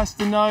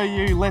to know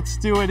you. Let's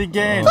do it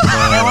again. Oh, no.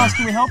 How else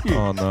can we help you?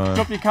 Oh no.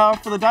 Drop your car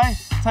off for the day.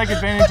 Take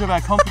advantage of our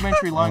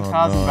complimentary loan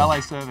cars and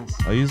valet service.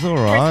 Are you all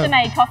right?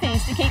 Bristol-made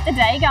coffees to keep the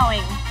day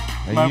going.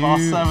 Mobile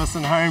service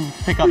and home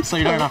pickup so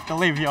you don't have to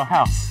leave your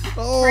house.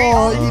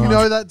 Oh, you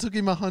know that took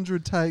him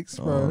 100 takes,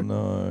 bro. Oh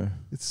no.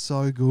 It's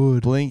so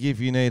good. Blink if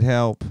you need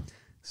help.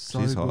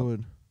 So She's hot.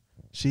 good.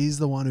 She's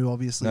the one who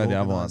obviously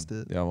organised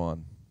it. The other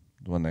one.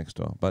 The one next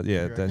door. But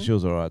yeah, she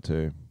was alright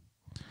too.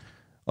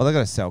 Oh, they got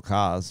to sell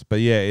cars. But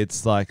yeah,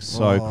 it's like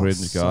so cringe,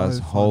 so guys.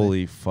 funny.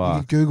 Holy You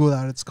fuck. can Google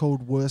that. It's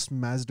called Worst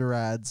Mazda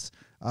Ads,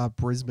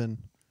 Brisbane.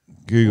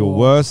 Google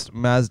worst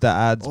Mazda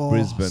ads Oh,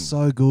 Brisbane.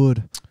 so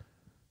good.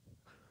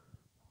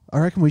 I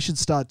reckon we should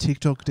start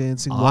TikTok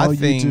dancing while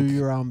you do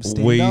your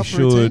stand-up we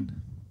should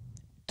routine.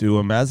 do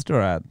a Mazda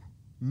ad.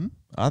 Hmm?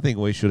 I think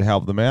we should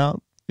help them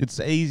out. It's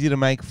easy to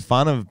make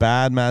fun of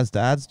bad Mazda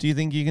ads. Do you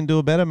think you can do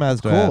a better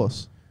Mazda ad? Of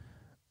course.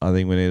 I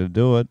think we need to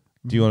do it.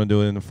 Do you want to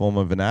do it in the form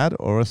of an ad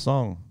or a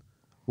song?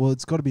 Well,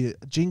 it's got to be...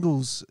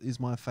 Jingles is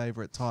my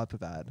favourite type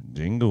of ad.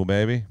 Jingle,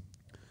 baby.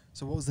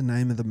 So what was the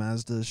name of the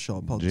Mazda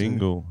shop?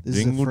 Jingle. This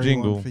Jingle, is a free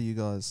jingle. one for you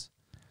guys.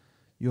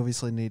 You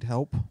obviously need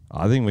help.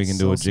 I think we can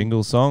do a Sell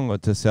jingle song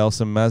to sell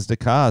some Mazda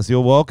cars.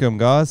 You're welcome,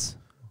 guys.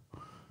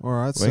 All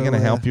right. We're going to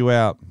help you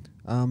out.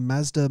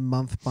 Mazda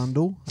month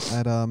bundle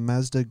at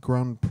Mazda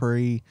Grand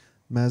Prix,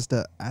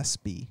 Mazda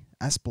Aspley.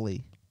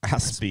 Aspy.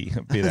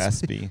 A bit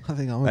aspy. I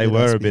think I'm They bit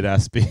were aspy. a bit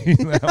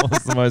aspy. That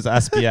was the most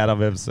aspy ad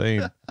I've ever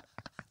seen.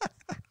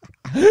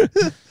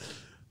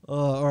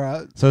 All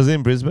right. So it's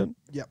in Brisbane?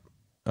 Yep.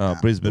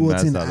 Brisbane Well,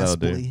 it's in Mazda. That'll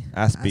do.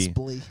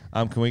 Aspie.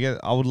 Aspie. Can we get?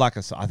 I would like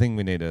a. I think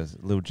we need a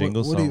little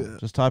jingle what do song.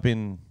 Just type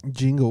in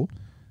Jingle.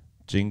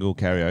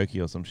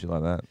 karaoke or some shit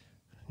like that.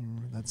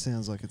 That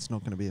sounds like it's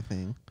not going to be a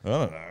thing. I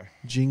don't know.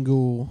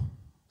 Jingle.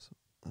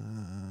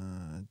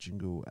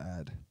 Jingle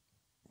ad.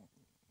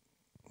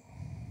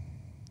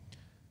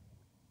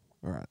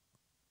 All right.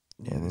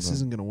 Yeah, this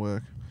isn't going to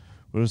work.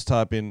 We'll just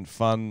type in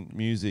fun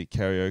music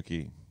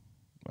karaoke,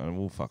 and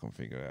we'll fucking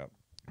figure it out.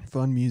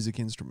 Fun music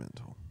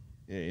instrumental.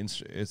 Yeah,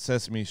 it's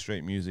Sesame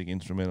Street music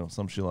instrumental,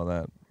 some shit like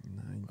that.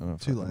 No,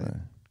 too late.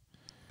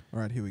 All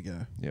right, here we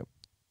go. Yep.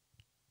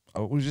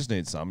 Oh, we just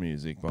need some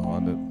music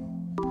behind it.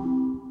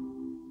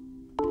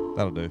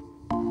 That'll do.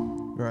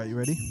 All right, you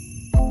ready?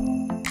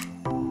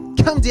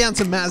 Come down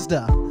to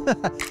Mazda.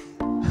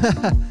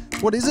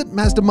 What is it?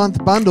 Mazda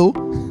month bundle.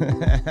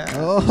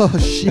 Oh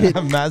shit!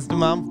 Mazda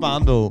month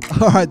bundle.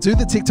 All right, do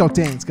the TikTok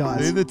dance, guys.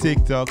 Do the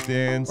TikTok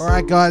dance. All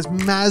right, guys,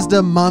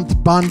 Mazda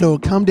month bundle.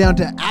 Come down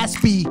to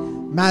Aspie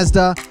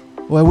Mazda,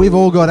 where we've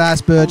all got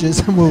Asperger's,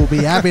 and we'll be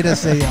happy to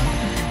see you.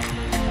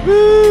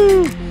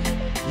 Woo!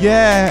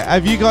 Yeah,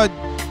 have you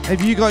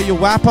got your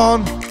WAP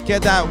on?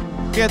 Get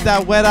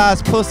that wet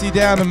ass pussy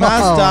down to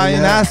Mazda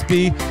in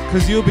Aspie,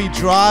 because you'll be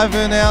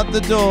driving out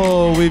the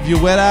door with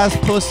your wet ass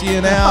pussy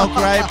and our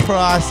great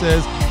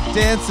prices.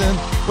 Dancing,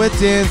 we're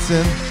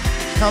dancing.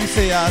 Come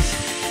see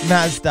us,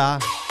 Mazda.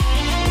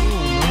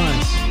 Oh,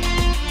 nice.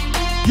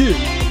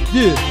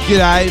 Yeah.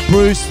 G'day,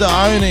 Bruce the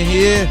owner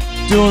here,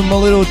 doing my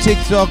little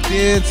TikTok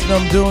dance, and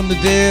I'm doing the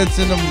dance,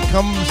 and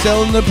I'm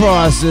selling the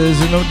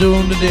prices, and I'm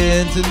doing the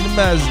dance, and the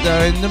Mazda,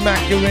 and the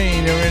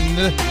Macarena, and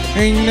the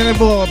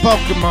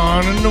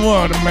Pokemon, and the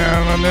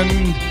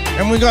watermelon,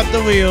 and we got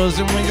the wheels,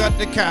 and we got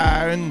the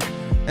car, and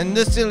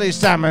the silly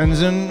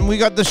salmons, and we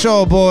got the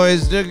shore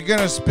boys. They're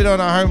gonna spit on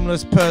a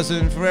homeless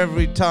person for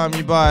every time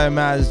you buy a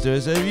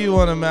Mazda. So if you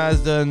want a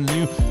Mazda and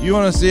you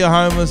want to see a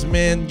homeless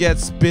man get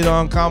spit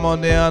on, come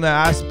on down to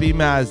Aspie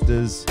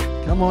Mazdas.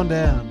 Come on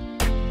down.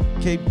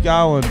 Keep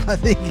going. I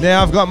think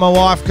Now I've got my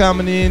wife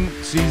coming in.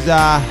 She's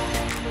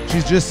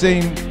just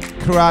seen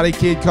Karate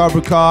Kid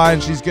Cobra Kai,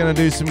 and she's gonna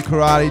do some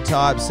karate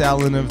type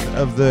selling of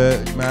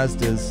the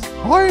Mazdas.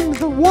 I'm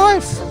the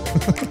wife.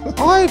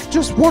 I've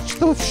just watched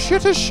the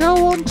shittest show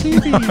on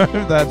TV.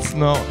 No, that's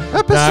not.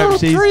 Episode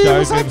 3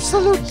 was joking.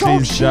 absolute dog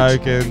She's shit.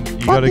 joking. You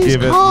But gotta these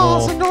give it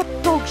cars more. are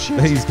not dog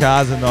shit. These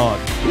cars are not.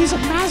 These are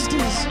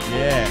Mazdas.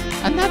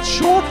 Yeah. And that's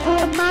short for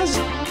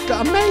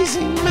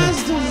amazing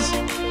Mazdas.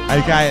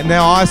 Okay,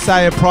 now I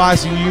say a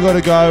price and you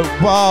gotta go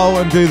whoa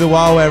and do the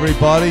whoa,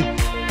 everybody.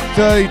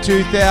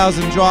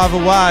 32,000 drive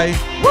away.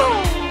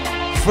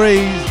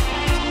 Free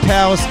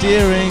power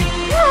steering.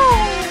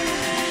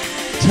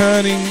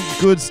 Turning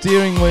good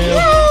steering wheel.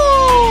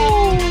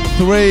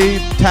 3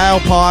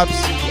 tailpipes.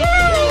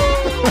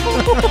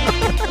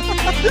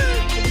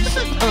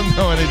 I don't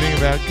know anything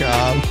about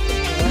cars.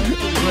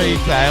 3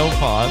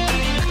 tailpipes.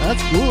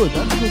 That's good.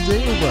 That's a good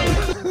deal,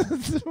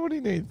 bro. What do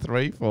you need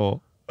 3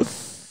 for?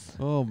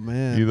 Oh,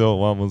 man. You thought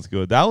one was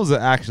good. That was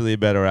actually a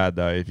better ad,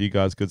 though, if you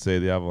guys could see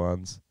the other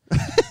ones.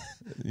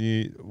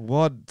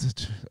 What?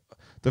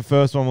 The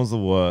first one was the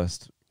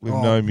worst, with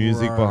no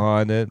music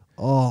behind it.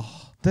 Oh.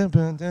 Dun,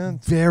 dun, dun.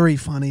 Very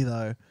funny,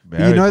 though. But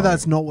Very you know funny.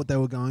 that's not what they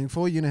were going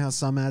for. You know how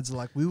some ads are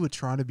like, we were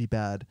trying to be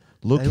bad.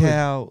 Look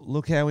how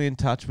in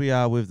touch we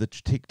are with the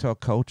TikTok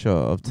culture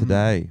of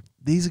today.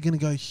 These are going to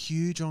go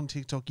huge on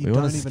TikTok. You We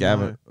don't want to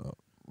even know.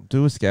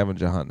 do a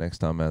scavenger hunt next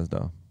time,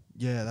 Mazda.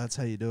 Yeah, that's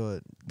how you do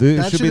it. It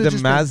That should be should've the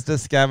just Mazda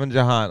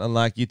scavenger hunt, and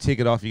like you tick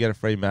it off, you get a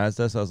free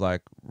Mazda. So I was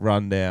like,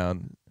 run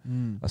down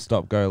a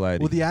stop go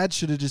lady. Well, the ad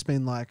should have just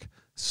been like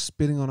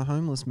spitting on a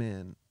homeless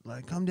man.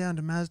 Like, come down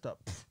to Mazda.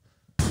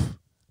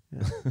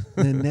 Yeah.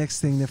 Then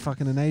next thing, they're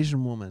fucking an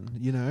Asian woman,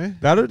 you know?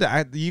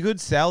 You could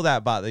sell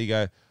that, but you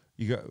go,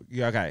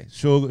 okay,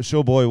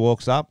 sure boy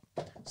walks up,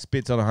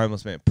 spits on a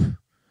homeless man,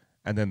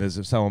 and then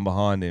there's someone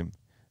behind him,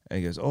 and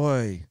he goes,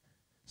 oi,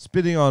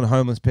 spitting on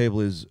homeless people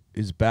is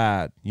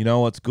bad. You know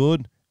what's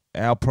good?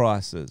 Our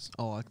prices.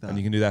 I like that. And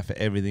you can do that for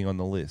everything on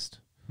the list.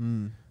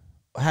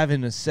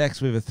 Having a sex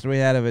with a 3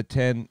 out of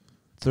 10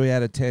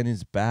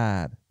 is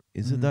bad.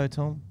 Is it though,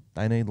 Tom?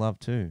 They need love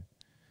too.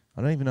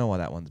 I don't even know why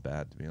that one's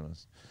bad, to be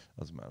honest.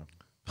 Doesn't matter.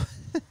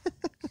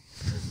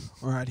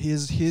 All right,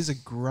 here's a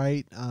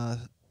great.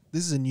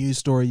 This is a news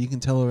story you can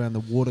tell around the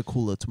water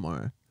cooler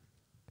tomorrow.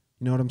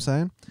 You know what I'm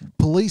saying?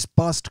 Police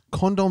bust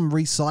condom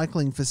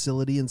recycling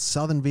facility in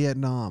southern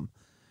Vietnam,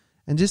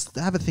 and just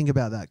have a think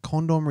about that.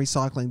 Condom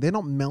recycling. They're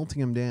not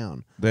melting them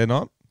down. They're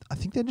not? I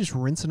think they're just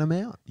rinsing them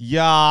out.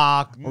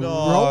 Yuck. No.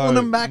 Rolling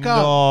them back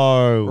up.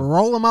 No.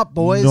 Roll them up,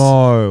 boys.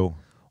 No.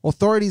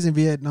 Authorities in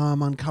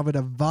Vietnam uncovered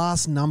a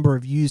vast number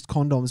of used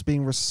condoms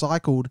being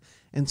recycled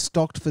and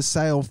stocked for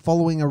sale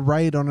following a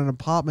raid on an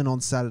apartment on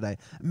Saturday.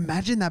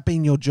 Imagine that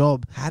being your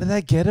job. How do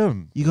they get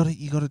them? You got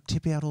to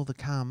tip out all the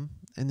cum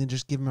and then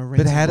just give them a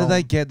rinse. But how do and they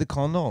roll. get the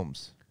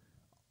condoms?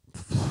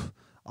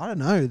 I don't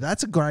know.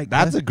 That's a great.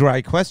 That's a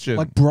great question.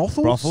 Like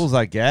brothels. Brothels,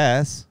 I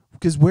guess.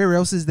 Because where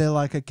else is there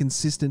like a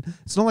consistent?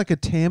 It's not like a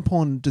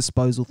tampon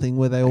disposal thing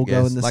where they all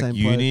go in the like same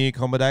uni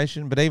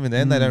accommodation, but even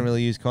then they don't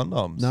really use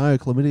condoms. No,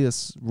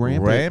 chlamydia's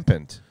rampant.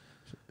 Rampant.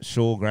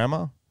 Shaw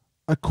Grammar.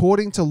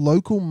 According to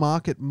local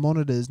market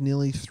monitors,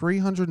 nearly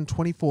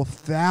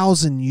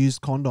 324,000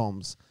 used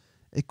condoms,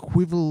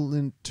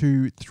 equivalent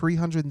to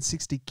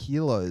 360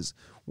 kilos,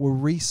 were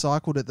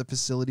recycled at the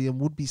facility and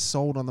would be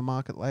sold on the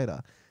market later.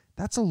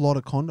 That's a lot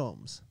of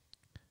condoms.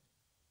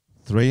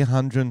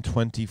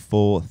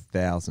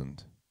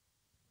 324,000.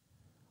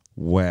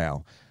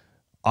 Wow.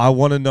 I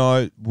want to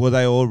know, were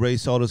they all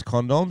resold as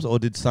condoms, or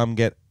did some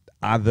get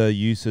other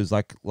uses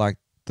like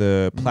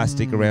the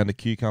plastic around a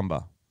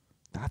cucumber?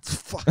 That's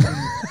fucking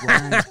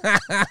grand.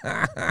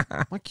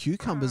 My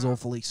cucumber's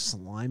awfully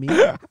slimy.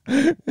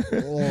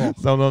 Oh.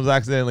 Sometimes I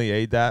accidentally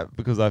eat that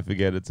because I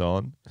forget it's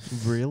on.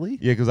 Really?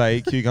 Yeah, because I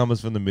eat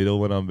cucumbers from the middle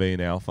when I'm being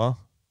alpha.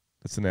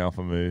 That's an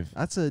alpha move.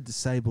 That's a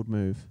disabled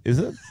move. Is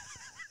it?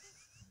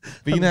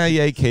 But you know how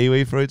you eat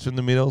kiwi fruits from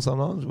the middle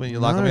sometimes? When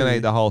you're like, I'm going to eat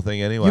the whole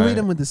thing anyway. You eat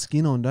them with the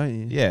skin on, don't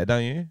you? Yeah,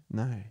 don't you?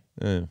 No.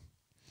 Yeah.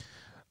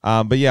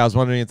 But yeah, I was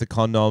wondering if the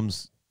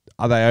condoms,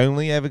 are they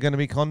only ever going to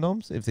be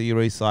condoms if you're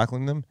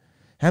recycling them?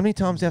 How many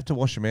times do you have to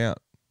wash them out?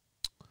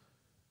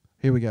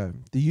 Here we go.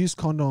 The used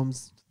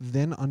condoms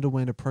then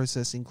underwent a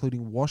process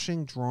including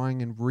washing,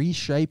 drying, and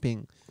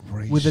reshaping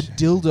with a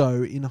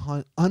dildo in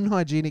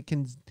unhygienic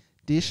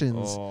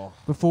conditions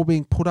before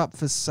being put up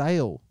for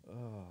sale.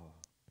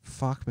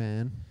 Fuck,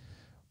 man.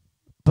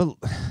 But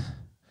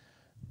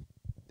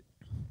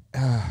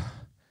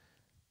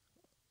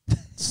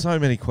so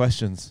many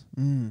questions.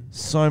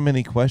 So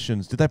many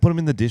questions. Did they put them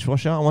in the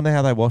dishwasher? I wonder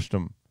how they washed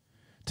them.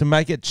 To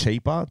make it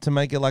cheaper, to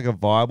make it like a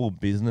viable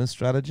business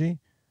strategy.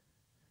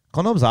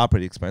 Condoms are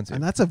pretty expensive.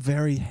 And that's a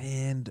very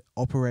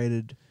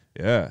hand-operated...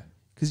 Yeah.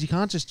 Because you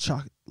can't just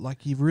chuck...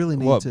 Like, you really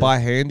need to... By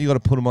hand, you got to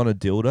put them on a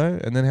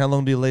dildo? And then how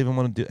long do you leave them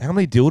on a dildo? How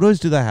many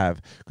dildos do they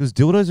have? Because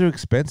dildos are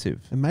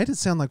expensive. It made it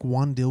sound like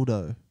one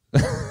dildo.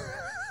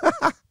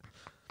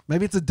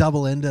 Maybe it's a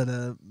double-ender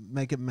to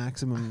make it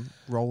maximum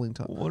rolling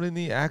time. What in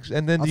the action?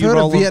 And then I've you heard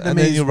roll of them, and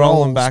then you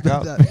roll them back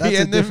up. that's a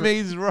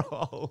Vietnamese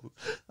roll.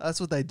 That's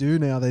what they do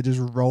now. They just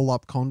roll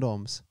up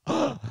condoms.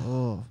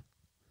 Oh.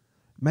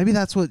 Maybe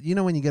that's what... You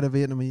know when you get a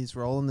Vietnamese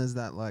roll and there's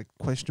that like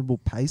questionable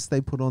paste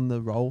they put on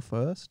the roll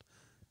first?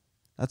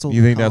 That's all.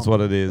 You think that's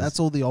what it is? That's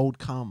all the old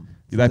cum.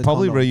 They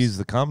probably condoms. reuse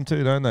the cum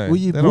too, don't they? Well,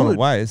 you They're not a would.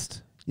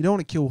 waste. You don't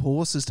want to kill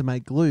horses to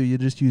make glue. You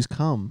just use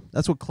cum.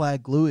 That's what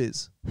clad glue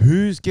is.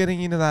 Who's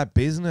getting into that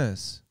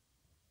business?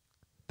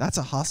 That's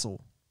a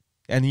hustle.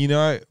 And you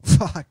know...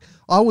 Fuck.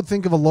 I would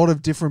think of a lot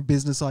of different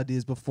business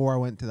ideas before I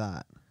went to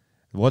that.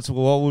 What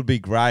would be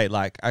great?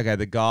 Like, okay,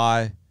 the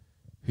guy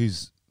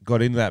who's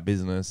got into that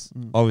business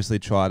obviously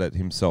tried it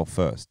himself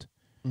first.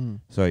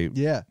 So he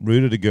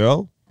rooted a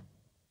girl,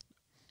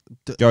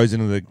 goes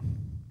into the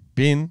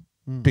bin,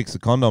 picks the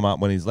condom up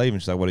when he's leaving.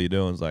 She's like, what are you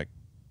doing? He's like,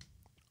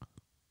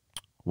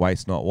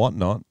 waste not, what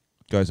not.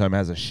 Goes home,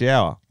 has a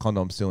shower,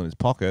 condom's still in his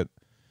pocket,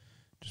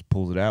 just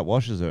pulls it out,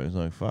 washes it. He's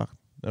like, fuck,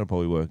 that'll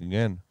probably work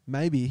again.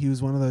 Maybe he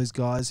was one of those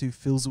guys who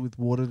fills it with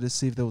water to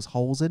see if there was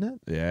holes in it.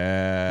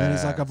 Yeah. And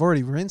he's like, I've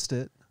already rinsed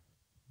it.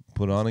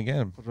 Put it on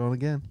again. Put it on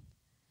again.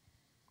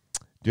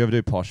 Do you ever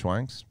do posh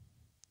wanks?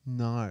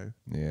 No.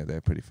 Yeah,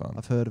 they're pretty fun.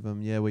 I've heard of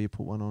them, yeah, where you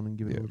put one on and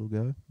give it a little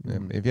go. Yeah.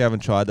 If you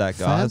haven't tried that,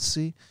 guys,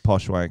 Fancy.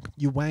 posh wank.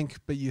 You wank,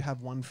 but you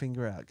have one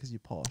finger out because you're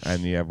posh.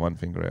 And you have one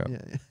finger out.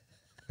 Yeah.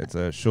 It's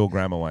a Shaw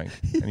Grammar wank.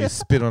 And you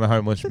spit on a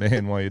homeless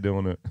man while you're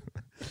doing it.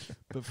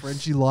 But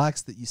Frenchy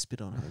likes that you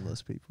spit on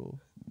homeless people.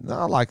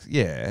 No, like,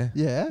 yeah.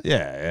 Yeah?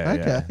 Yeah.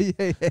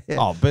 Okay. Yeah.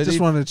 Oh, but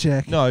just wanted to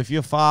check. No, if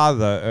your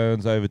father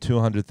earns over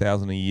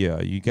 200,000 a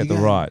year, you get the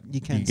right.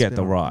 You can get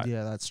the right.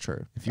 Yeah, that's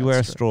true. If you wear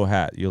a straw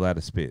hat, you're allowed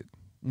to spit.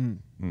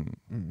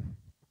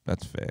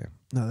 That's fair.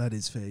 No, that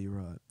is fair. You're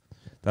right.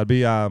 That'd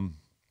be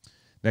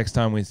next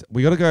time we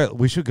gotta go.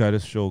 We should go to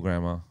Shaw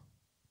Grammar.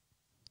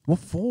 What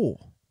for?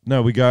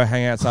 No, we go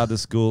hang outside the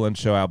school and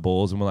show our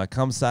balls, and we're like,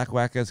 come sack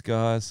whack us,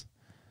 guys.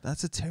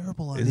 That's a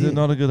terrible idea. Is it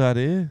not a good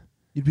idea?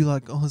 You'd be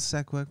like, oh,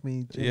 sack whack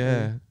me. Gently.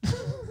 Yeah.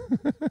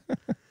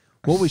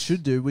 What we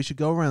should do, we should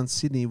go around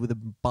Sydney with a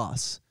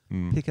bus,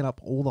 picking up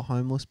all the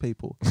homeless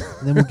people,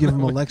 and then we'll give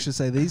them a lecture.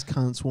 Say these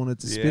cunts wanted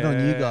to spit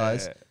on you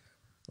guys.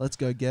 Let's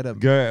go get them.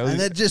 And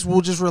then we'll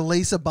just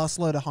release a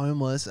busload of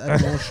homeless at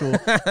North Shore.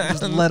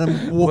 Just let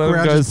them walk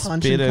around just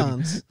punching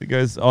cunts. It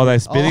goes, are they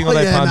spitting or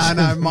they punching?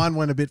 No, mine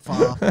went a bit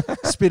far.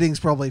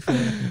 Spitting's probably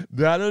fair.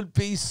 That would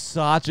be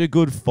such a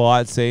good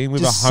fight scene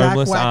with just a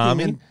homeless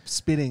army. And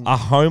spitting. A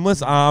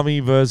homeless army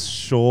versus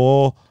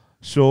Shaw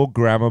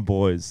Grammar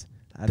boys.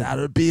 That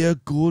would be a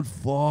good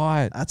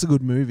fight. That's a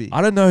good movie.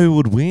 I don't know who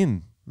would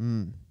win.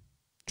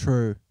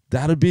 True.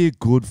 That would be a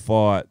good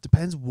fight.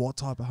 Depends what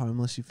type of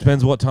homeless you find.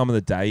 Depends what time of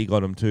the day you got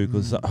them too,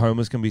 because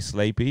homeless can be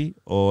sleepy,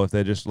 or if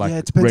they're just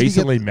like depends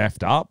recently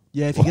meffed up.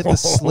 Yeah, if you get the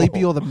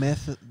sleepy or the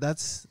meth,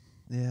 that's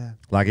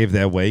Like if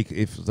they're weak,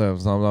 if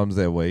sometimes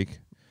they're weak,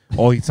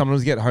 or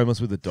sometimes you get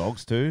homeless with the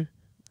dogs too.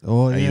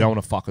 Oh, and you don't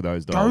want to fuck with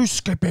those dogs. Go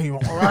Skippy.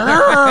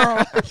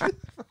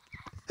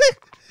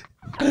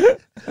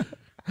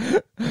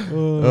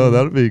 Oh,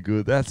 that'll be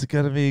good. That's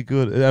gonna be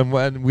good.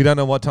 And we don't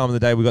know what time of the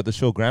day we got the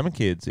short grammar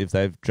kids. If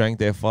they've drank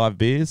their 5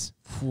 beers,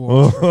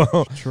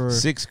 True.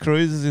 6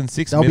 cruises in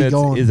 6 They'll be minutes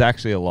gone. is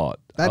actually a lot.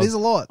 That is a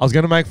lot. I was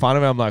gonna make fun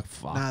of it. I'm like,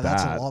 fuck Nah, that.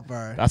 that's a lot,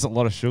 bro. That's a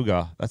lot of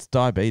sugar. That's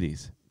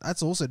diabetes.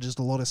 That's also just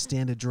a lot of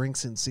standard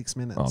drinks in 6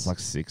 minutes. Oh, it's like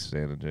 6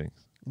 standard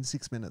drinks. In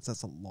 6 minutes,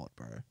 that's a lot,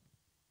 bro.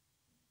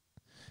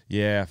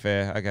 Yeah,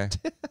 fair. Okay.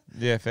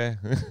 Yeah, fair.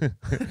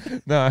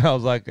 No, I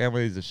was like, how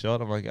many is a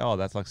shot? I'm like, oh,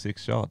 that's like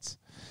 6 shots.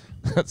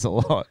 That's a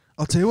lot.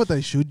 I'll tell you what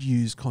they should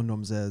use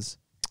condoms as.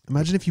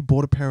 Imagine if you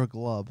bought a pair of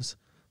gloves,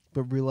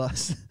 but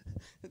realized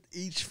that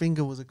each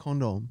finger was a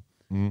condom,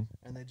 and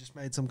they just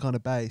made some kind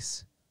of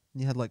base,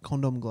 and you had like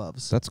condom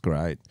gloves. That's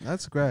great.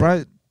 That's great.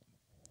 Bro,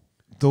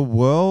 the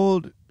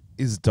world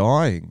is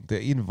dying. The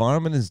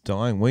environment is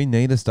dying. We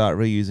need to start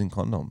reusing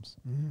condoms.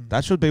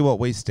 That should be what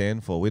we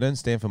stand for. We don't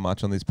stand for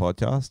much on this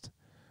podcast.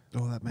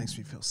 Oh, that makes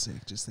me feel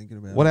sick just thinking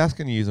about What it. else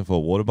can you use them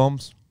for? Water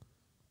bombs?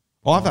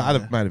 Oh, I've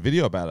yeah. made a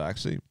video about it,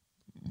 actually.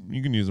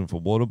 You can use them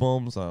for water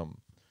bombs,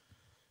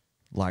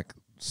 like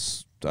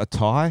a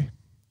tie,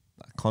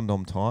 a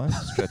condom tie,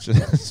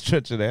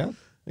 stretch it out.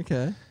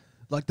 Okay.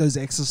 Like those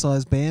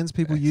exercise bands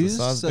people use,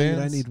 Exercise so you don't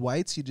bands. need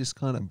weights, you just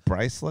kind of...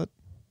 Bracelet,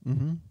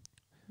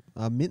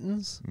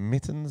 mittens.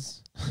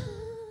 mittens.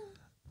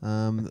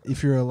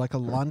 If you're like a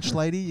lunch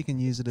lady, you can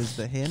use it as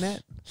the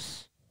hairnet.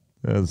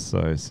 That's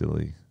so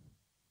silly.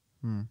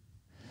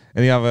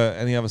 Any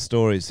other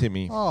stories? Hit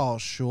me. Oh,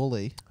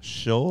 surely.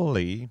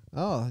 Surely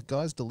Oh,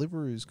 guys,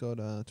 Deliveroo's got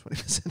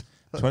 20%.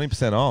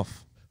 20%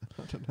 off.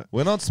 I don't know.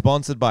 We're not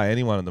sponsored by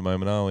anyone at the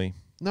moment, are we?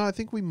 No, I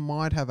think we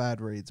might have ad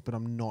reads, but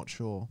I'm not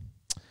sure.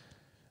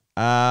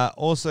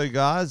 Also,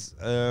 guys,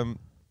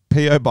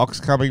 PO box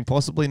coming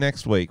possibly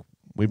next week.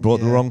 We brought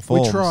the Yeah. wrong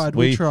forms.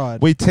 We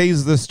tried. We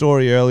teased the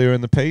story earlier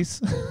in the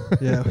piece.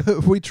 Yeah,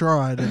 we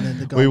tried, and then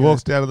the guy We goes,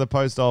 walked out of the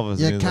post office.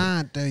 and You he was like,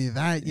 can't do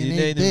that. You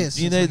need this.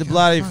 You It's need like, the oh,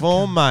 bloody fuck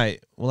form, him.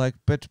 mate. We're like,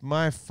 but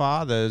my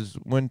father's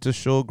went to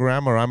Shaw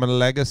Grammar. I'm a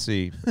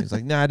legacy. He's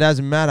like, no, it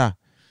doesn't matter.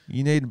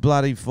 You need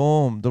bloody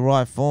form, the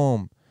right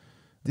form.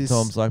 This-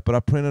 Tom's like, but I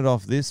printed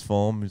off this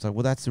form. He's like,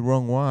 well, that's the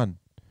wrong one.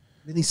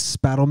 Then he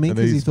spat on me And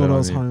because he he spat thought I on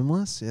was you.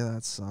 homeless. Yeah,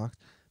 that sucked.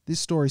 This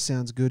story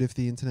sounds good if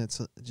the internet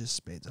just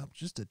speeds up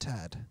just a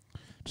tad.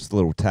 Just a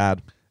little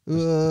tad.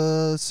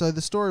 So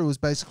the story was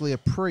basically a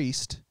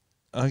priest.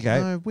 Okay.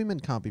 No, women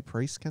can't be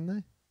priests, can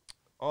they?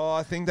 Oh,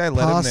 I think they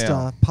let him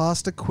now.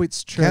 Pastor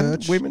quits Can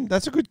church. women?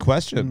 That's a good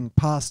question.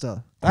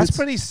 Pastor. That's quits-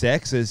 pretty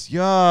sexist.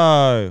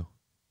 Yo.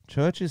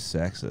 Church is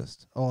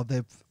sexist. Oh,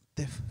 they've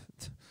there's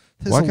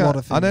Why a lot can't-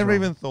 of things. I never wrong.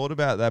 even thought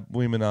about that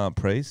women aren't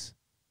priests.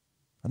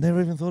 I never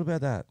even thought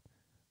about that.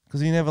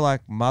 Because you never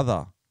like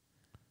mother.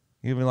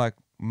 You even like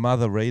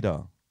mother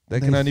reader. They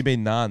can only be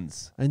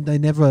nuns. And they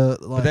never like.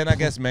 But then I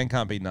guess men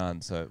can't be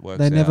nuns, so it works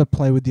they out. never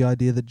play with the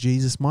idea that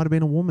Jesus might have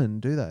been a woman,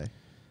 do they?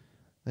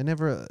 They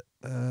never.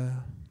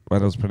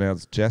 When it was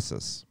pronounced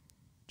Jesus.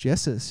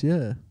 Jesus,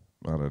 yeah.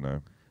 I don't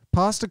know.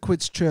 Pastor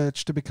quits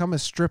church to become a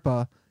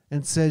stripper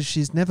and says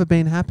she's never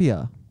been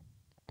happier.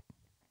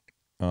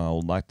 I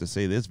would like to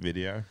see this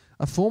video.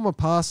 A former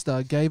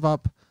pastor gave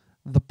up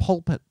the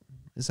pulpit.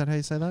 Is that how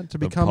you say that? To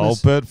The become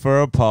pulpit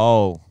for a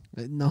pole.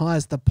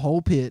 nice, the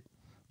pulpit.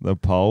 The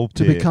pulpit.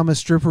 To become a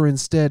stripper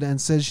instead and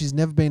says she's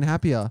never been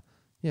happier.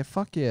 Yeah,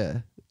 fuck yeah.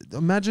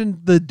 Imagine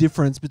the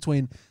difference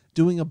between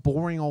doing a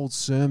boring old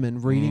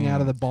sermon, reading out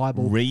of the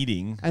Bible,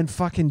 reading. and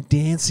fucking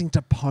dancing to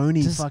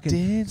Pony, Just fucking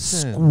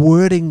dancing.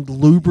 squirting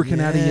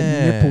lubricant out of your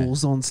Yeah.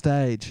 nipples on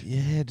stage.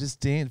 Yeah,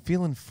 just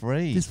feeling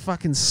free. Just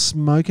fucking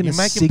smoking You're a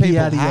making ciggy people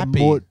out of happy.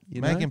 your mutt.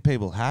 You know? Making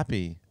people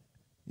happy.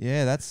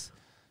 Yeah, that's...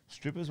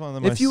 Strippers one of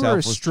the most If you were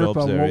a selfless stripper,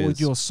 jobs there what would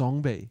is. your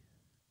song be?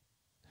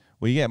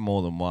 Well, you get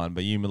more than one,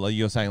 but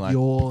you're saying like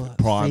Your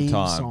prime theme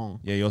time. song.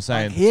 Yeah, you're Like,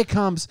 saying here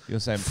comes you're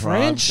saying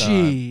prime time.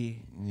 Frenchy.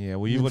 Yeah,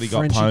 well, you've And already got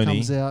Frenchy Pony.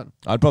 comes out.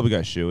 I'd probably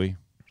go Shuey.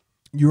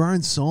 Your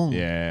own song.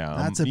 Yeah,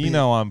 That's a you bit-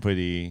 know I'm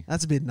pretty.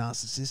 That's a bit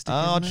narcissistic.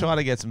 I'll isn't it? try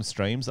to get some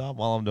streams up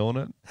while I'm doing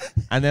it,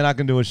 and then I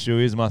can do a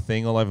Shuey as my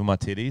thing all over my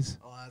titties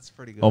Oh, that's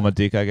pretty good. or my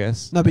dick, I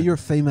guess. No, but you're a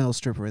female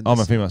stripper in this. I'm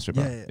a female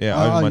stripper. Yeah,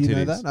 Yeah, over oh, my you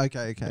titties. know that?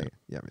 Okay.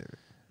 Yeah.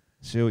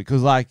 Shuey,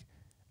 because like,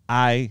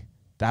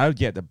 that would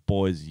get the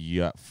boys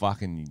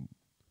fucking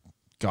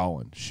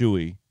going.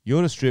 Shuey, you're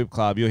at a strip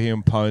club. You're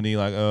hearing Pony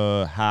like,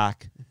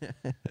 hack.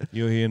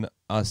 You're hearing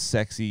a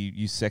sexy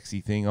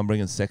thing. I'm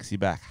bringing sexy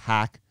back.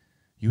 Hack.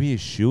 You hear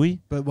Shuey?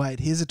 But wait,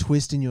 here's a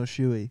twist in your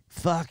shoey.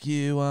 Fuck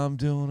you, I'm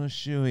doing a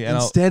Shuey. And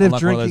Instead I'm of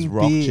like one of those drinking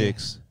rock beer,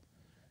 chicks.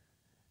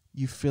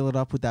 You fill it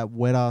up with that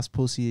wet ass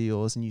pussy of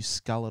yours and you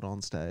scull it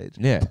on stage.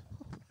 Yeah.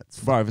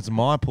 Bro, if it's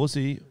my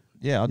pussy,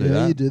 yeah, I'll do Yeah,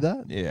 that. you do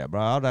that? Yeah,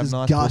 bro, I'd have Just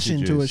nice gush pussy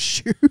into a juice.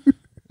 shoe.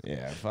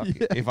 Yeah, fuck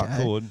Yeah, if I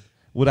okay. could.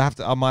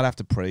 I might have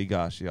to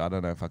pre-gush. Yeah, I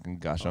don't know if I can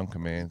gush on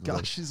command.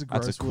 Gush is a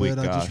That's gross quick word.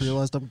 I just gush.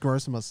 realised I'm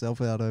grossing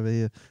myself out over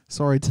here.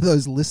 Sorry to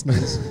those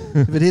listeners.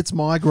 If it hits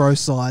my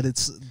gross side,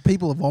 it's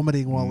people are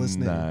vomiting while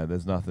listening. No,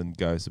 there's nothing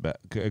gross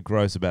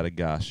about a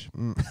gush.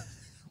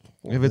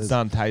 If it's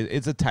done,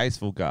 it's a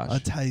tasteful gush. A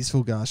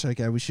tasteful gush.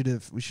 Okay, we should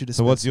have.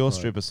 So what's your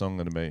stripper song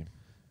going to be?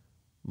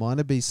 Mine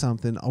would be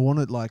something. I want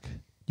it like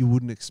you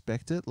wouldn't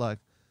expect it, like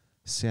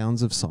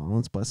Sounds of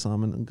Silence by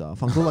Simon and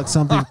Garfunkel, like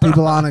something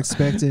people aren't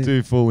expecting.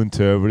 Do full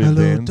interpretive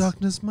Hello, dance.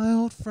 darkness, my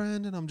old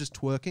friend, and I'm just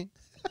twerking.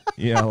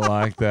 Yeah, I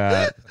like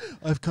that.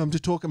 I've come to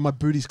talk, and my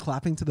booty's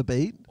clapping to the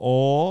beat.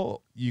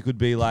 Or you could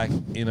be like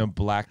in a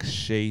black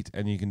sheet,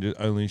 and you can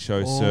only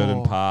show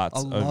certain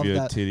parts of your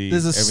titties.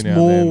 There's a every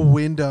small now and then.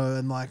 window,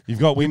 and like You've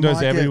got windows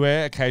might get-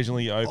 everywhere.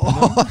 Occasionally you open them.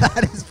 Oh,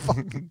 that is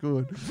fucking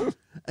good.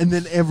 And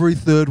then every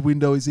third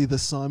window is either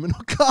Simon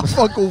or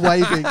Garfunkel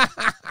waving.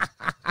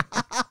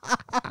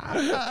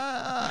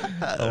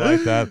 I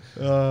like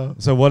that.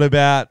 So what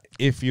about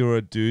if you're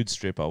a dude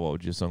stripper? What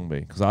would your song be?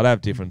 Because I'd have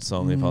a different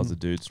song if I was a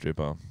dude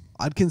stripper.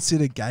 I'd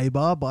consider Gay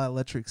Bar by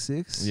Electric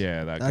Six.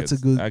 Yeah, That's gets, a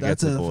good- That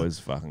that's gets the a- boys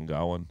fucking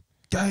going.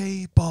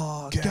 Gay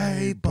bar,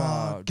 gay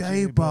bar,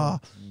 gay bar.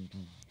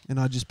 And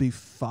I'd just be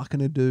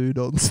fucking a dude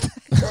on stage.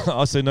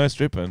 Oh, so no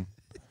stripping.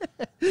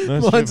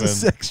 No Mine's a stripping.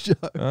 sex show.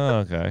 Oh,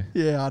 okay.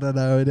 Yeah, I don't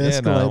know. It Yeah,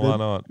 escalated. no, why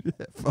not? Yeah,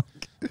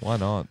 fuck. Why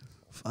not?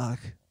 Fuck.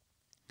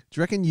 Do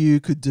you reckon you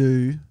could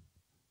do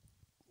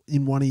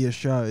in one of your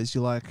shows,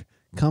 you're like,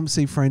 come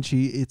see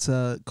Frenchy, it's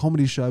a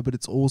comedy show, but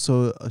it's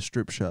also a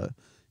strip show.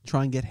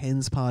 Try and get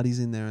hens parties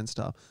in there and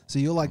stuff. So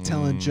you're like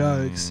telling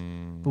jokes,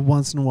 but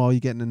once in a while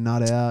you're getting a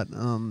nut out.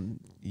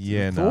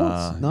 Yeah,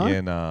 thoughts? nah. No?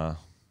 Yeah, nah.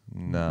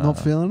 Nah. Not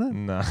feeling it?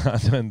 Nah, I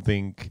don't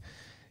think.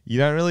 You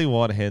don't really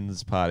want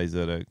hens parties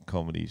at a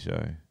comedy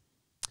show.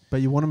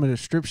 But you want them at a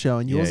strip show,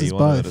 and yours yeah, is you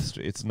want them both.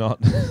 at it's not.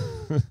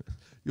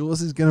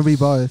 Yours is going to be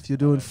both. You're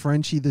doing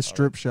Frenchy the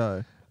strip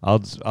show.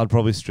 I'd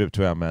probably strip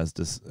to our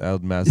Mazda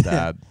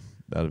ad.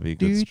 That'd be a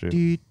good strip.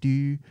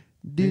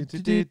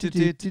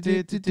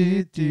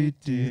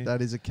 That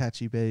is a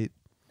catchy beat.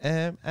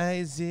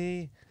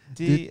 MAZDA.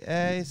 Did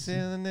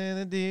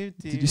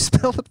you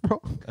spell it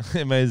wrong?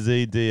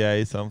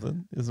 MAZDA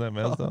something. Isn't that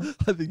Mazda?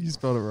 I think you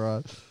spelled it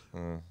right.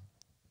 Uh,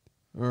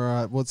 All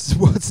right,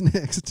 what's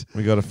next?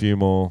 we got a few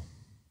more.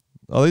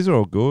 Oh, these are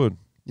all good.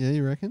 Yeah,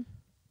 you reckon?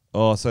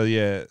 Oh, so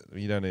yeah,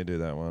 you don't need to do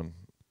that one.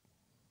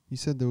 You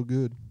said they were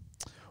good.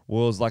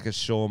 Well, it was like a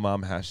Shaw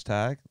Mum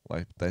hashtag.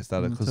 Like they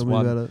started because Tell me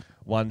about it.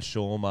 one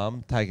Shaw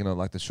Mum taking on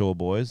like the Shaw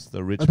boys,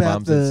 the rich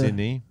About mums in the-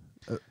 Sydney.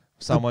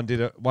 Someone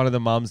one of the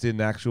mums did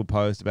an actual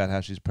post about how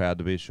she's proud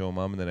to be a Shaw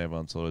Mum, and then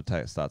everyone sort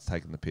of starts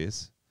taking the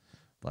piss.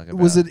 Like,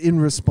 Was it in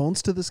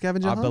response to the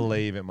scavenger I hunt?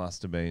 believe it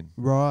must have been.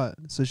 Right.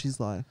 So she's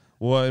like,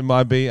 Well, it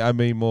might be. I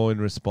mean, more in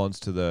response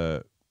to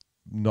the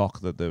knock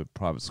that the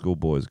private school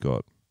boys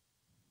got.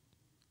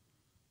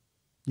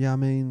 yeah, I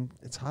mean,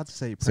 it's hard to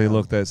say. You're See, proud.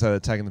 look, they're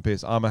taking the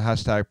piss. I'm a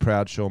hashtag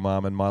proud Shaw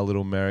Mum, and my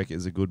little Merrick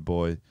is a good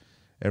boy.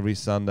 Every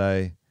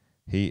Sunday,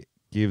 he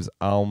gives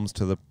alms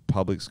to the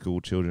public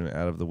school children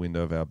out of the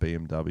window of our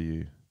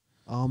BMW.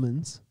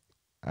 Almonds.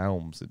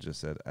 Alms, it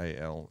just said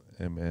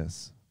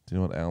ALMS. Do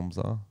you know what alms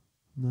are?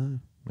 No.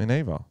 Me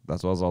neither.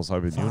 That's what I was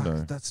hoping you Fuck,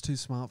 know. that's too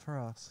smart for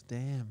us.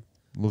 Damn.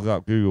 Look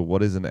up Google.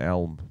 What is an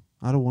alm?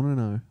 I don't want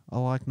to know. I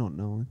like not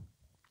knowing.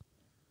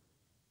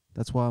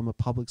 That's why I'm a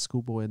public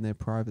school boy in their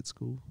private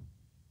school.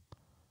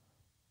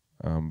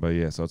 But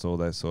yeah, so it's all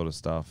that sort of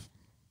stuff.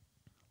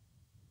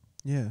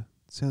 Yeah.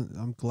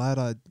 I'm glad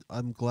I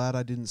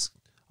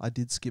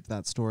did skip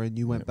that story and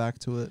you went back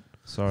to it.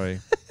 Sorry.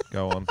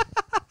 Go on.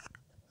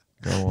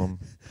 Go on.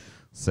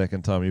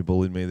 Second time you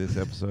bullied me this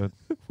episode.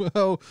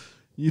 Well,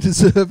 you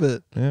deserve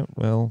it. Yeah,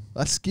 well.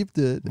 I skipped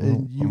it well,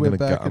 and you I'm went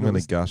gonna back. I'm going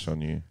to gush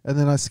on you. And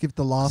then I skipped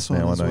the last one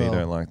Now I as know well. you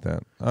don't like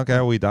that. Okay,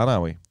 are we done,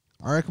 are we?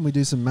 I reckon we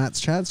do some Matt's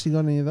chats. You got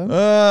any of them?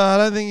 I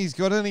don't think he's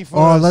got any for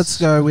Oh, us.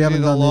 let's go. We haven't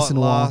did done lot this in a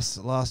while.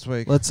 last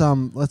week.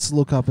 Let's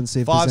look up and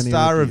see if there's any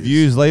 5-star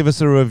reviews. Leave us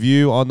a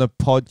review on the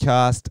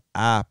podcast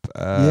app.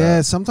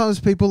 yeah, sometimes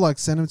people like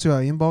send them to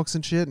our inbox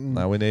and shit, and,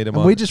 No, we need them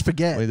and on. we just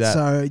forget. with that.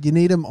 So you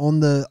need them on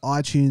the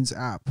iTunes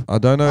app. I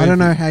don't know. I don't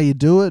know how you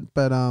do it,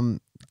 but do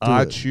it.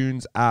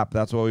 iTunes app.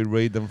 That's where we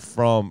read them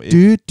from.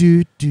 Do.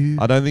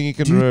 I don't think you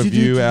can Do, do,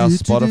 review do, our do,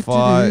 do, do,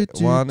 Spotify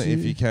do, one do.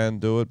 if you can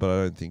do it, but I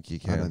don't think you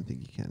I can. don't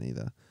think you can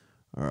either.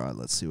 All right,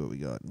 let's see what we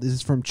got. This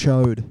is from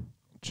Chode,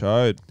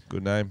 Chode,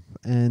 good name.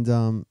 and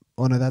oh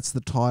no, that's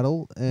the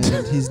title, and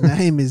his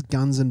name is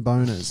Guns and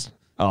Boners.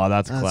 Oh,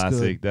 that's That's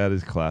classic. That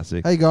is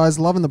classic. Hey guys,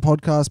 loving the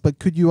podcast, but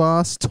could you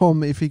ask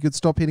Tom if he could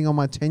stop hitting on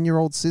my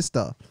 10-year-old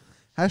sister?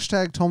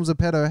 Hashtag Tom's a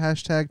pedo.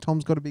 Hashtag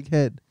Tom's got a big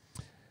head.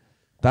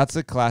 That's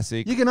a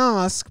classic. You can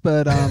ask,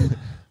 but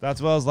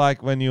That's what I was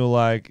like when you were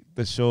like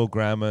the Shaw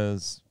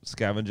Grammar's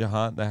scavenger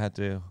hunt. They had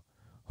to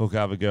hook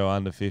up a girl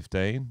under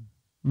 15.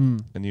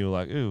 And you were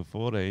like, ooh,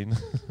 14.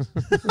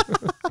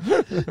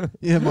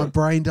 yeah, my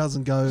brain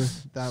doesn't go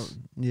that.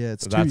 Yeah,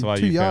 it's So that's why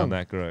too you young. found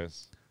that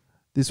gross.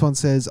 This one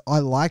says, I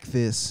like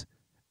this,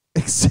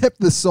 except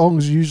the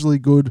song's usually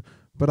good,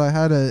 but I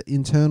had an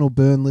internal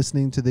burn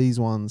listening to these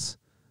ones.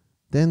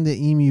 Then the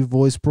emu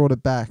voice brought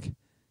it back.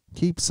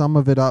 Keep some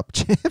of it up,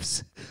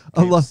 chaps.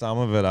 Keep some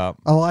of it up.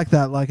 I like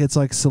that. Like, it's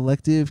like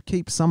selective.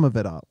 Keep some of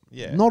it up.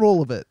 Yeah. Not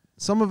all of it.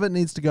 Some of it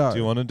needs to go. Do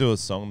you want to do a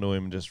song to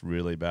him just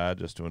really bad,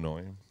 just to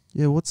annoy him?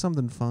 Yeah, what's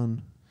something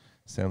fun?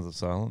 Sounds of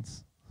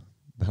silence.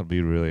 That'll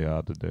be really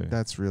hard to do.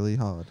 That's really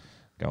hard.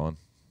 Go on.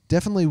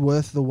 Definitely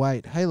worth the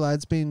wait. Hey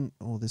lads,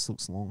 this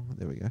looks long.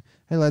 There we go.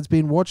 Hey lads,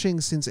 been watching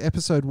since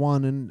episode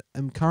 1 and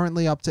am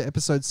currently up to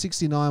episode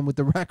 69 with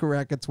the Raka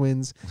Raka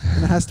twins,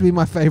 and it has to be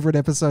my favorite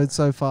episode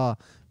so far.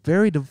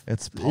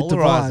 It's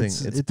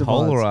polarizing. It's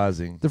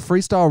polarizing. The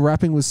freestyle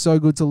rapping was so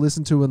good to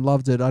listen to and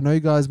loved it. I know you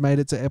guys made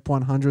it to Ep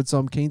 100, so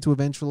I'm keen to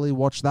eventually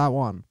watch that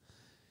one.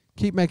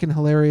 Keep making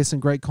hilarious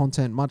and great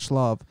content. Much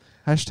love.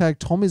 Hashtag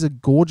Tom is a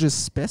gorgeous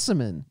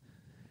specimen.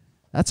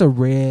 That's a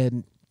rare,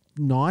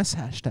 nice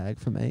hashtag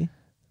for me.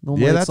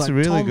 Normally yeah, it's that's like,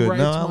 really Tom good.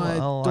 raped No, my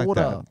I like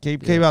daughter.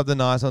 that. Keep up the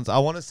nice ones. I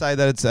want to say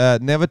that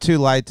it's never too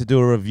late to do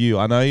a review.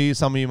 I know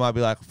some of you might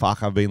be like,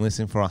 fuck, I've been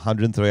listening for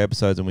 103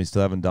 episodes and we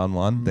still haven't done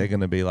one. They're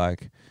going to be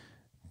like,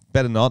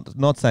 better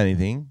not say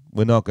anything.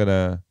 We're not going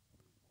to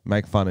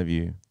make fun of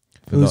you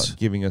for not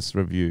giving us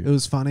review. It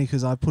was funny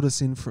because I put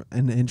us in for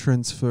an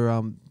entrance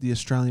for the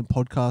Australian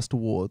Podcast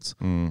Awards.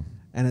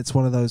 And it's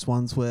one of those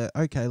ones where,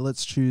 okay,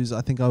 let's choose.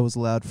 I think I was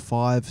allowed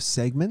 5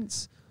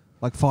 segments,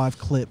 like 5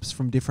 clips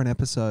from different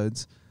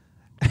episodes.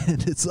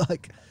 And it's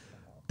like,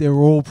 they're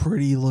all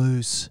pretty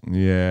loose.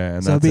 Yeah.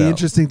 And so it'd be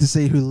interesting to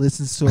see who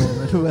listens to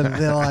them and whether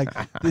they're like,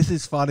 this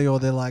is funny, or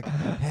they're like,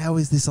 how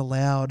is this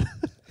allowed?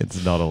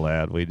 It's not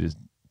allowed. We just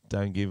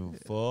don't give a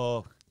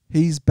fuck.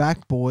 He's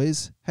back,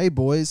 boys. Hey,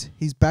 boys.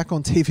 He's back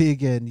on TV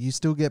again. You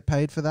still get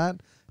paid for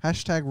that?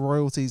 Hashtag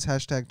royalties.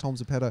 Hashtag Tom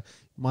Zappetto.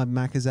 My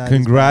Macca's ad.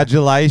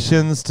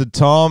 Congratulations to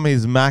Tom.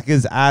 His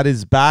Macca's ad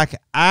is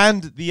back.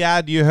 And the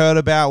ad you heard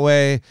about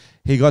where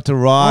he got to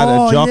ride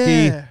a jockey.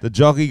 Yeah. The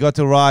jockey got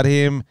to ride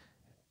him.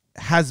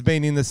 Has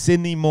been in the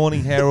Sydney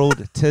Morning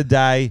Herald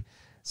today.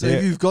 So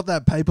if you've got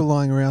that paper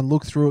lying around,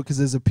 look through it because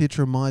there's a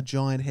picture of my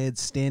giant head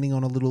standing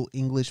on a little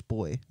English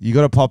boy. You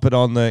got to pop it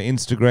on the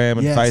Instagram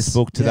and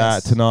Facebook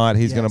that tonight.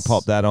 He's going to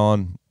pop that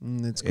on.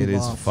 It's good. It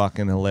is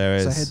fucking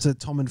hilarious. So head to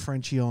Tom and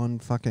Frenchy on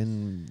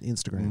fucking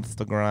Instagram.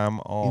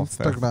 Instagram or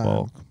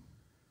Facebook.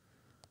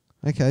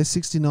 Okay,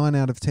 69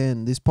 out of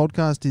 10. This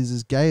podcast is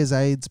as gay as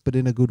AIDS, but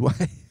in a good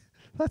way.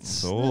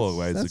 That's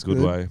always a good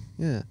way.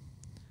 Yeah.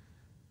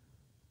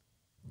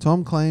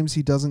 Tom claims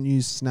he doesn't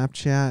use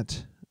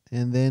Snapchat.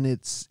 And then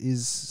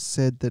is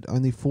said that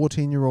only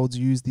 14-year-olds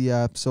use the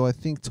app. So I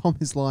think Tom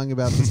is lying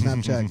about the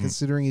Snapchat,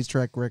 considering his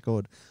track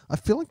record. I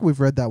feel like we've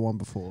read that one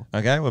before.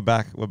 Okay, we're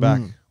back. We're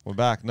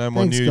back. No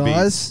more newbies.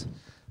 Guys.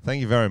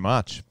 Thank you very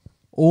much.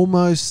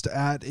 Almost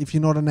at, if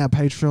you're not on our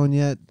Patreon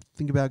yet,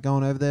 think about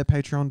going over there,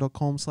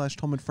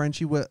 patreon.com/Tom and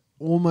Frenchy. We're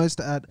almost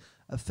at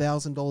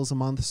 $1,000 a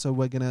month, so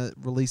we're going to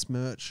release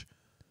merch.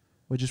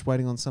 We're just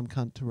waiting on some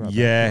cunt to rub.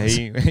 Yeah,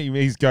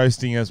 he's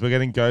ghosting us. We're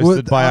getting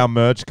ghosted by our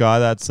merch guy.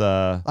 That's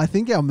I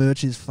think our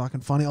merch is fucking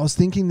funny. I was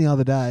thinking the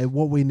other day,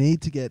 what we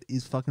need to get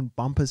is fucking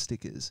bumper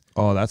stickers.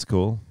 Oh, that's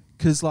cool.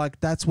 Because like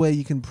that's where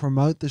you can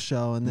promote the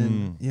show, and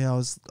then I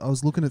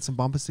was looking at some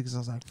bumper stickers. I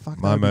was like, fuck.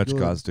 My merch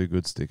guys do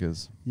good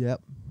stickers.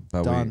 Yep.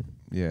 But done.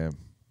 Maybe.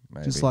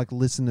 Just like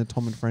listen to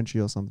Tom and Frenchy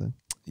or something.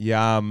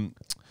 Yeah.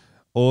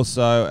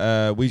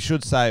 Also, we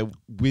should say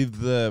with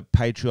the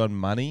Patreon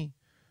money,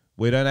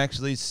 we don't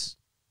actually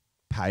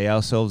pay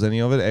ourselves any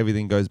of it.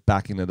 Everything goes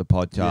back into the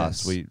podcast.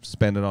 Yes. We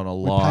spend it on a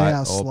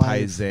light or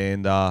pay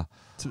Xander.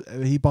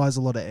 He buys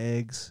a lot of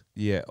eggs.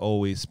 Yeah, or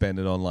we spend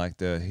it on like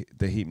the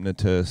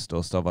hypnotist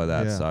or stuff like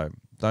that. Yeah. So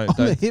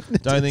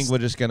don't think we're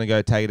just gonna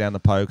go take it down the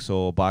pokes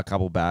or buy a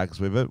couple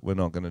bags with it. We're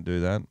not gonna do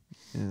that.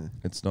 Yeah,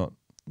 it's not.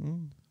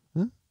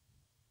 Huh?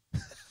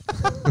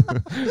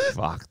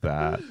 Fuck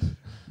that.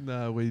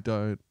 No, we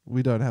don't.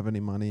 We don't have any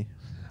money.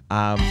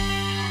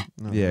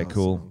 Yeah,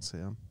 cool.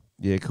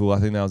 Yeah, cool. I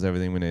think that was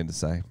everything we needed to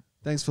say.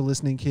 Thanks for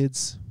listening,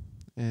 kids,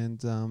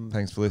 and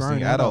thanks for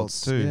listening,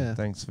 adults too. Yeah.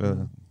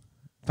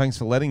 Thanks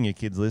for letting your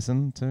kids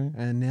listen too.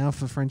 And now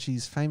for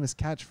Frenchy's famous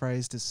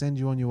catchphrase to send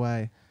you on your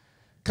way.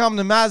 Come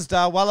to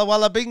Mazda, walla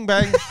walla bing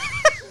bang.